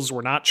Sickles.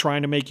 We're not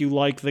trying to make you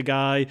like the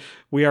guy.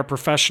 We are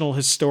professional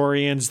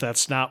historians.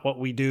 That's not what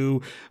we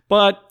do.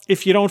 But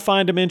if you don't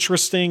find him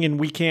interesting and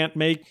we can't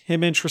make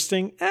him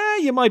interesting,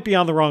 you might be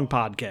on the wrong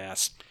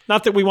podcast.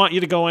 Not that we want you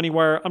to go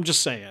anywhere. I'm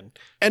just saying.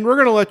 And we're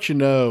going to let you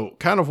know,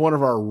 kind of one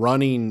of our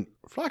running,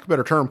 for lack of a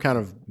better term, kind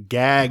of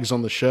gags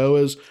on the show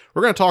is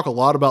we're going to talk a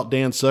lot about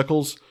Dan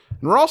Sickles,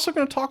 and we're also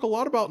going to talk a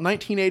lot about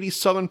 1980s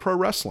Southern Pro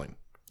Wrestling.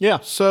 Yeah.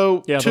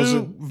 So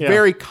two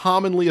very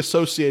commonly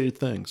associated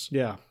things.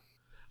 Yeah.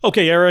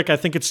 Okay, Eric, I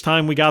think it's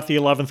time we got the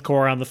 11th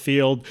Corps on the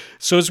field.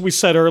 So as we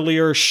said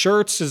earlier,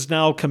 Schurz is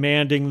now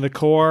commanding the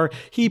Corps.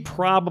 He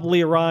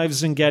probably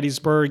arrives in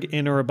Gettysburg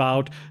in or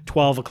about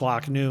 12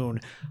 o'clock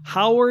noon.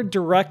 Howard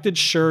directed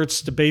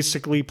Schurz to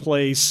basically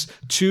place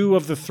 2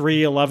 of the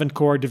 3 11th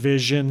Corps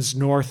divisions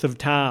north of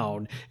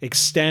town,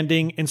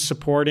 extending and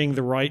supporting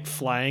the right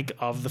flank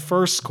of the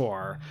 1st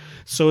Corps.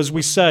 So as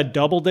we said,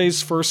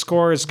 Doubleday's 1st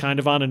Corps is kind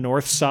of on a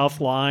north-south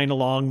line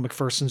along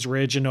McPherson's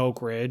Ridge and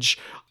Oak Ridge.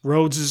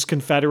 Rhodes's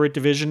Confederate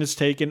division has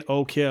taken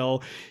Oak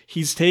Hill.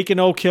 He's taken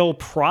Oak Hill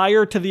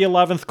prior to the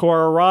 11th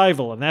Corps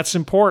arrival, and that's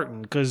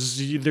important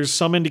because there's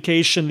some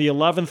indication the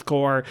 11th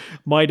Corps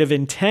might have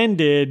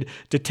intended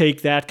to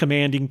take that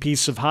commanding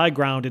piece of high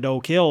ground at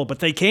Oak Hill, but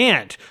they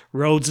can't.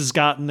 Rhodes has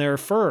gotten there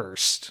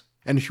first.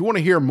 And if you want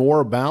to hear more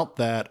about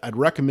that, I'd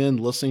recommend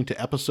listening to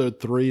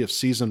episode 3 of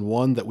season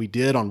 1 that we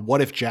did on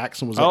what if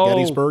Jackson was at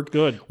Gettysburg.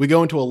 Good. We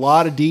go into a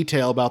lot of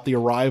detail about the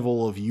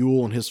arrival of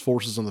Ewell and his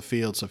forces on the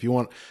field. So if you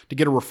want to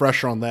get a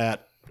refresher on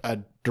that,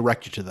 I'd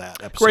direct you to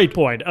that episode. Great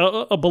point.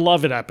 A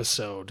beloved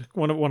episode.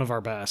 One of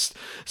our best.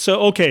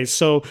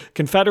 So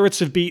Confederates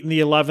have beaten the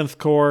 11th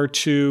Corps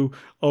to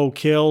Oak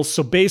Hill.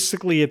 So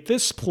basically at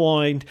this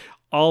point,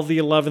 all the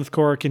 11th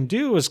Corps can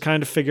do is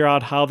kind of figure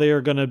out how they are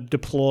going to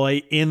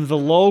deploy in the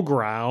low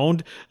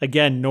ground,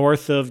 again,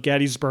 north of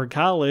Gettysburg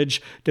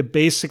College, to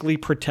basically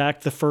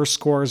protect the 1st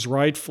Corps'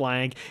 right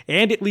flank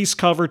and at least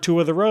cover 2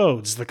 of the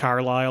roads, the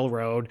Carlisle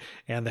Road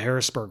and the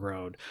Harrisburg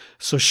Road.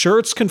 So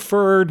Schurz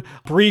conferred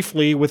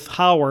briefly with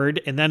Howard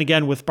and then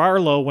again with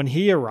Barlow when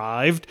he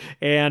arrived,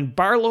 and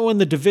Barlow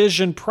and the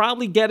division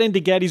probably get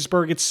into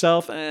Gettysburg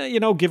itself,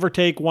 give or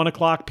take 1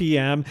 o'clock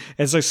p.m.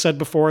 As I said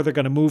before, they're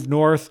going to move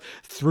north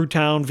through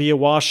town via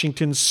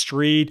Washington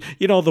Street.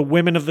 The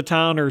women of the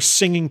town are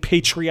singing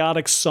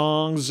patriotic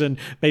songs and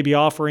maybe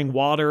offering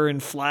water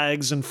and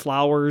flags and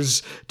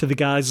flowers to the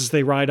guys as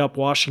they ride up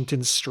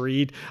Washington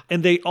Street.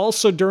 And they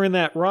also, during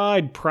that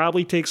ride,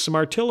 probably take some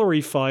artillery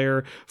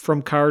fire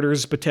from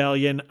Carter's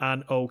battalion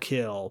on Oak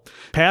Hill.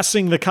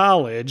 Passing the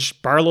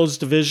college, Barlow's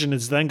division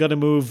is then going to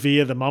move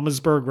via the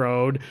Mummersburg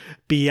Road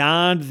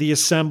beyond the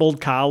assembled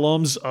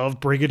columns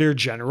of Brigadier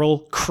General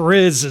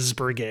Crizz's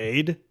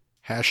brigade.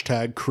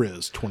 Hashtag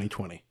Criz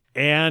 2020.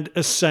 And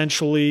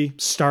essentially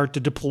start to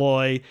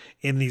deploy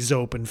in these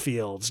open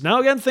fields. Now,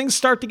 again, things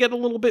start to get a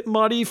little bit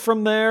muddy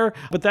from there,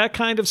 but that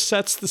kind of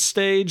sets the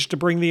stage to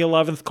bring the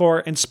 11th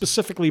Corps and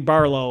specifically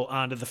Barlow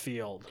onto the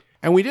field.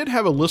 And we did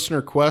have a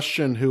listener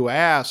question who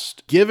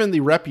asked, given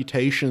the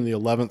reputation the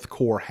 11th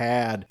Corps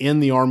had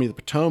in the Army of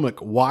the Potomac,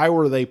 why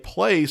were they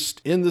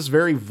placed in this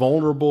very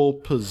vulnerable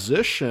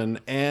position?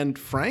 And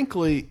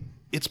frankly,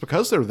 it's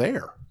because they're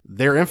there.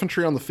 They're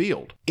infantry on the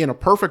field. In a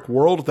perfect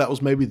world, if that was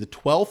maybe the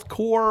 12th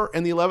Corps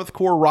and the 11th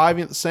Corps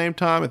arriving at the same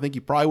time, I think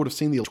you probably would have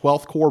seen the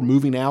 12th Corps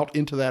moving out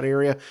into that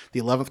area.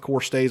 The 11th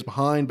Corps stays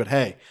behind. But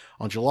hey,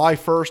 on July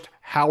 1st,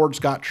 Howard's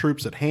got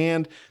troops at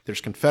hand.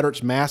 There's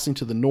Confederates massing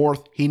to the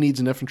north. He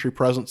needs an infantry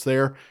presence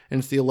there, and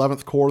it's the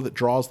 11th Corps that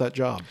draws that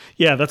job.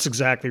 Yeah, that's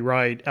exactly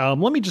right.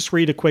 Let me just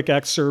read a quick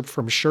excerpt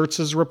from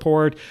Schurz's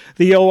report.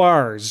 The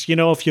ORs,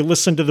 if you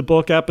listen to the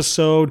book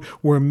episode,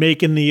 we're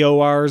making the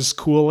ORs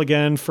cool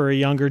again for a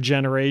younger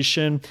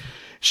generation.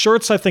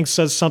 Schurz, I think,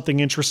 says something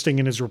interesting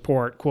in his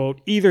report.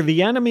 Quote, either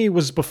the enemy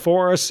was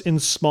before us in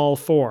small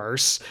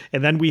force,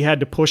 and then we had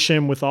to push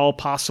him with all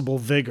possible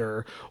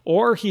vigor,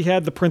 or he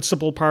had the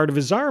principal part of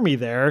his army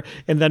there,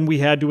 and then we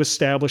had to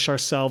establish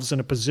ourselves in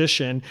a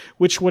position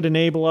which would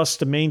enable us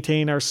to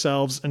maintain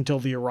ourselves until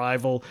the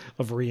arrival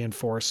of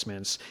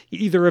reinforcements.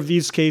 Either of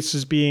these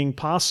cases being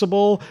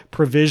possible,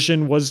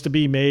 provision was to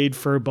be made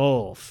for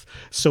both.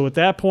 So at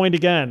that point,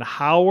 again,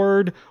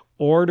 Howard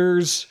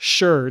orders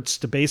Schurz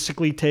to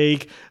basically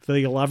take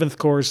the 11th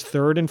Corps'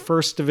 3rd and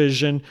 1st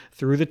Division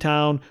through the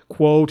town,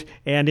 quote,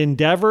 and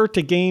endeavor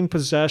to gain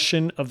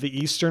possession of the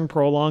eastern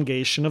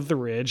prolongation of the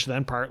ridge,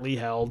 then partly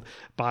held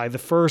by the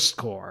 1st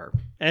Corps,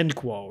 end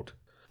quote.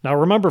 Now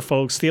remember,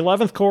 folks, the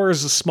 11th Corps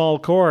is a small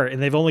corps,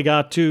 and they've only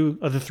got 2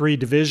 of the 3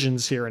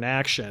 divisions here in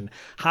action.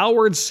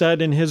 Howard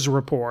said in his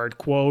report,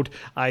 quote,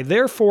 I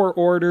therefore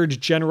ordered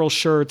General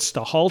Schurz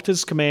to halt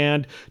his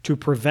command to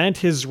prevent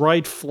his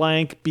right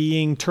flank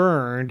being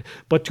turned,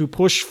 but to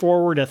push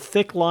forward a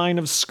thick line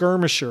of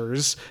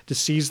skirmishers to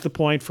seize the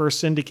point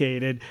first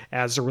indicated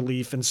as a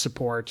relief and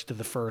support to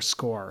the 1st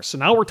Corps. So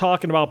now we're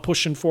talking about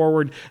pushing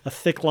forward a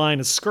thick line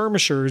of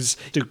skirmishers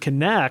to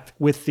connect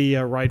with the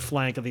right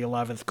flank of the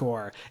 11th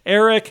Corps.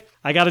 Eric,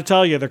 I got to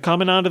tell you, they're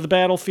coming onto the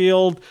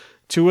battlefield.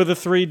 2 of the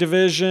 3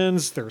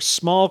 divisions, they're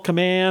small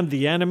command,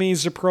 the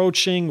enemy's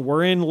approaching,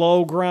 we're in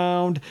low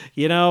ground.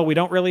 We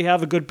don't really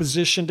have a good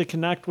position to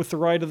connect with the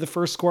right of the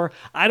 1st Corps.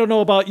 I don't know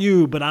about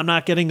you, but I'm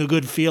not getting a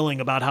good feeling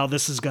about how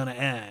this is going to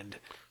end.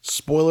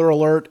 Spoiler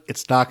alert,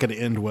 it's not going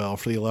to end well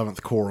for the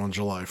 11th Corps on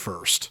July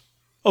 1st.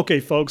 Okay,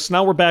 folks,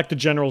 now we're back to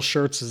General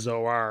Schurz's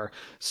OR.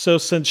 So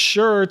since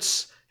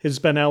Schurz has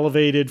been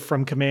elevated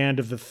from command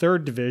of the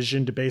 3rd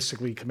Division to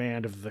basically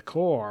command of the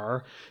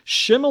Corps.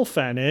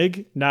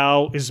 Schimmelpfennig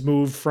now is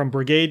moved from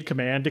brigade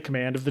command to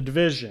command of the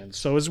division.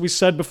 So as we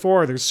said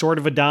before, there's sort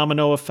of a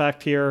domino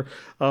effect here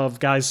of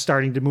guys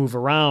starting to move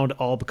around,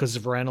 all because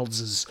of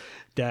Reynolds'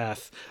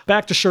 death.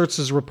 Back to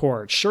Schurz's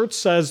report. Schurz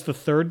says the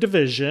 3rd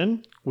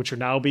Division, which would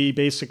now be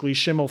basically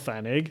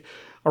Schimmelpfennig,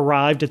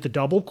 arrived at the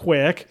Double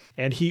Quick,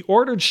 and he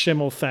ordered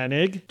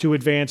Schimmelpfennig to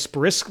advance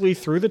briskly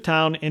through the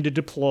town and to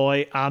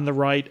deploy on the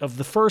right of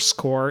the 1st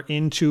Corps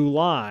in 2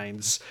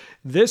 lines.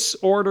 This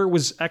order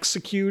was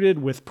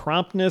executed with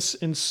promptness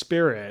and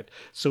spirit.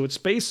 So it's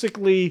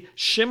basically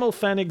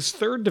Schimmelpfennig's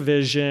 3rd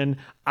Division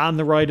on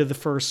the right of the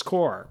 1st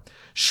Corps.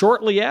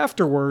 Shortly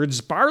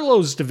afterwards,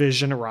 Barlow's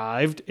division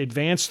arrived,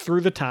 advanced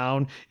through the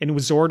town, and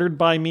was ordered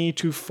by me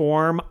to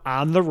form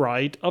on the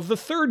right of the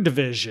 3rd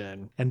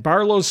Division. And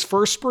Barlow's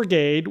 1st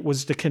Brigade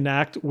was to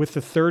connect with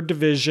the 3rd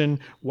Division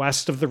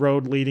west of the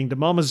road leading to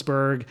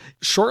Mummersburg.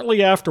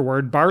 Shortly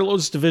afterward,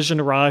 Barlow's division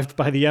arrived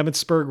by the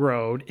Emmetsburg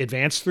Road,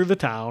 advanced through the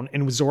town,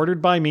 and was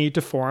ordered by me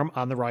to form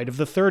on the right of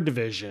the 3rd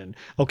Division.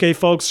 Okay,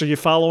 folks, are you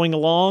following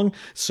along?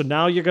 So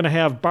now you're going to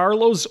have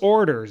Barlow's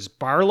orders.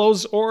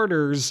 Barlow's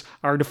orders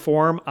are to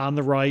form on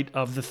the right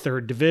of the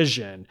 3rd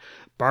Division.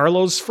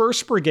 Barlow's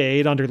 1st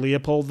Brigade under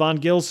Leopold von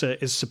Gilse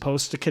is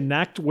supposed to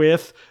connect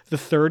with the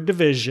 3rd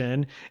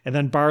Division, and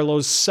then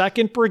Barlow's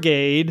 2nd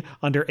Brigade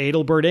under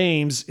Adelbert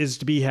Ames is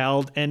to be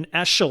held in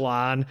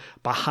echelon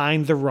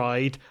behind the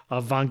right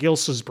of von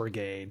Gilse's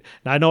brigade.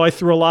 Now, I know I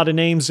threw a lot of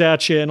names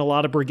at you and a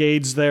lot of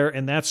brigades there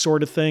and that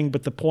sort of thing,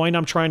 but the point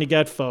I'm trying to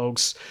get,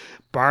 folks,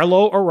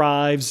 Barlow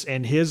arrives,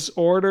 and his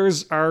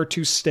orders are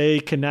to stay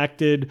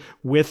connected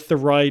with the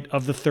right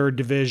of the 3rd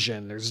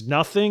Division. There's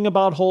nothing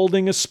about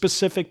holding a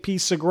specific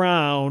piece of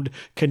ground.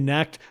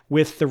 Connect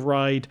with the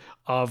right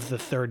of the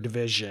 3rd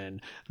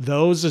Division.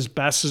 Those, as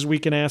best as we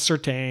can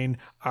ascertain,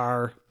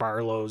 are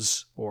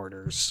Barlow's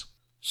orders.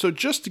 So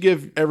just to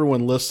give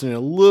everyone listening a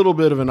little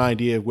bit of an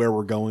idea of where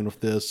we're going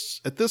with this,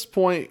 at this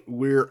point,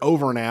 we're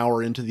over an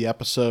hour into the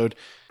episode.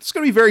 It's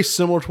going to be very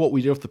similar to what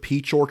we did with the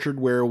Peach Orchard,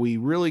 where we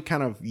really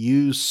kind of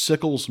use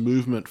Sickles'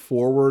 movement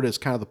forward as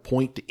kind of the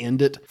point to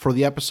end it for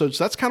the episode.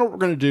 So that's kind of what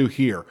we're going to do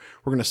here.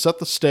 We're going to set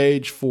the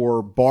stage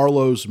for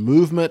Barlow's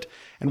movement,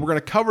 and we're going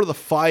to cover the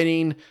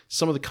fighting,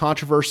 some of the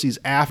controversies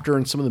after,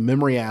 and some of the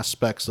memory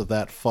aspects of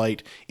that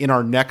fight in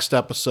our next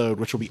episode,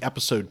 which will be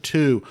episode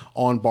 2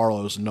 on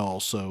Barlow's Knoll.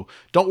 So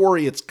don't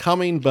worry, it's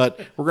coming, but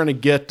we're going to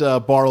get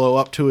Barlow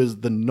up to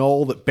the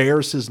knoll that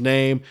bears his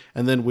name,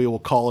 and then we will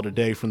call it a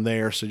day from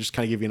there. So just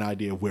kind of give you an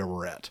idea of where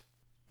we're at.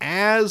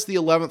 As the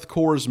 11th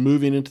Corps is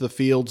moving into the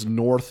fields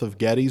north of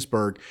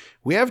Gettysburg,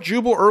 we have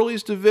Jubal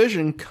Early's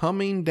division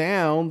coming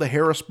down the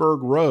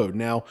Harrisburg Road.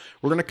 Now,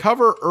 we're going to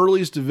cover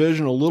Early's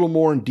division a little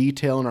more in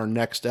detail in our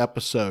next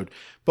episode,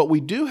 but we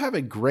do have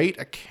a great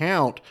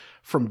account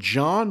from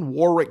John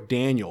Warwick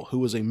Daniel, who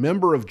was a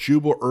member of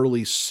Jubal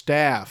Early's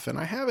staff, and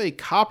I have a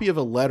copy of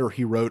a letter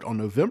he wrote on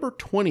November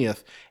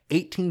 20th,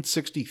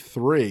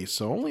 1863,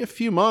 so only a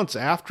few months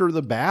after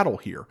the battle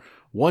here.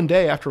 One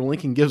day after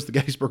Lincoln gives the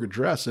Gettysburg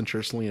Address,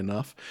 interestingly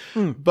enough.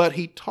 But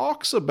he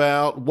talks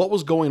about what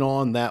was going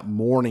on that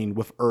morning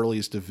with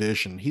Early's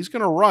division. He's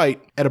going to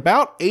write, at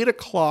about 8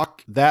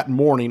 o'clock that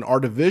morning, our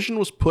division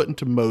was put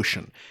into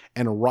motion,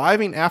 and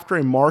arriving after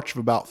a march of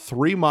about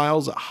 3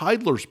 miles at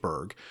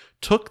Heidlersburg,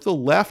 took the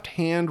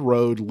left-hand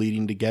road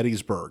leading to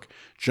Gettysburg.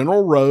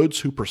 General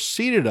Rhodes, who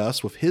preceded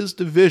us with his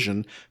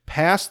division,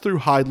 passed through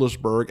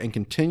Heidlersburg and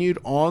continued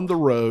on the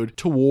road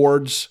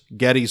towards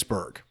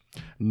Gettysburg.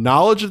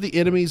 Knowledge of the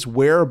enemy's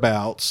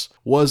whereabouts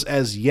was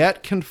as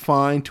yet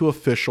confined to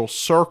official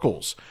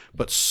circles,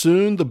 but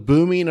soon the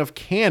booming of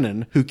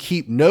cannon, who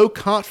keep no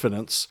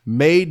confidence,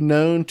 made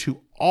known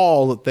to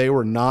all that they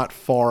were not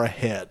far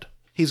ahead.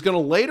 He's going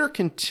to later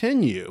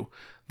continue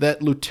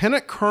that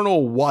Lieutenant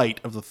Colonel White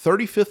of the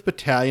 35th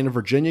Battalion of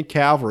Virginia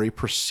Cavalry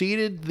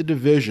preceded the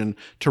division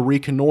to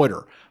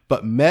reconnoiter,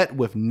 but met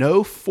with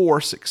no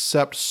force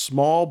except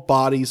small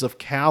bodies of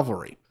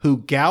cavalry, who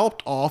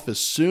galloped off as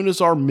soon as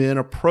our men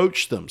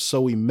approached them,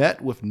 so we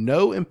met with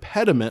no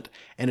impediment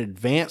and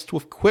advanced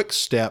with quick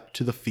step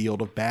to the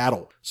field of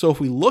battle. So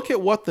if we look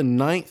at what the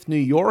 9th New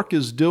York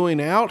is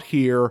doing out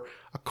here,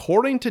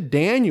 according to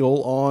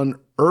Daniel on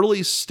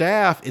Early's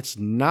staff, it's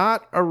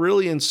not a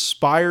really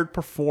inspired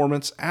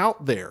performance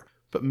out there.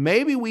 But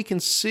maybe we can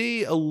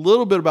see a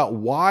little bit about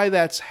why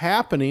that's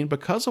happening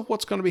because of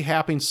what's going to be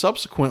happening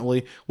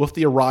subsequently with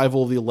the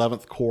arrival of the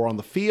 11th Corps on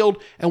the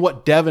field and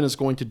what Devin is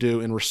going to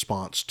do in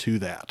response to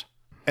that.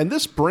 And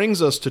this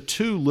brings us to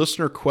 2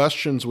 listener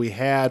questions we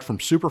had from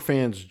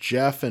superfans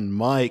Jeff and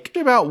Mike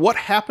about what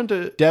happened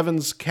to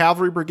Devin's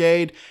cavalry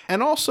brigade,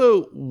 and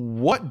also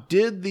what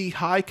did the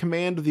high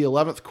command of the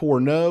 11th Corps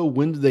know,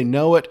 when did they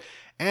know it,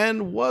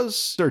 and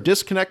was there a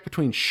disconnect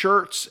between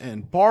Schurz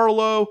and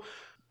Barlow?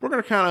 We're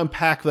going to kind of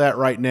unpack that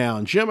right now.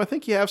 And Jim, I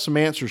think you have some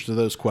answers to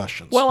those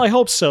questions. Well, I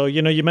hope so.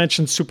 You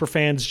mentioned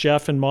superfans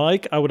Jeff and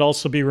Mike. I would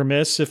also be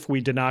remiss if we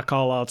did not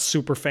call out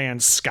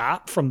superfan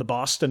Scott from the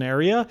Boston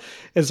area,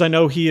 as I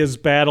know he has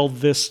battled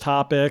this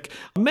topic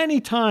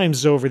many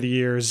times over the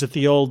years at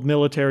the old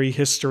Military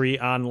History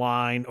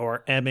Online,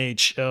 or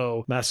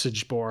MHO,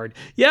 message board.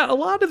 Yeah, a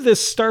lot of this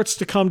starts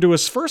to come to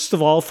us, first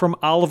of all, from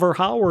Oliver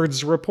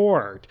Howard's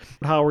report.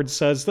 Howard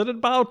says that at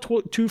about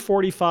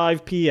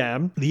 2:45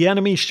 p.m., the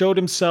enemy showed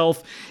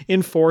himself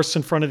in force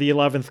in front of the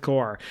 11th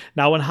Corps.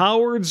 Now, in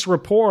Howard's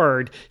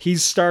report,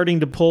 he's starting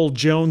to pull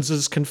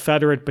Jones's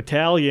Confederate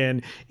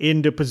battalion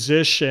into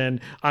position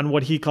on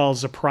what he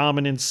calls a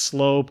prominent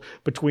slope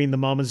between the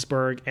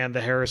Mummersburg and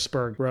the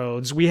Harrisburg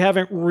roads. We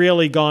haven't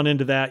really gone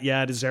into that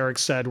yet. As Eric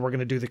said, we're going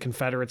to do the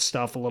Confederate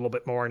stuff a little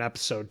bit more in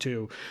episode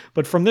 2.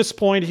 But from this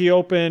point, he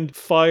opened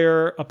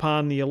fire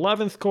upon the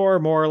 11th Corps,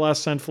 more or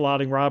less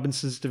enfilading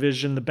Robinson's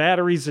division. The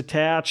batteries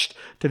attached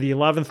to the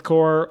 11th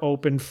Corps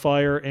opened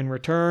fire in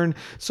return.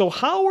 So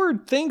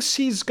Howard thinks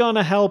he's going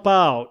to help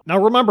out. Now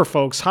remember,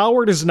 folks,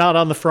 Howard is not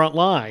on the front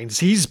lines.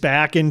 He's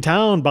back in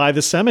town by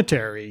the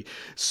cemetery.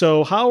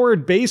 So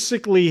Howard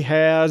basically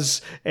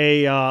has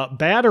a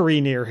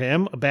battery near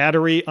him, a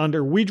battery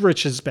under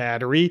Weidrich's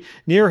battery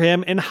near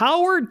him, and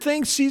Howard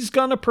thinks he's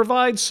going to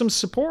provide some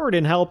support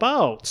and help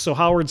out. So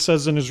Howard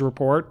says in his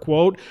report,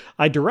 quote,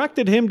 "I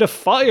directed him to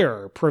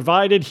fire,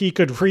 provided he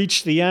could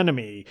reach the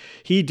enemy.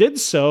 He did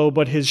so,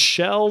 but his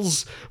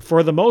shells,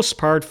 for the most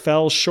part,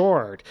 fell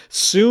short.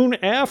 Soon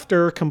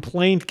after,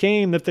 complaint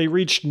came that they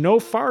reached no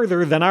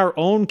farther than our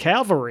own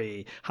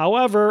cavalry.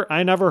 However,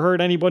 I never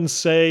heard anyone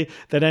say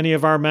that any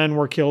of our men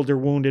were killed or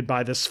wounded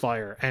by this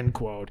fire," end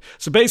quote.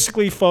 So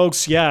basically,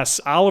 folks, yes,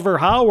 Oliver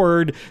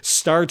Howard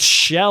starts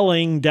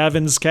shelling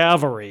Devon's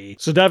cavalry.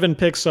 So Devon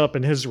picks up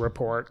in his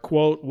report,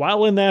 quote,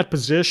 "While in that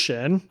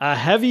position, a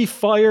heavy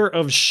fire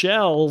of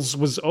shells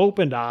was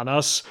opened on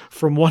us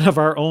from one of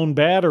our own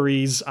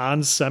batteries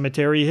on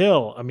Cemetery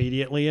Hill,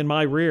 immediately in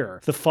my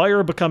rear. The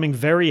fire becoming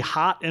very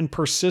hot and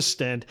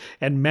persistent,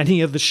 and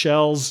many of the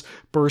shells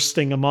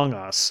bursting among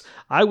us.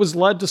 I was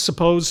led to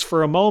suppose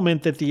for a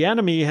moment that the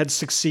enemy had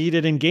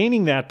succeeded in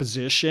gaining that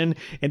position,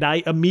 and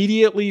I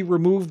immediately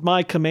removed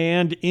my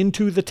command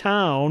into the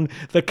town,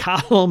 the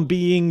column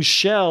being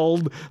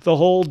shelled the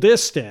whole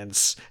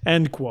distance,"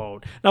 end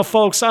quote. Now,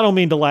 folks, I don't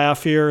mean to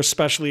laugh here,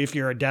 especially if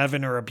you're a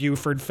Devon or a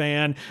Buford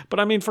fan, but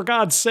I mean, for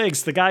God's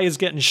sakes, the guy is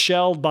getting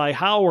shelled by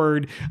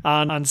Howard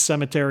on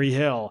Cemetery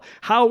Hill.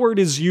 Howard,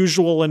 as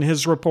usual in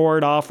his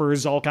report,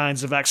 offers all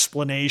kinds of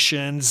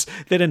explanations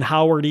that in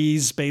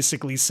Howardese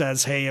basically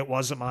says, hey, it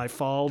wasn't my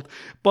fault.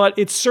 But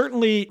it's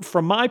certainly,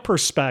 from my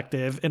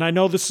perspective, and I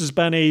know this has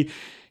been a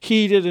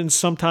heated and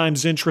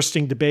sometimes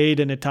interesting debate,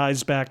 and it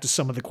ties back to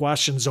some of the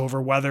questions over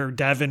whether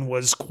Devon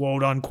was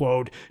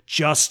quote-unquote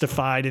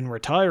justified in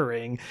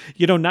retiring.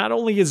 Not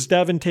only is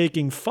Devon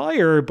taking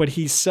fire, but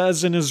he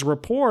says in his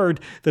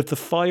report that the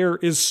fire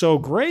is so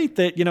great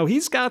that,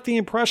 he's got the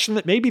impression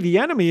that maybe the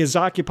enemy is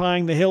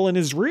occupying the hill in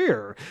his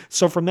rear.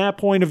 So from that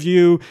point of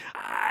view,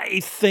 I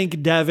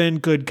think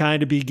Devon could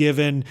kind of be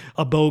given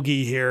a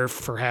bogey here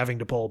for having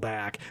to pull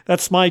back.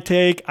 That's my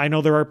take. I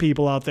know there are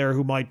people out there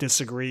who might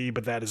disagree,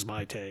 but that is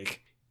my take.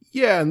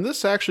 Yeah, and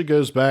this actually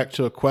goes back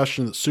to a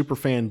question that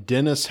superfan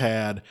Dennis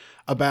had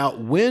about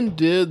when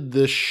did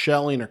this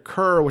shelling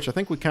occur, which I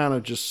think we kind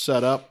of just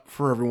set up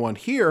for everyone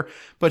here.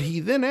 But he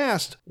then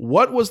asked,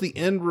 what was the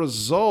end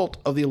result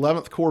of the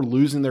 11th Corps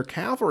losing their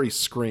cavalry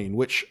screen,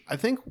 which I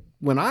think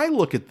when I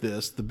look at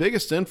this, the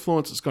biggest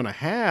influence it's going to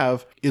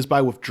have is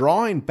by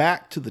withdrawing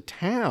back to the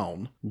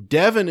town,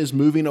 Devon is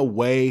moving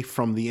away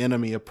from the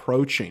enemy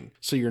approaching.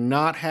 So you're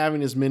not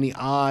having as many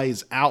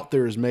eyes out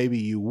there as maybe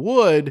you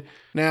would.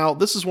 Now,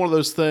 this is one of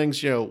those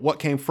things, what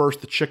came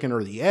first, the chicken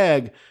or the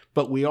egg?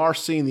 But we are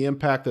seeing the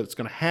impact that it's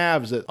going to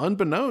have is that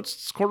unbeknownst,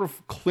 it's sort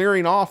of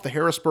clearing off the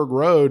Harrisburg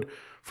Road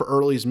for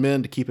Early's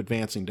men to keep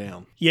advancing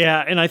down.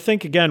 Yeah, and I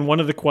think, again,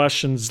 one of the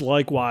questions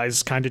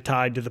likewise kind of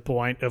tied to the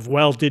point of,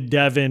 well, did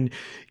Devon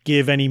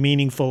give any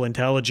meaningful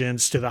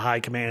intelligence to the high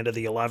command of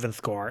the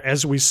 11th Corps?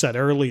 As we said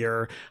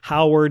earlier,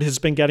 Howard has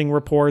been getting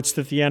reports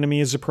that the enemy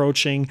is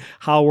approaching.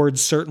 Howard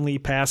certainly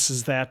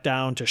passes that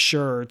down to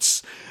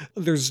Schurz.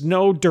 There's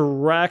no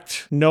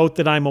direct note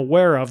that I'm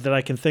aware of that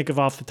I can think of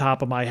off the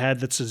top of my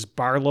head that says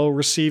Barlow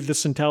received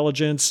this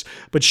intelligence,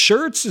 but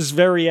Schurz is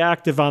very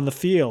active on the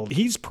field.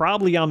 He's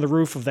probably on the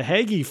roof of the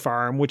Hagee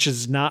farm, which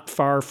is not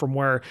far from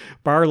where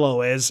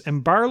Barlow is,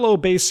 and Barlow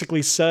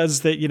basically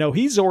says that,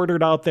 he's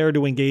ordered out there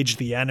to engage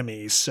the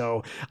enemies.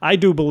 So I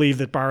do believe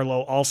that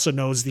Barlow also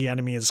knows the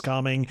enemy is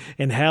coming,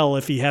 and hell,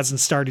 if he hasn't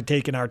started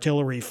taking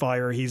artillery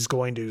fire, he's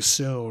going to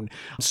soon.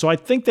 So I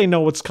think they know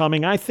what's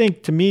coming. I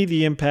think, to me,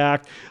 the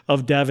impact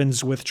of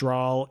Devon's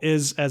withdrawal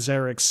is, as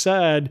Eric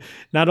said,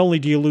 not only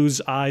do you lose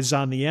eyes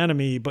on the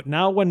enemy, but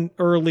now when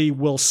Early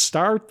will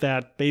start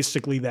that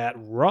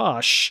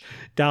rush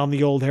down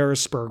the old Harrisburg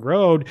Harrisburg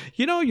Road,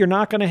 you're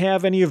not going to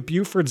have any of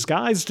Buford's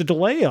guys to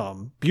delay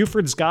them.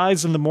 Buford's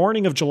guys in the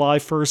morning of July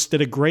 1st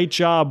did a great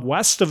job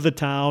west of the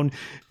town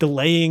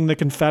delaying the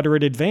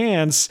Confederate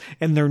advance,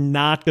 and they're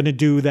not going to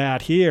do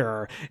that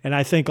here. And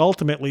I think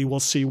ultimately we'll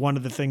see one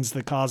of the things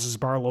that causes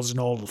Barlow's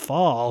Knoll to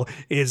fall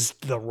is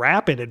the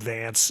rapid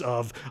advance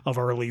of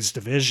Early's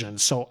division.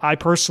 So I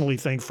personally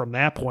think from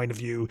that point of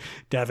view,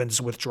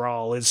 Devon's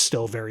withdrawal is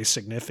still very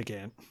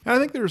significant. And I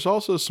think there's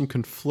also some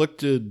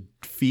conflicted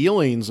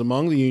feelings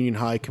among the Union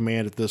High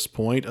Command at this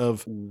point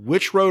of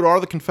which road are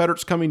the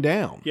Confederates coming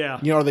down? Yeah.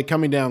 Are they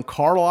coming down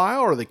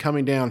Carlisle? Are they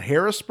coming down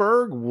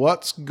Harrisburg?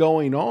 What's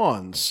going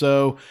on?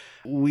 So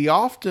we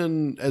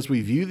often, as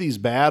we view these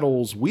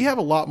battles, we have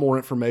a lot more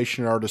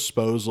information at our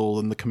disposal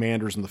than the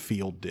commanders in the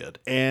field did.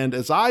 And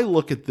as I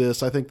look at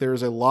this, I think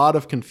there's a lot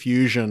of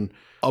confusion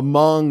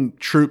among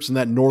troops in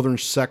that northern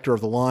sector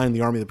of the line,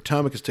 the Army of the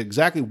Potomac, as to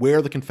exactly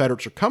where the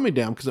Confederates are coming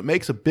down, because it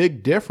makes a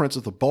big difference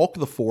if the bulk of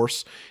the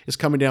force is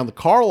coming down the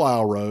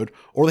Carlisle Road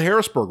or the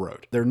Harrisburg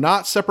Road. They're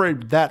not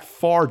separated that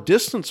far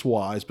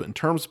distance-wise, but in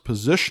terms of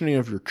positioning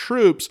of your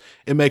troops,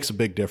 it makes a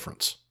big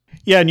difference.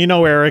 Yeah, and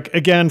Eric,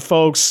 again,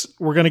 folks,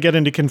 we're going to get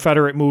into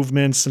Confederate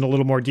movements in a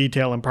little more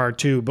detail in part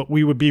 2, but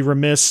we would be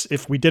remiss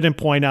if we didn't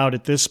point out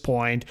at this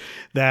point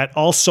that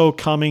also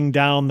coming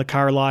down the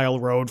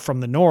Carlisle Road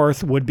from the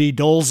north would be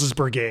Doles's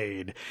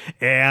brigade.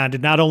 And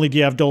not only do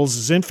you have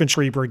Doles's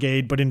infantry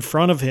brigade, but in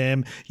front of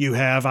him, you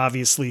have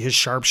obviously his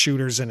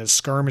sharpshooters and his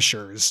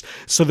skirmishers.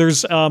 So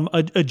there's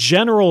a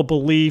general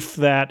belief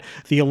that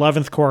the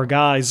 11th Corps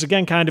guys,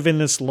 again, kind of in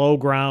this low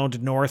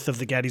ground north of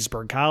the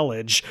Gettysburg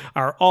College,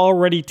 are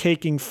already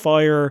taking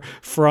fire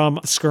from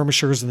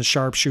skirmishers and the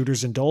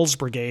sharpshooters in Dole's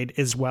brigade,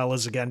 as well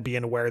as, again,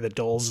 being aware that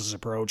Dole's is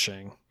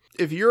approaching.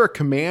 If you're a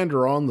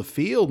commander on the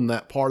field in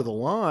that part of the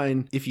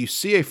line, if you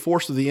see a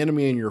force of the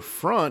enemy in your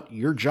front,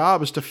 your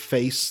job is to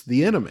face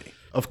the enemy.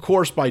 Of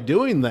course, by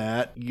doing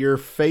that, you're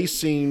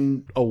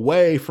facing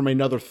away from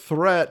another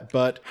threat,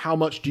 but how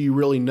much do you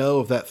really know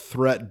of that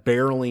threat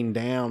barreling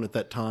down at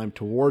that time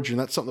towards you? And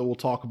that's something that we'll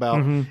talk about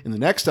in the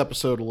next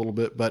episode a little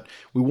bit, but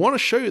we want to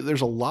show you that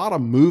there's a lot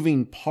of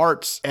moving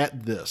parts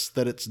at this,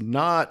 that it's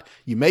not,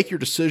 you make your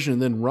decision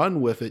and then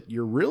run with it.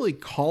 You're really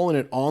calling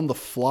it on the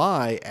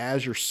fly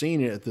as you're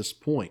seeing it at this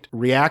point,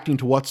 reacting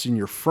to what's in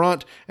your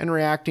front and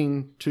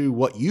reacting to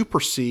what you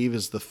perceive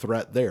as the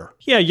threat there.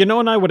 Yeah,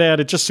 and I would add,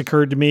 it just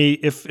occurred to me,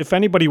 if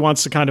anybody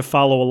wants to kind of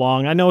follow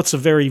along, I know it's a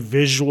very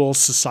visual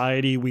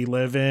society we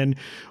live in.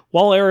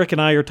 While Eric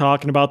and I are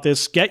talking about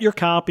this, get your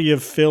copy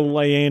of Phil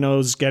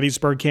Leano's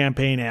Gettysburg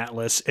Campaign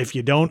Atlas. If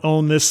you don't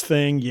own this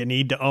thing, you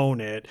need to own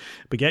it.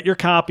 But get your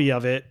copy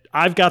of it.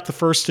 I've got the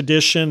first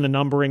edition. The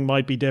numbering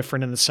might be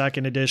different in the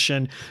second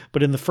edition.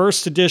 But in the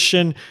first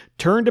edition,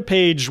 turn to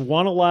page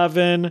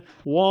 111,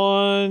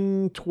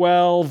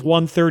 112,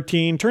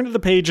 113. Turn to the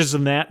pages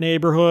in that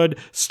neighborhood.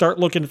 Start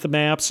looking at the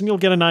maps, and you'll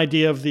get an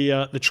idea of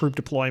the troop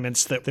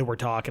deployments that we're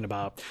talking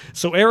about.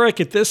 So,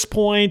 Eric, at this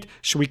point,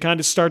 should we kind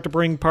of start to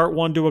bring part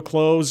 1 to a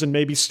close and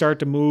maybe start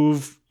to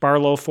move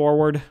Barlow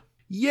forward?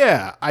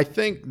 Yeah, I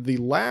think the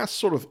last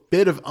sort of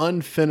bit of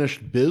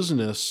unfinished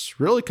business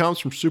really comes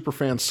from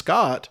Superfan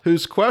Scott,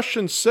 whose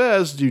question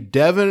says, do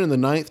Devon and the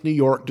 9th New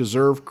York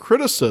deserve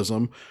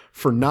criticism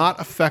for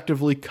not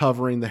effectively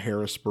covering the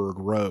Harrisburg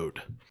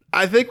Road?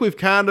 I think we've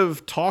kind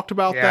of talked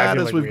about that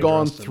as we've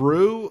gone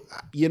through.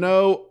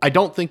 I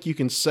don't think you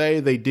can say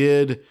they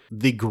did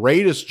the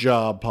greatest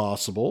job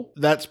possible.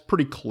 That's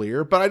pretty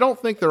clear, but I don't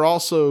think they're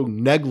also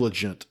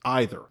negligent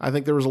either. I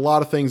think there was a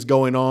lot of things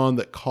going on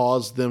that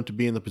caused them to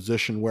be in the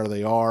position where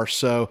they are.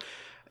 So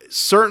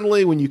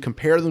certainly when you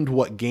compare them to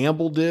what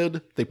Gamble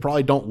did, they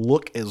probably don't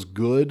look as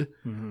good,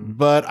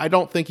 but I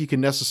don't think you can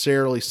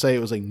necessarily say it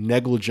was a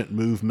negligent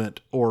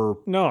movement or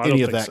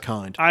any of that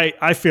kind.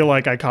 I feel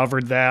like I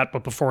covered that,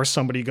 but before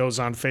somebody goes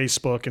on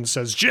Facebook and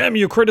says, Jim,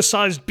 you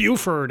criticized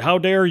Buford, how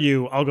dare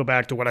you? I'll go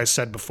back to what I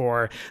said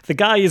before. The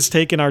guy is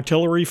taking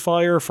artillery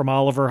fire from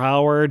Oliver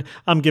Howard.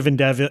 I'm giving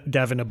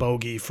Devon a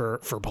bogey for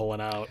pulling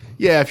out.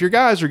 Yeah, if your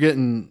guys are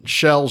getting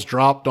shells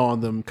dropped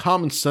on them,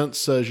 common sense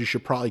says you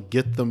should probably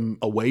get them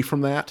away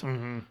from that.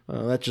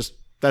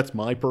 That's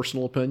my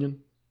personal opinion.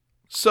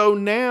 So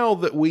now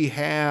that we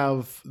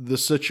have the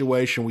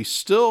situation, we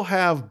still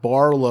have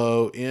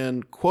Barlow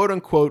in quote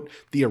unquote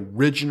the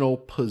original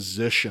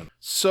position.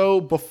 So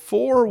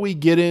before we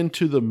get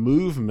into the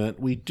movement,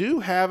 we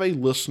do have a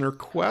listener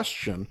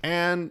question,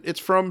 and it's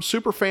from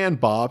Superfan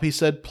Bob. He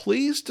said,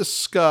 please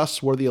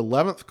discuss where the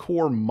 11th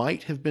Corps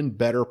might have been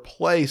better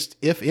placed,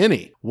 if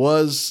any.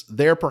 Was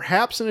there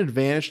perhaps an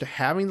advantage to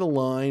having the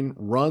line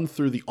run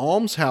through the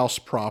Almshouse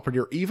property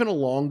or even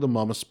along the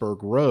Mummasburg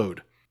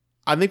Road?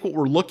 I think what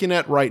we're looking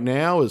at right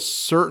now is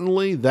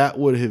certainly that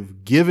would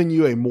have given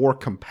you a more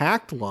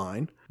compact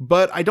line,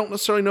 but I don't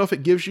necessarily know if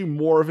it gives you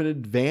more of an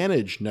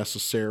advantage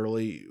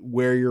necessarily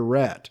where you're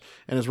at.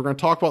 And as we're going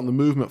to talk about in the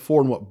movement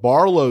forward and what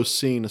Barlow's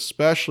seen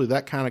especially,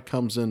 that kind of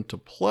comes into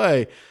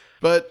play.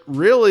 But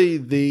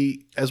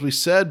really, as we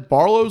said,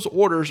 Barlow's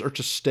orders are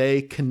to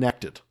stay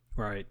connected.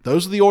 Right.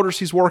 Those are the orders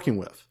he's working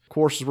with. Of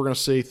course, we're going to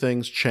see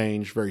things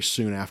change very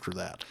soon after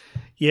that.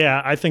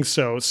 Yeah, I think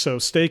so. So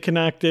stay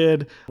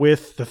connected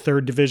with the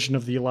 3rd Division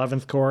of the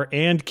 11th Corps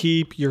and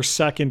keep your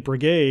 2nd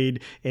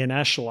Brigade in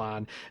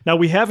echelon. Now,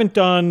 we haven't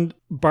done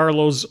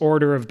Barlow's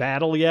order of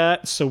battle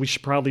yet, so we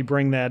should probably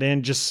bring that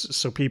in just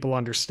so people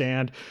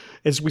understand.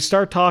 As we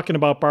start talking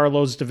about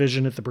Barlow's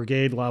division at the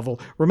brigade level,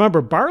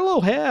 remember,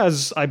 Barlow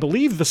has, I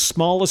believe, the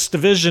smallest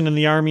division in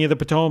the Army of the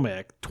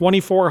Potomac,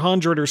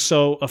 2,400 or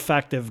so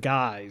effective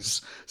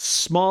guys.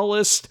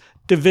 Smallest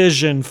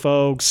division,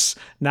 folks,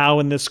 now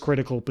in this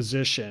critical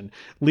position.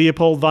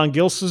 Leopold von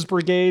Gilsa's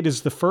brigade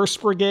is the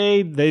 1st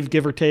brigade. They've,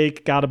 give or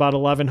take, got about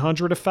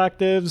 1,100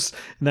 effectives.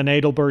 And then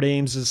Adelbert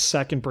Ames's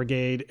 2nd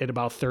brigade at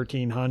about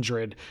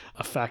 1,300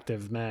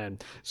 effective men.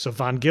 So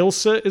von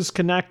Gilsa is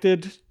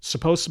connected,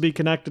 supposed to be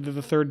connected to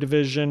the 3rd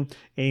Division.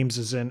 Ames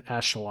is in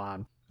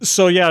echelon.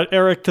 So yeah,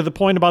 Eric, to the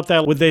point about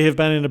that, would they have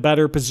been in a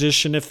better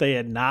position if they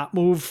had not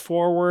moved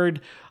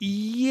forward?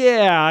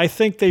 Yeah, I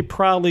think they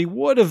probably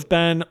would have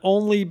been,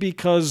 only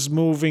because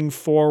moving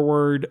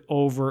forward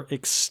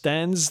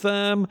overextends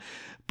them.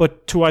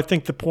 But to, I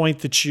think, the point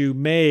that you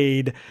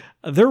made,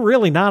 they're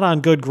really not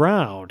on good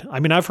ground. I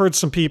mean, I've heard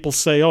some people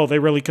say, oh, they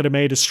really could have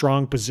made a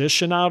strong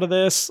position out of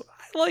this.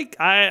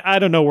 I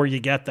don't know where you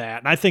get that.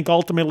 And I think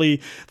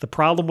ultimately the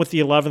problem with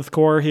the 11th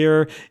Corps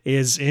here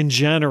is, in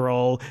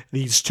general,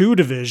 these 2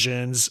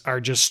 divisions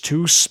are just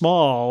too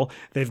small.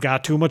 They've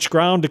got too much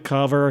ground to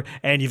cover,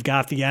 and you've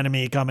got the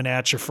enemy coming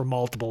at you from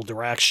multiple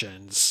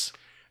directions.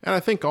 And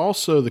I think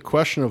also the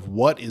question of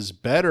what is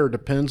better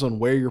depends on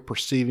where you're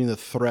perceiving the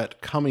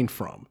threat coming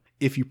from.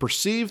 If you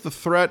perceive the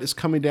threat is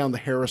coming down the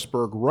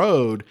Harrisburg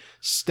Road,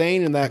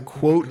 staying in that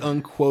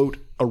quote-unquote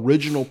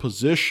original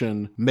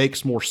position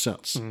makes more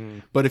sense.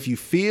 But if you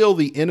feel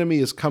the enemy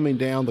is coming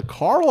down the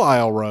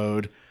Carlisle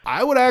Road,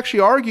 I would actually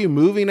argue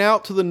moving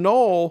out to the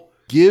Knoll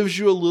gives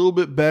you a little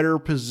bit better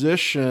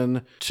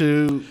position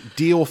to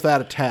deal with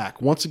that attack.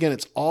 Once again,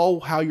 it's all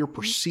how you're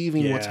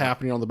perceiving what's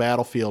happening on the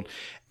battlefield.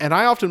 And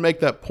I often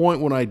make that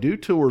point when I do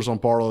tours on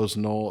Barlow's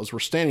Knoll, as we're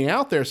standing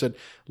out there, I said,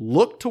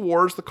 look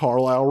towards the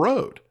Carlisle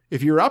Road.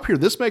 If you're up here,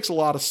 this makes a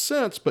lot of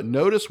sense, but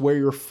notice where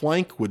your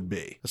flank would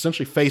be,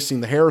 essentially facing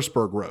the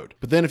Harrisburg Road.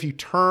 But then if you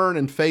turn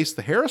and face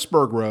the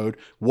Harrisburg Road,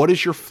 what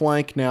is your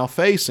flank now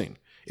facing?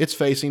 It's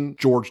facing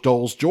George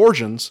Dole's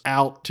Georgians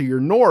out to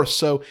your north.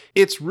 So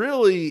it's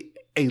really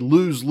a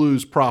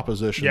lose-lose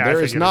proposition. Yeah,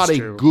 there is not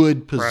a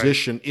good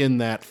position in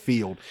that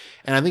field.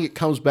 And I think it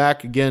comes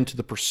back again to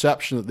the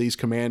perception that these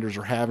commanders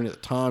are having at the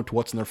time to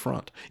what's in their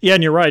front. Yeah,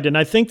 and you're right. And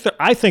I think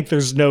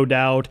there's no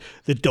doubt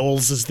that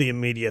Dole's is the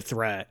immediate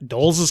threat.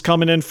 Dole's is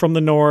coming in from the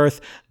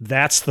north.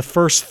 That's the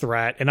first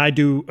threat. And I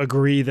do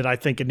agree that I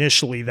think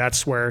initially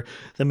that's where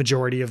the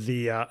majority of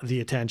the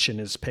attention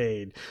is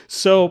paid.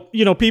 So,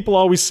 people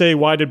always say,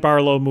 why did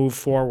Barlow move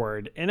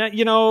forward? And,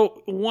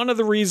 one of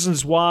the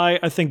reasons why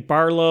I think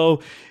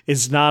Barlow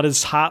is not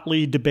as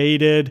hotly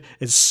debated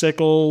as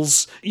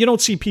Sickles. You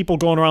don't see people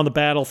going around the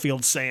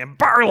battlefield saying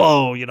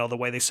Barlow, the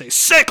way they say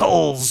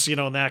Sickles,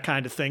 and that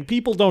kind of thing.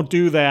 People don't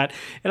do that.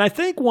 And I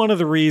think one of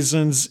the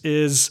reasons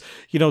is,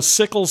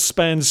 Sickles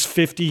spends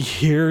 50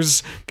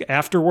 years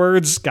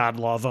afterwards, God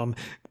love him,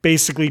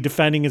 basically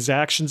defending his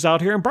actions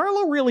out here. And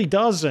Barlow really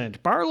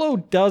doesn't. Barlow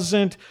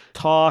doesn't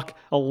talk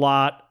a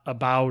lot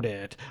about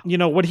it.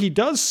 What he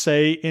does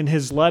say in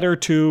his letter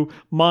to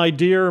my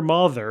dear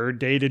mother,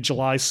 dated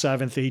July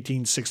 7th,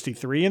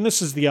 1863, and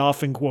this is the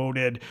often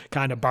quoted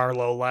kind of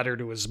Barlow letter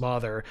to his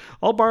mother.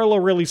 All Barlow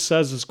really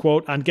says is,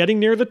 quote, on getting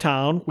near the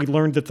town, we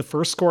learned that the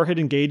 1st Corps had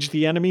engaged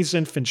the enemy's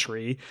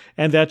infantry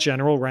and that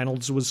General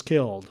Reynolds was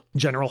killed.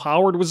 General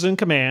Howard was in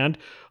command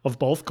of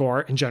both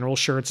corps and General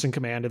Schurz in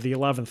command of the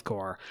 11th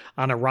Corps.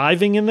 On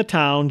arriving in the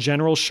town,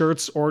 General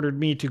Schurz ordered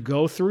me to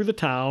go through the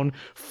town,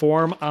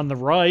 form on the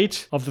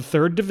right of the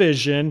 3rd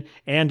Division,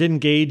 and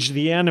engage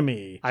the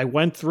enemy. I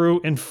went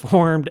through and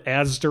formed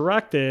as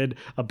directed,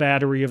 a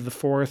battery of the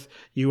 4th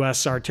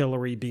U.S.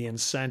 Artillery being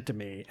sent to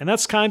me. And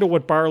that's kind of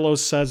what Barlow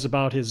says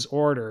about his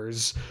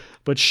orders.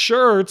 But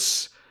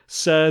Schurz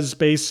says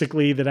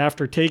basically that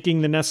after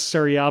taking the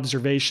necessary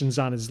observations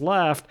on his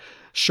left,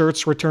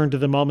 Schurz returned to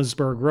the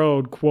Mummersburg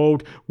Road,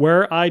 quote,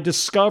 where I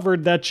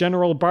discovered that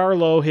General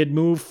Barlow had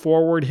moved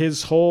forward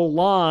his whole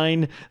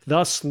line,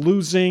 thus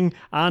losing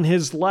on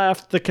his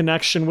left the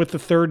connection with the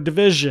 3rd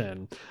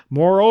Division.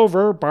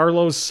 Moreover,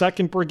 Barlow's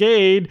 2nd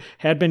Brigade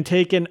had been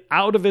taken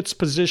out of its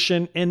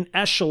position in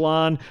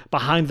echelon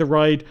behind the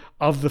right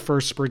of the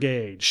 1st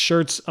Brigade.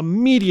 Schurz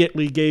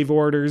immediately gave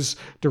orders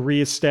to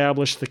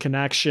reestablish the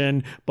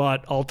connection,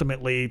 but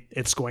ultimately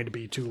it's going to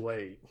be too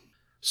late.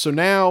 So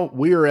now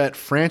we are at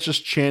Francis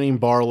Channing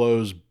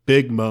Barlow's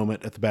big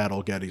moment at the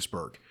Battle of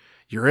Gettysburg.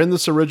 You're in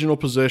this original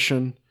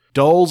position.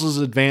 Dole's is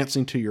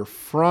advancing to your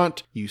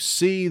front. You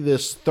see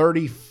this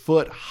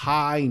 30-foot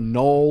high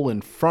knoll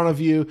in front of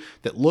you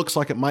that looks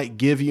like it might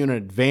give you an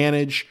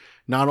advantage,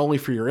 not only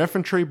for your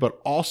infantry, but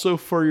also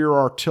for your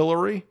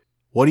artillery.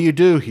 What do you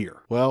do here?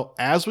 Well,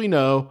 as we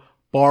know,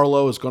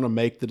 Barlow is going to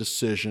make the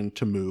decision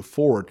to move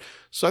forward.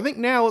 So I think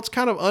now let's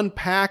kind of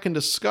unpack and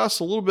discuss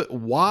a little bit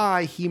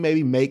why he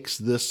maybe makes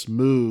this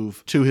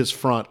move to his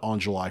front on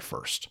July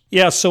 1st.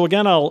 Yeah, so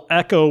again, I'll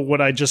echo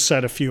what I just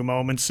said a few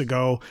moments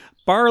ago.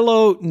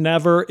 Barlow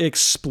never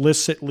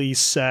explicitly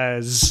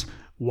says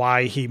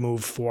why he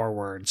moved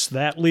forwards.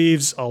 That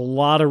leaves a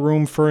lot of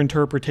room for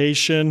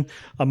interpretation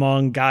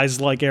among guys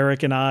like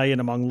Eric and I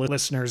and among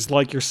listeners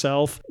like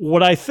yourself.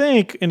 What I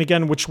think, and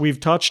again, which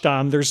we've touched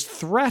on, there's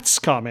threats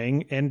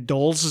coming, and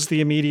Doles is the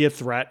immediate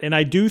threat. And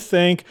I do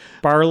think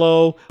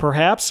Barlow,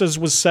 perhaps as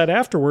was said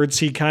afterwards,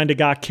 he kind of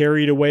got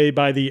carried away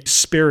by the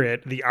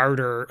spirit, the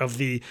ardor of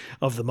the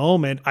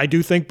moment. I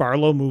do think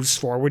Barlow moves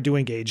forward to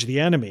engage the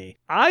enemy.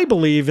 I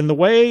believe in the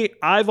way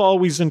I've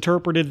always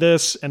interpreted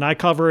this, and I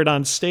cover it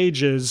on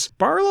stages,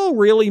 Barlow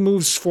really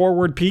moves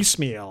forward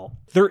piecemeal.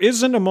 There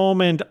isn't a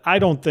moment, I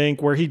don't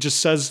think, where he just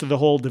says to the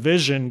whole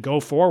division,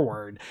 go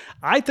forward.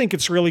 I think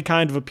it's really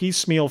kind of a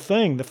piecemeal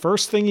thing. The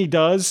first thing he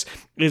does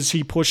is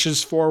he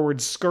pushes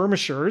forward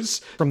skirmishers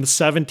from the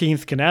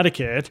 17th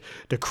Connecticut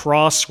to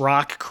cross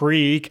Rock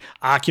Creek,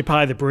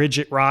 occupy the bridge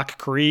at Rock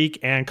Creek,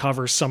 and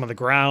cover some of the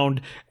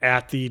ground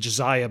at the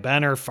Josiah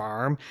Benner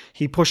farm.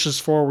 He pushes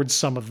forward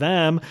some of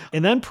them,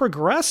 and then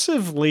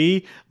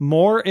progressively,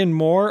 more and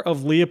more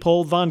of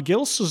Leopold von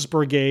Gilsa's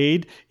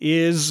brigade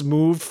is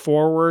moved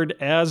forward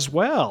as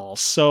well.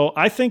 So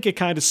I think it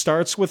kind of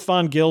starts with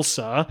von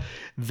Gilsa.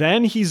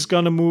 Then he's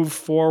going to move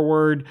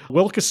forward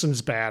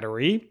Wilkeson's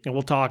battery, and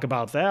we'll talk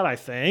about that, I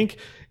think.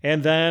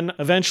 And then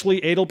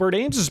eventually Adelbert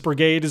Ames's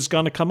brigade is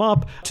going to come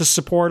up to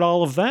support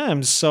all of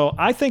them. So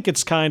I think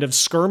it's kind of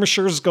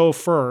skirmishers go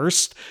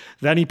first.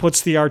 Then he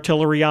puts the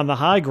artillery on the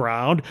high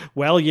ground.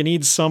 Well, you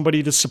need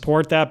somebody to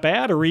support that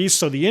battery.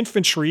 So the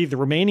infantry, the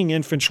remaining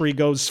infantry,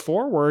 goes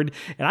forward.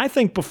 And I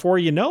think before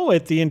you know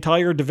it, the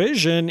entire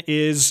division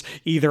is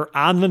either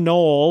on the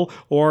Knoll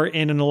or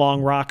in and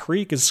along Rock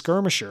Creek as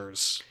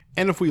skirmishers.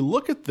 And if we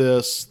look at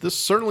this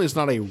certainly is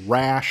not a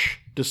rash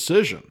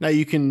decision. Now,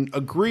 you can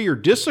agree or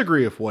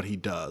disagree with what he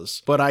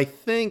does, but I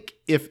think,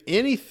 if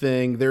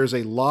anything, there's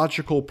a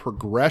logical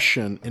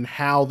progression in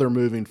how they're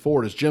moving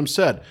forward. As Jim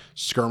said,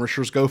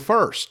 skirmishers go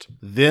first,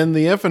 then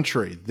the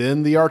infantry,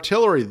 then the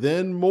artillery,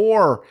 then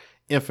more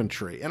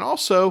infantry. And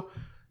also,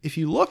 if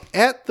you look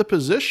at the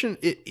position,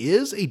 it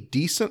is a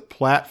decent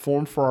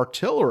platform for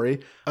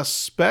artillery,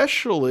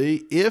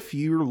 especially if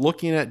you're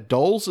looking at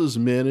Doles's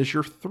men as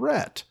your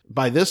threat.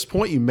 By this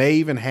point, you may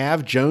even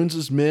have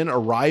Jones's men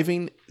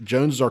arriving,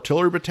 Jones's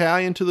artillery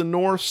battalion to the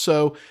north.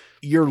 So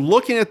you're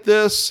looking at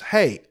this,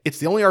 hey, it's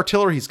the only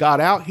artillery he's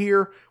got out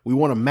here. We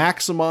want to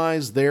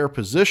maximize their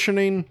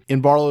positioning.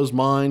 In Barlow's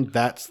mind,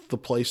 that's the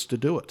place to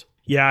do it.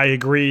 Yeah, I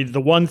agree. The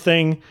one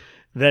thing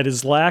that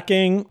is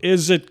lacking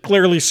is it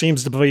clearly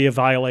seems to be a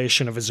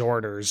violation of his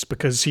orders,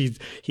 because he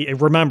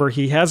remember,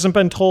 he hasn't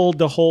been told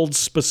to hold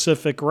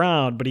specific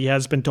ground, but he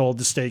has been told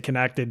to stay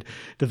connected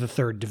to the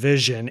 3rd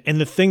Division.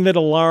 And the thing that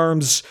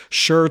alarms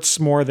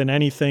Schurz more than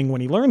anything when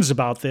he learns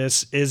about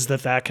this is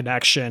that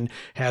connection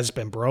has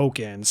been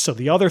broken. So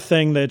the other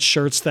thing that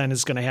Schurz then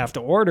is going to have to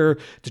order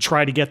to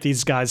try to get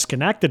these guys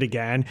connected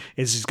again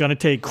is he's going to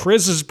take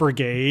Kriz's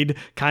brigade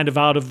kind of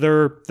out of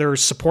their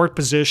support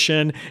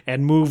position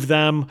and move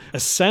them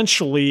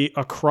essentially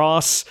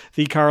across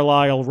the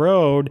Carlisle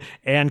Road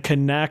and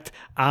connect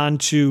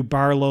onto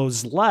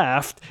Barlow's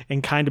left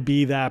and kind of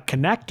be that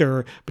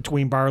connector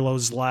between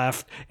Barlow's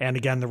left and,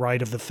 again, the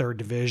right of the 3rd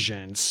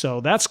Division. So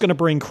that's going to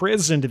bring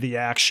Kriz into the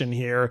action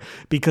here,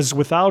 because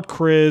without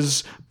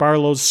Kriz,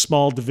 Barlow's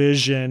small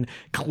division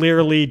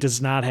clearly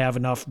does not have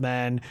enough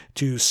men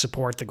to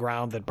support the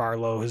ground that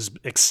Barlow has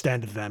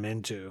extended them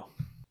into.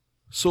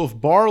 So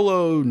if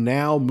Barlow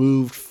now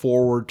moved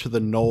forward to the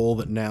knoll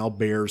that now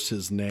bears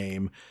his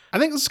name, I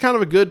think this is kind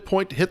of a good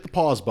point to hit the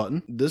pause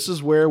button. This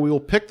is where we will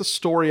pick the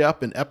story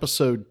up in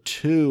episode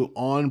 2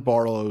 on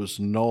Barlow's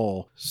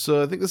Knoll.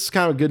 So I think this is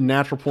kind of a good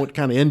natural point to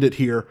kind of end it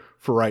here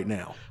for right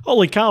now.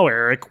 Holy cow,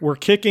 Eric. We're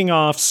kicking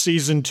off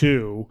season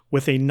 2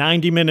 with a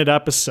 90-minute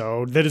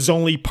episode that is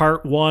only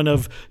part 1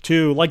 of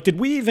 2. Like, did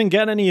we even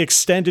get any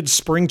extended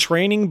spring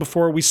training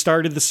before we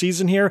started the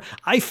season here?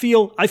 I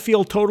feel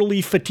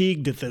totally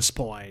fatigued at this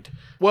point.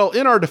 Well,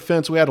 in our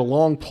defense, we had a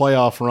long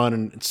playoff run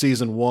in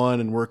season 1,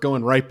 and we're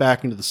going right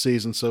back into the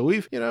season. So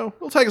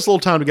it'll take us a little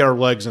time to get our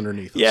legs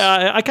underneath us.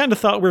 Yeah, I kind of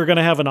thought we were going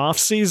to have an off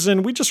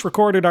season. We just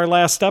recorded our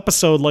last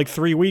episode like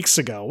 3 weeks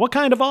ago. What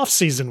kind of off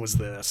season was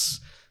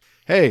this?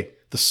 Hey,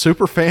 the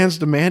super fans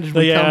demanded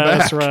we come back.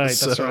 That's right.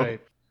 That's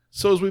right.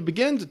 So as we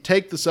begin to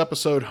take this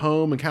episode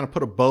home and kind of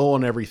put a bow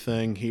on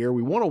everything here,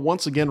 we want to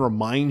once again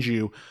remind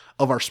you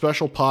of our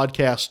special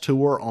podcast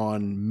tour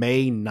on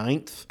May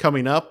 9th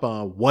coming up.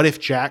 What If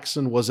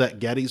Jackson Was at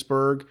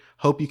Gettysburg?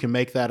 Hope you can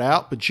make that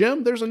out. But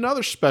Jim, there's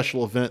another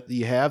special event that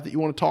you have that you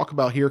want to talk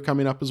about here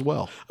coming up as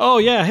well. Oh,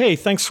 yeah. Hey,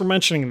 thanks for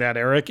mentioning that,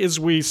 Eric. As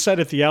we said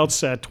at the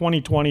outset,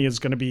 2020 is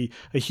going to be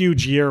a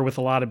huge year with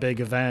a lot of big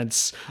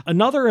events.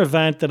 Another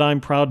event that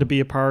I'm proud to be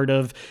a part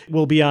of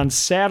will be on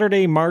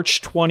Saturday,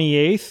 March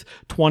 28th,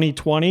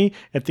 2020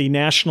 at the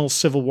National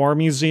Civil War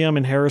Museum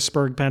in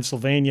Harrisburg,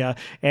 Pennsylvania.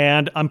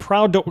 And I'm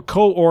proud to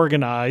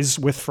co-organize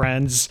with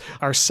friends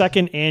our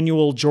second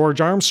annual George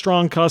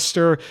Armstrong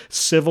Custer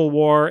Civil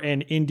War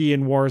and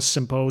Indian Wars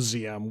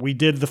Symposium. We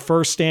did the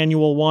first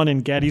annual one in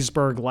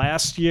Gettysburg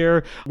last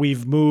year.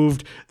 We've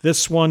moved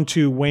this one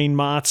to Wayne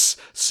Mott's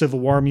Civil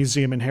War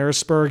Museum in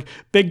Harrisburg.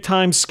 Big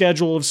time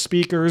schedule of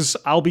speakers.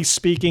 I'll be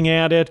speaking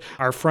at it.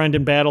 Our friend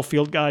and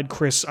battlefield guide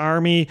Chris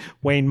Army,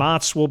 Wayne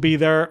Mott's will be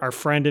there. Our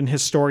friend and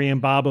historian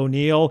Bob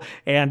O'Neill,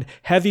 and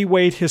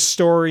heavyweight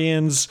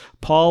historians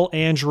Paul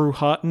Andrew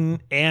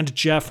Hutton and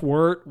Jeff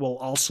Wirt will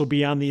also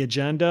be on the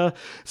agenda.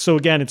 So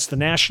again, it's the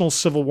National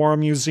Civil War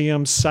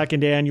Museum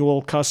second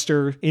annual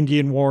Custer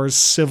Indian Wars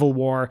Civil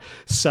War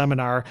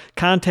Seminar.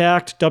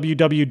 Contact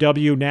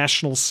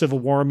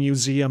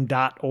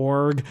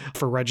www.nationalcivilwarmuseum.org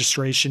for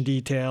registration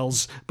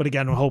details. But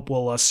again, I hope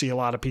we'll see a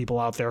lot of people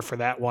out there for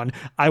that one.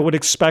 I would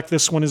expect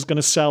this one is going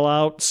to sell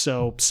out,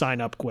 so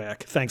sign up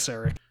quick. Thanks,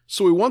 Eric.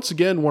 So we once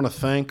again want to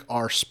thank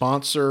our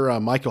sponsor,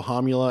 Michael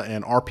Homula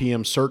and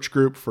RPM Search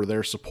Group, for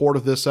their support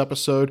of this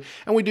episode.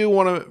 And we do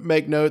want to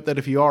make note that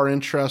if you are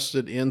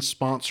interested in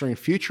sponsoring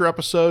future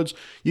episodes,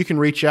 you can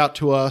reach out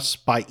to us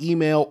by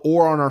email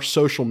or on our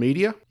social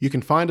media. You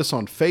can find us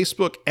on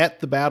Facebook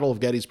at the Battle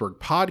of Gettysburg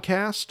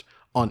Podcast,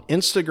 on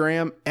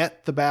Instagram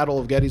at the Battle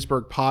of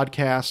Gettysburg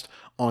Podcast,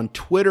 on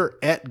Twitter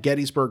at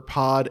Gettysburg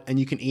Pod, and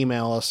you can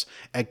email us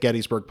at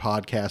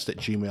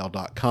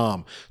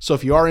gettysburgpodcast@gmail.com. So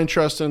if you are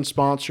interested in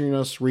sponsoring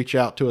us, reach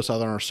out to us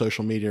either on our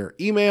social media or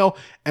email,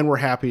 and we're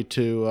happy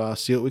to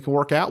see what we can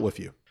work out with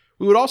you.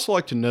 We would also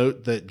like to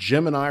note that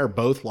Jim and I are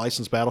both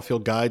licensed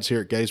battlefield guides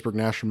here at Gettysburg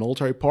National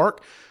Military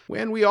Park,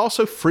 and we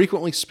also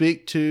frequently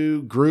speak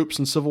to groups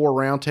and Civil War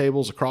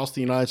roundtables across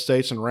the United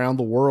States and around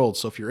the world.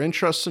 So if you're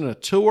interested in a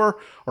tour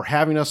or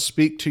having us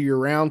speak to your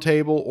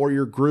roundtable or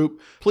your group,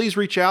 please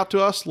reach out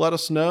to us. Let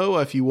us know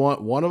if you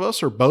want one of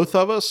us or both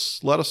of us.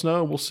 Let us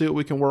know and we'll see what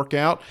we can work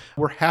out.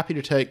 We're happy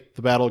to take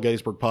the Battle of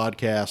Gettysburg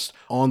podcast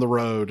on the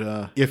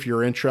road if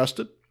you're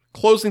interested.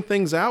 Closing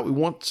things out, we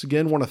once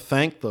again want to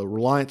thank the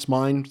Reliance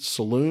Mine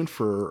Saloon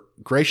for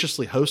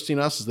graciously hosting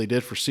us as they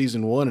did for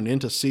Season 1 and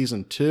into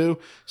Season 2.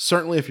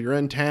 Certainly, if you're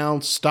in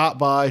town, stop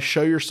by,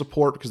 show your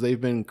support because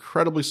they've been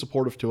incredibly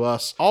supportive to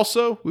us.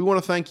 Also, we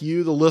want to thank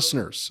you, the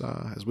listeners,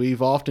 as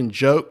we've often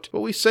joked,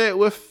 but we say it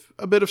with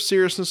a bit of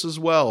seriousness as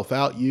well.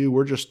 Without you,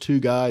 we're just two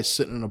guys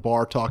sitting in a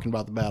bar talking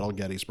about the Battle of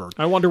Gettysburg.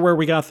 I wonder where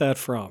we got that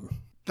from.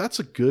 That's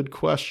a good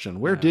question.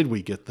 Where did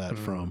we get that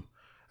from?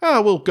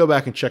 We'll go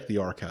back and check the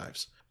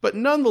archives. But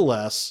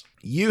nonetheless,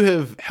 you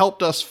have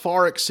helped us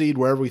far exceed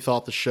wherever we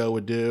thought the show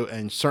would do,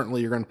 and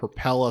certainly you're going to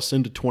propel us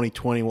into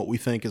 2020, what we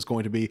think is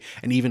going to be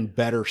an even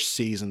better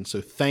season. So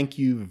thank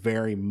you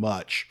very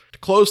much. To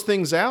close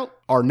things out,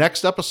 our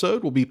next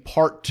episode will be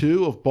part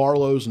 2 of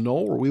Barlow's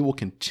Knoll, where we will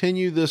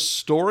continue this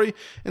story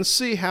and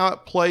see how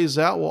it plays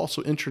out. We'll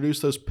also introduce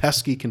those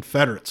pesky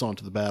Confederates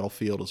onto the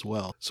battlefield as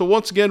well. So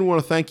once again, we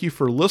want to thank you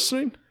for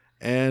listening,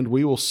 and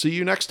we will see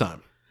you next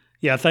time.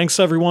 Yeah, thanks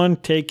everyone.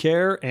 Take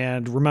care.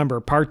 And remember,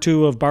 part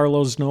 2 of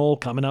Barlow's Knoll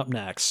coming up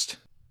next.